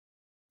it.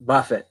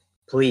 Buff it,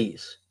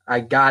 please.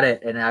 I got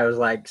it, and I was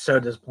like so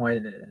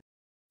disappointed in it.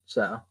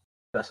 So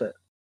that's it.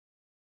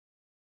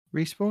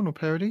 Respawn or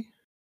parody?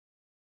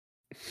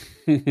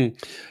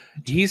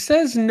 He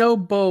says no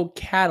bow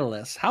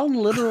catalyst. How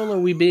literal are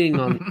we being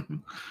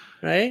on?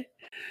 Right?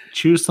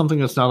 Choose something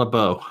that's not a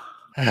bow.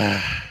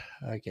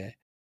 Okay.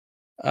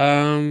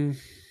 It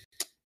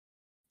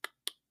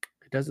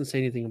doesn't say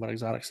anything about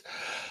exotics.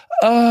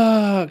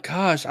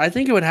 Gosh, I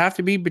think it would have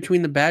to be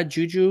between the Bad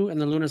Juju and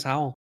the Luna's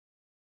Howl.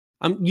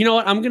 You know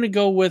what? I'm gonna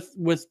go with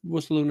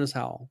Luna's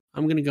Howl.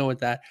 I'm gonna go with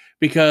that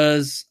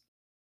because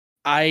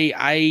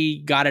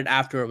I got it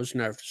after it was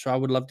nerfed, so I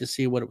would love to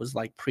see what it was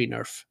like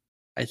pre-nerf.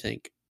 I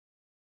think.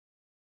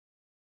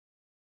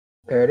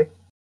 Parody.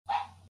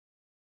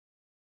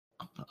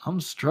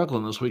 I'm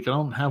struggling this week. I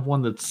don't have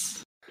one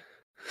that's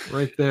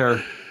right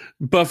there.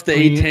 Buff the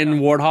A10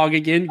 Warthog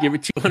again. Give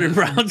it 200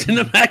 rounds in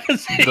the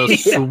magazine. The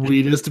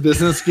sweetest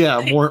business.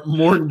 Yeah,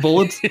 more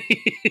bullets.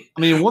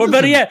 I mean, or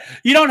better yet,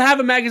 you don't have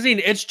a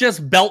magazine. It's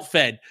just belt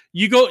fed.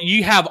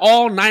 You have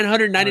all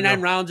 999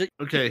 rounds.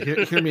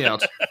 Okay, hear me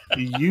out.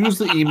 You use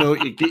the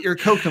emote. You get your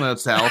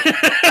coconuts out.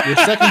 Your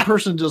second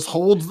person just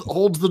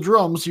holds the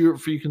drums so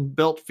you can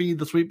belt feed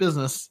the sweet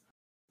business,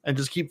 and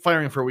just keep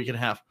firing for a week and a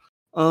half.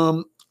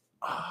 I'm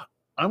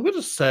going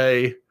to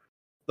say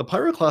the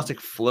Pyroclastic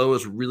Flow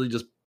has really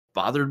just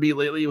bothered me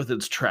lately with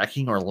its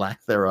tracking or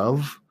lack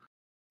thereof.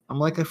 I'm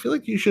like, I feel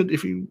like you should,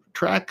 if you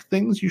track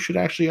things, you should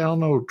actually,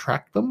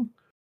 track them.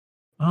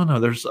 I don't know.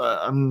 There's,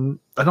 I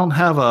don't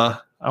have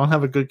a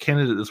good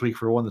candidate this week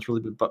for one that's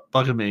really been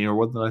bugging me, or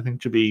one that I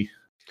think should be.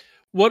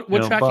 What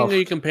tracking buffed. Are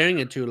you comparing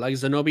it to? Like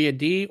Zenobia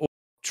D or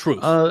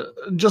Truth?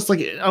 Just like,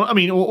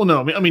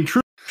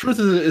 Truth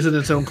is in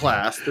its own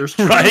class. There's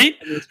Truth, right.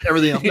 There's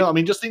everything else. No, I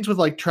mean just things with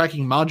like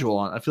tracking module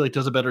on. I feel like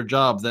does a better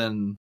job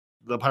than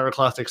the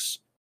Pyroclastics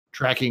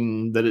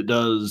tracking that it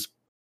does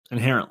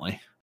inherently.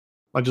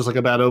 Like just like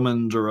a Bad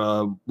Omens or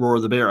a Roar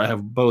of the Bear, I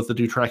have both that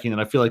do tracking, and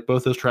I feel like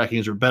both those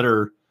trackings are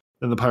better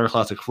than the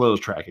Pyroclastic Flows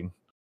tracking.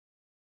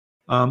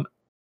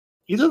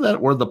 Either that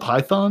or the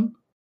Python,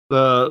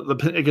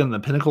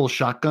 the Pinnacle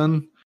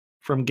shotgun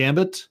from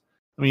Gambit.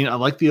 I mean, I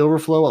like the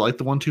overflow, I like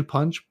the 1-2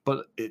 punch,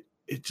 but it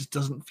just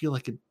doesn't feel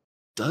like it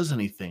does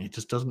anything. It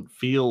just doesn't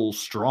feel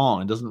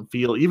strong. It doesn't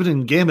feel, even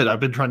in Gambit, I've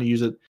been trying to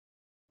use it.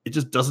 It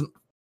just doesn't.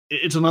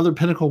 It's another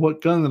Pinnacle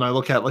gun that I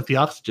look at, like the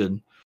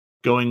Oxygen,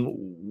 going,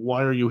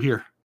 why are you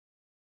here?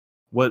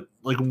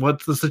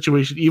 What's the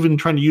situation? Even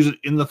trying to use it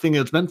in the thing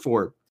it's meant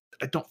for,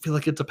 I don't feel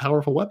like it's a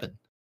powerful weapon.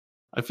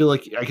 I feel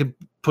like I could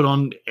put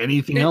on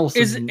anything else.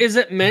 Is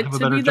it meant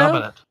to be though?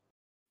 At it.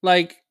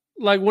 Like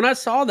when I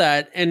saw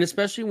that, and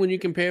especially when you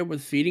compare it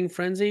with Feeding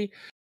Frenzy,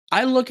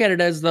 I look at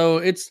it as though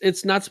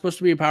it's not supposed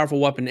to be a powerful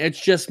weapon. It's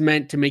just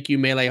meant to make you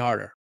melee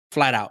harder,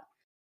 flat out.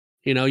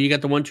 You know, you got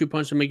the 1-2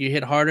 punch to make you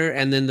hit harder,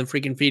 and then the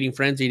freaking Feeding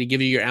Frenzy to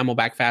give you your ammo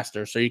back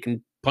faster, so you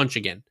can punch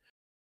again.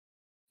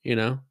 You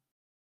know?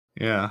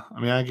 Yeah, I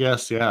mean, I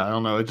guess, yeah. I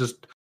don't know. It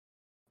just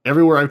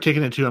everywhere I've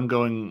taken it to, I'm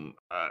going.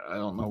 I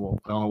don't know.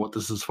 I don't know what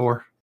this is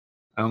for.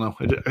 I don't know.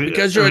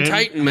 Because you're a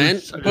Titan, man.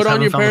 Put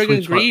on your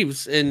Peregrine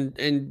Greaves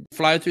and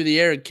fly through the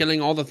air, killing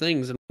all the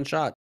things in one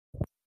shot.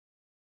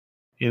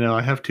 You know,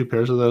 I have 2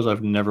 pairs of those.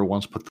 I've never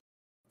once put them.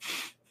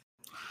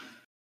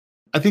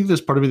 I think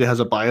there's part of me that has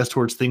a bias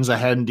towards things I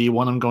had in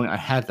D1. I'm going, I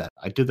had that.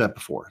 I did that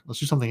before. Let's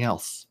do something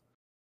else.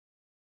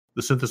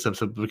 The Synthesis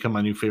have become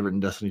my new favorite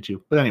in Destiny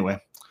 2. But anyway,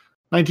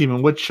 Night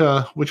Demon, which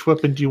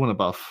weapon do you want to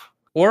buff?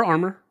 Or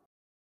armor?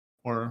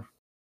 Or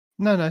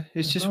no,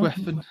 it's just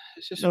weapon.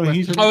 It's just weapon.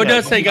 It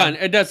does say gun.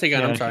 It does say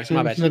gun. I'm sorry,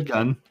 my bad. He said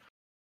gun.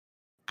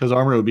 Because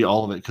armor would be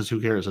all of it. Because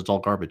who cares? It's all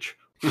garbage.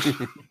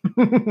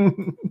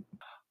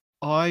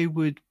 I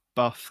would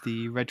buff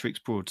the Redrix's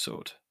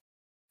broadsword.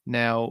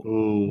 Now,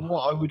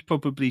 what I would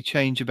probably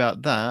change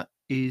about that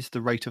is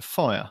the rate of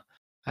fire.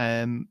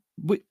 And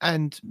with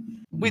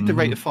the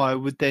rate of fire,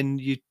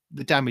 the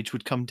damage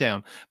would come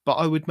down. But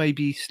I would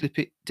maybe slip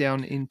it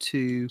down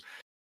into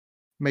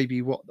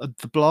maybe what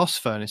the blast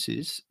furnace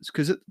is,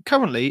 because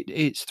currently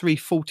it's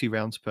 340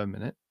 rounds per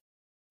minute.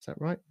 Is that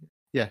right?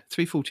 Yeah,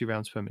 340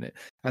 rounds per minute.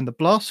 And the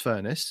blast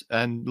furnace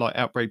and like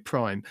Outbreak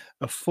Prime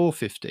are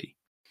 450,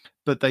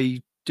 but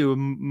they do a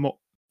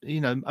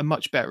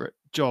much better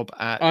job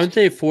at. Aren't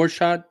they four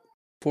shots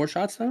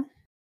though?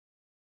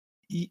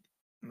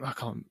 I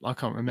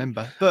can't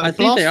remember, but I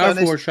think they are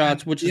 4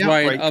 shots, which is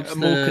why it ups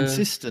more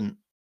consistent.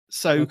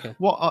 So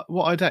what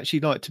I'd actually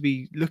like to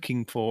be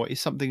looking for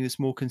is something that's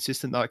more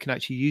consistent that I can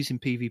actually use in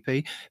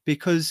PvP,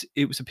 because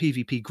it was a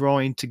PvP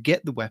grind to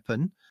get the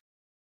weapon,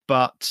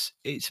 but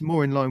it's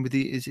more in line with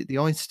the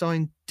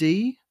Einstein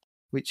D,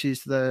 which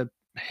is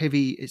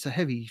it's a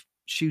heavy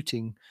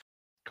shooting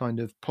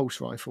kind of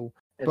pulse rifle.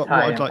 But what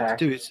I'd like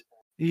to do is,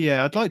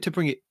 I'd like to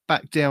bring it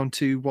back down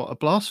to what a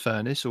blast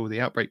furnace or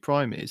the Outbreak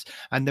Prime is,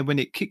 and then when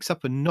it kicks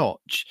up a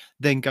notch,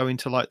 then go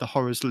into like the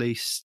Horror's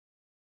Lease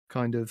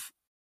kind of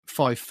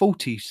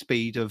 540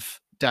 speed of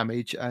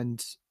damage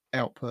and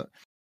output,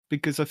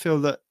 because I feel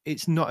that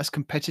it's not as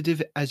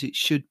competitive as it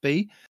should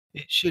be.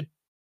 It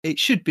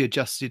should be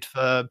adjusted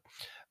for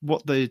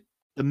what the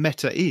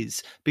meta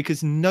is,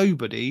 because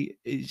nobody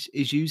is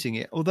using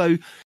it. Although,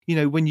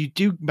 when you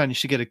do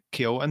manage to get a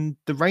kill and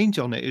the range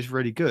on it is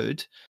really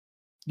good,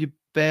 you're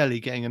barely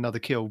getting another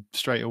kill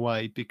straight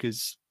away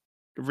because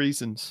of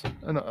reasons.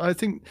 And I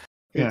think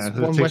it's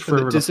one weapon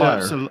that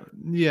deserves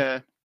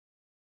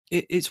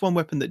it's one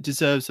weapon that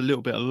deserves a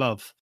little bit of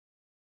love,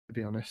 to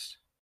be honest.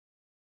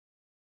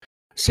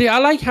 See, I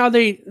like how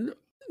the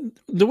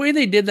way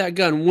they did that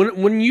gun.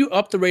 When you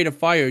up the rate of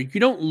fire, you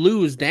don't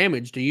lose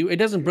damage, do you? It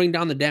doesn't bring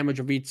down the damage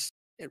of each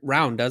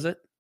round, does it?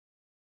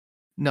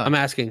 No. I'm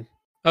asking.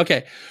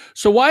 Okay.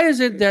 So why is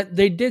it that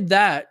they did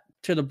that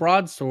to the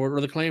broadsword or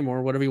the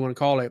claymore, whatever you want to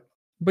call it,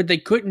 but they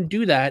couldn't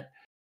do that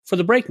for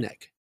the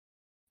breakneck?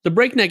 The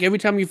breakneck, every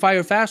time you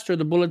fire faster,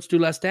 the bullets do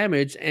less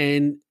damage,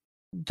 and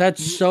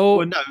that's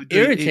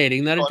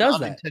irritating that it does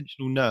that.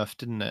 Unintentional nerf,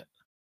 didn't it?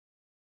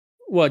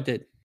 What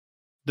did?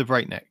 The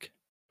breakneck.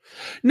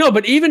 No,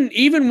 but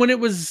even when it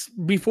was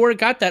before it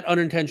got that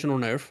unintentional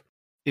nerf,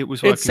 it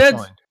was working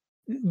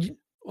fine.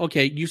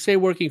 Okay, you say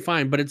working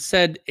fine, but it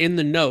said in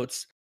the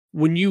notes,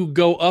 when you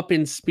go up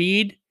in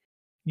speed,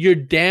 your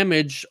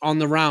damage on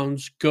the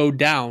rounds go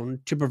down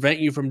to prevent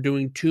you from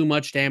doing too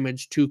much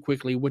damage too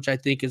quickly, which I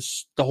think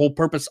is the whole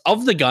purpose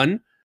of the gun.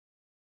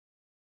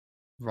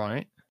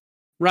 Right.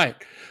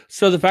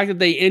 So the fact that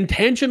they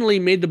intentionally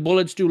made the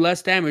bullets do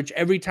less damage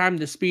every time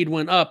the speed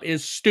went up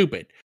is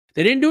stupid.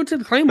 They didn't do it to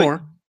the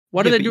claymore.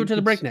 Why did they do it to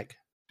the breakneck?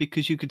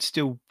 Because you could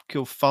still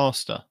kill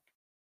faster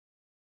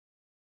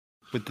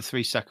with the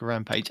 3-stack of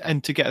rampage.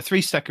 And to get a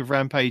 3-stack of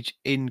rampage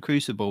in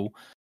Crucible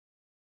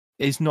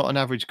is not an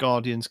average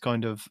Guardian's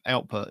kind of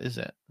output, is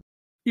it?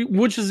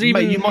 Which is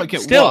even... You might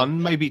get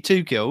 1, maybe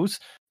 2 kills.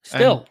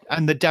 Still.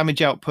 And the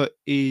damage output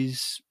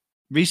is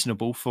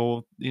reasonable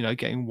for,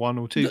 getting 1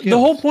 or 2 kills. The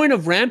whole point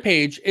of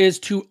Rampage is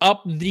to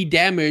up the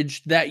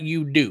damage that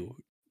you do,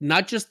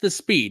 not just the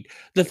speed.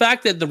 The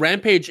fact that the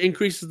Rampage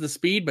increases the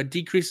speed but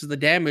decreases the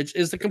damage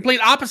is the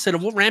complete opposite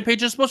of what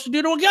Rampage is supposed to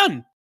do to a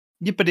gun.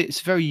 Yeah, but it's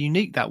very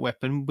unique, that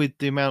weapon, with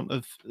the amount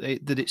of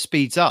that it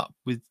speeds up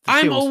with the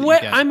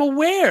I'm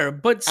aware,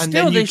 but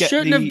still they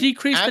shouldn't have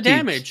decreased the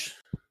damage.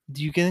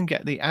 You can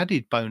get the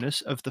added bonus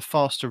of the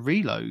faster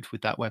reload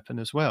with that weapon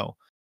as well.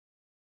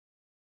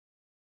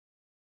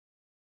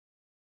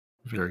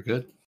 Very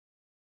good.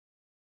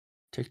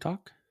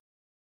 TikTok?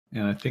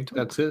 And I think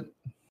that's it.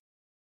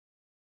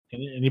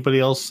 Anybody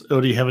else?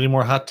 Do you have any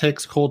more hot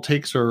takes, cold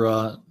takes,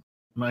 or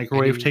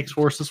microwave takes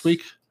for us this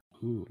week?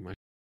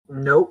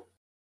 Nope.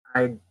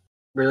 I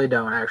really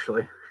don't,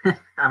 actually.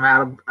 I'm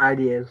out of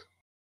ideas.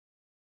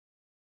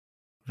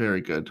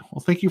 Very good. Well,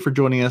 thank you for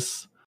joining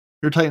us.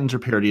 Your Titans are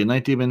parody of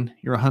Night Demon.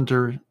 Your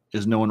Hunter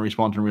is no one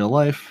respawned in real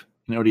life.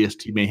 And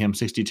ODST Mayhem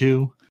 62.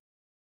 You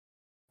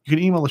can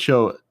email the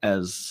show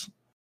as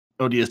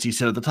ODST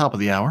said at the top of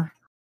the hour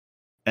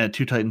at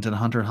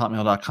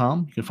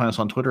 2titansandahunter@hotmail.com. You can find us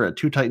on Twitter at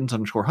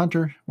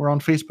 2titans_hunter. We're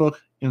on Facebook,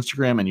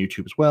 Instagram, and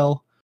YouTube as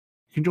well.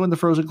 You can join the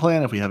Frozen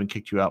Clan if we haven't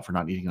kicked you out for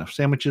not eating enough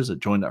sandwiches at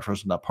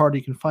join.frozen.party.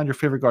 You can find your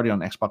favorite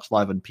Guardian on Xbox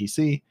Live and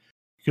PC.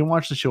 You can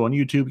watch the show on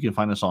YouTube. You can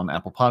find us on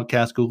Apple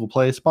Podcasts, Google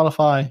Play,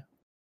 Spotify,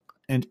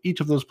 and each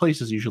of those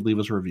places you should leave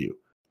us a review.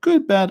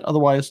 Good, bad,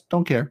 otherwise,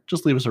 don't care.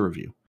 Just leave us a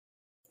review.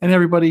 And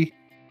everybody,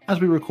 as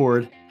we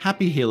record,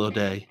 happy Halo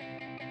Day.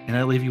 And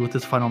I leave you with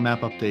this final map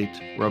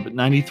update. We're up at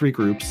 93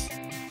 groups,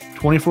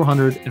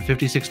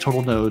 2,456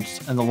 total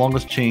nodes, and the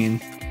longest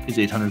chain is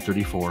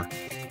 834.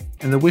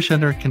 and the Wish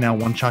Ender can now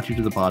one-shot you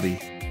to the body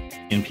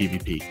in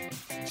PvP.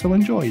 So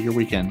enjoy your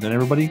weekend, and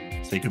everybody,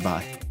 say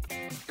goodbye.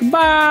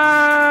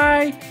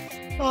 Goodbye!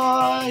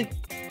 Bye!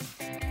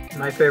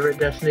 My favorite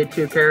Destiny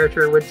 2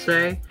 character would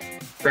say,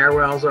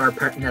 farewells are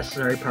a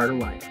necessary part of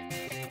life.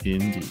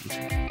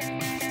 Indeed.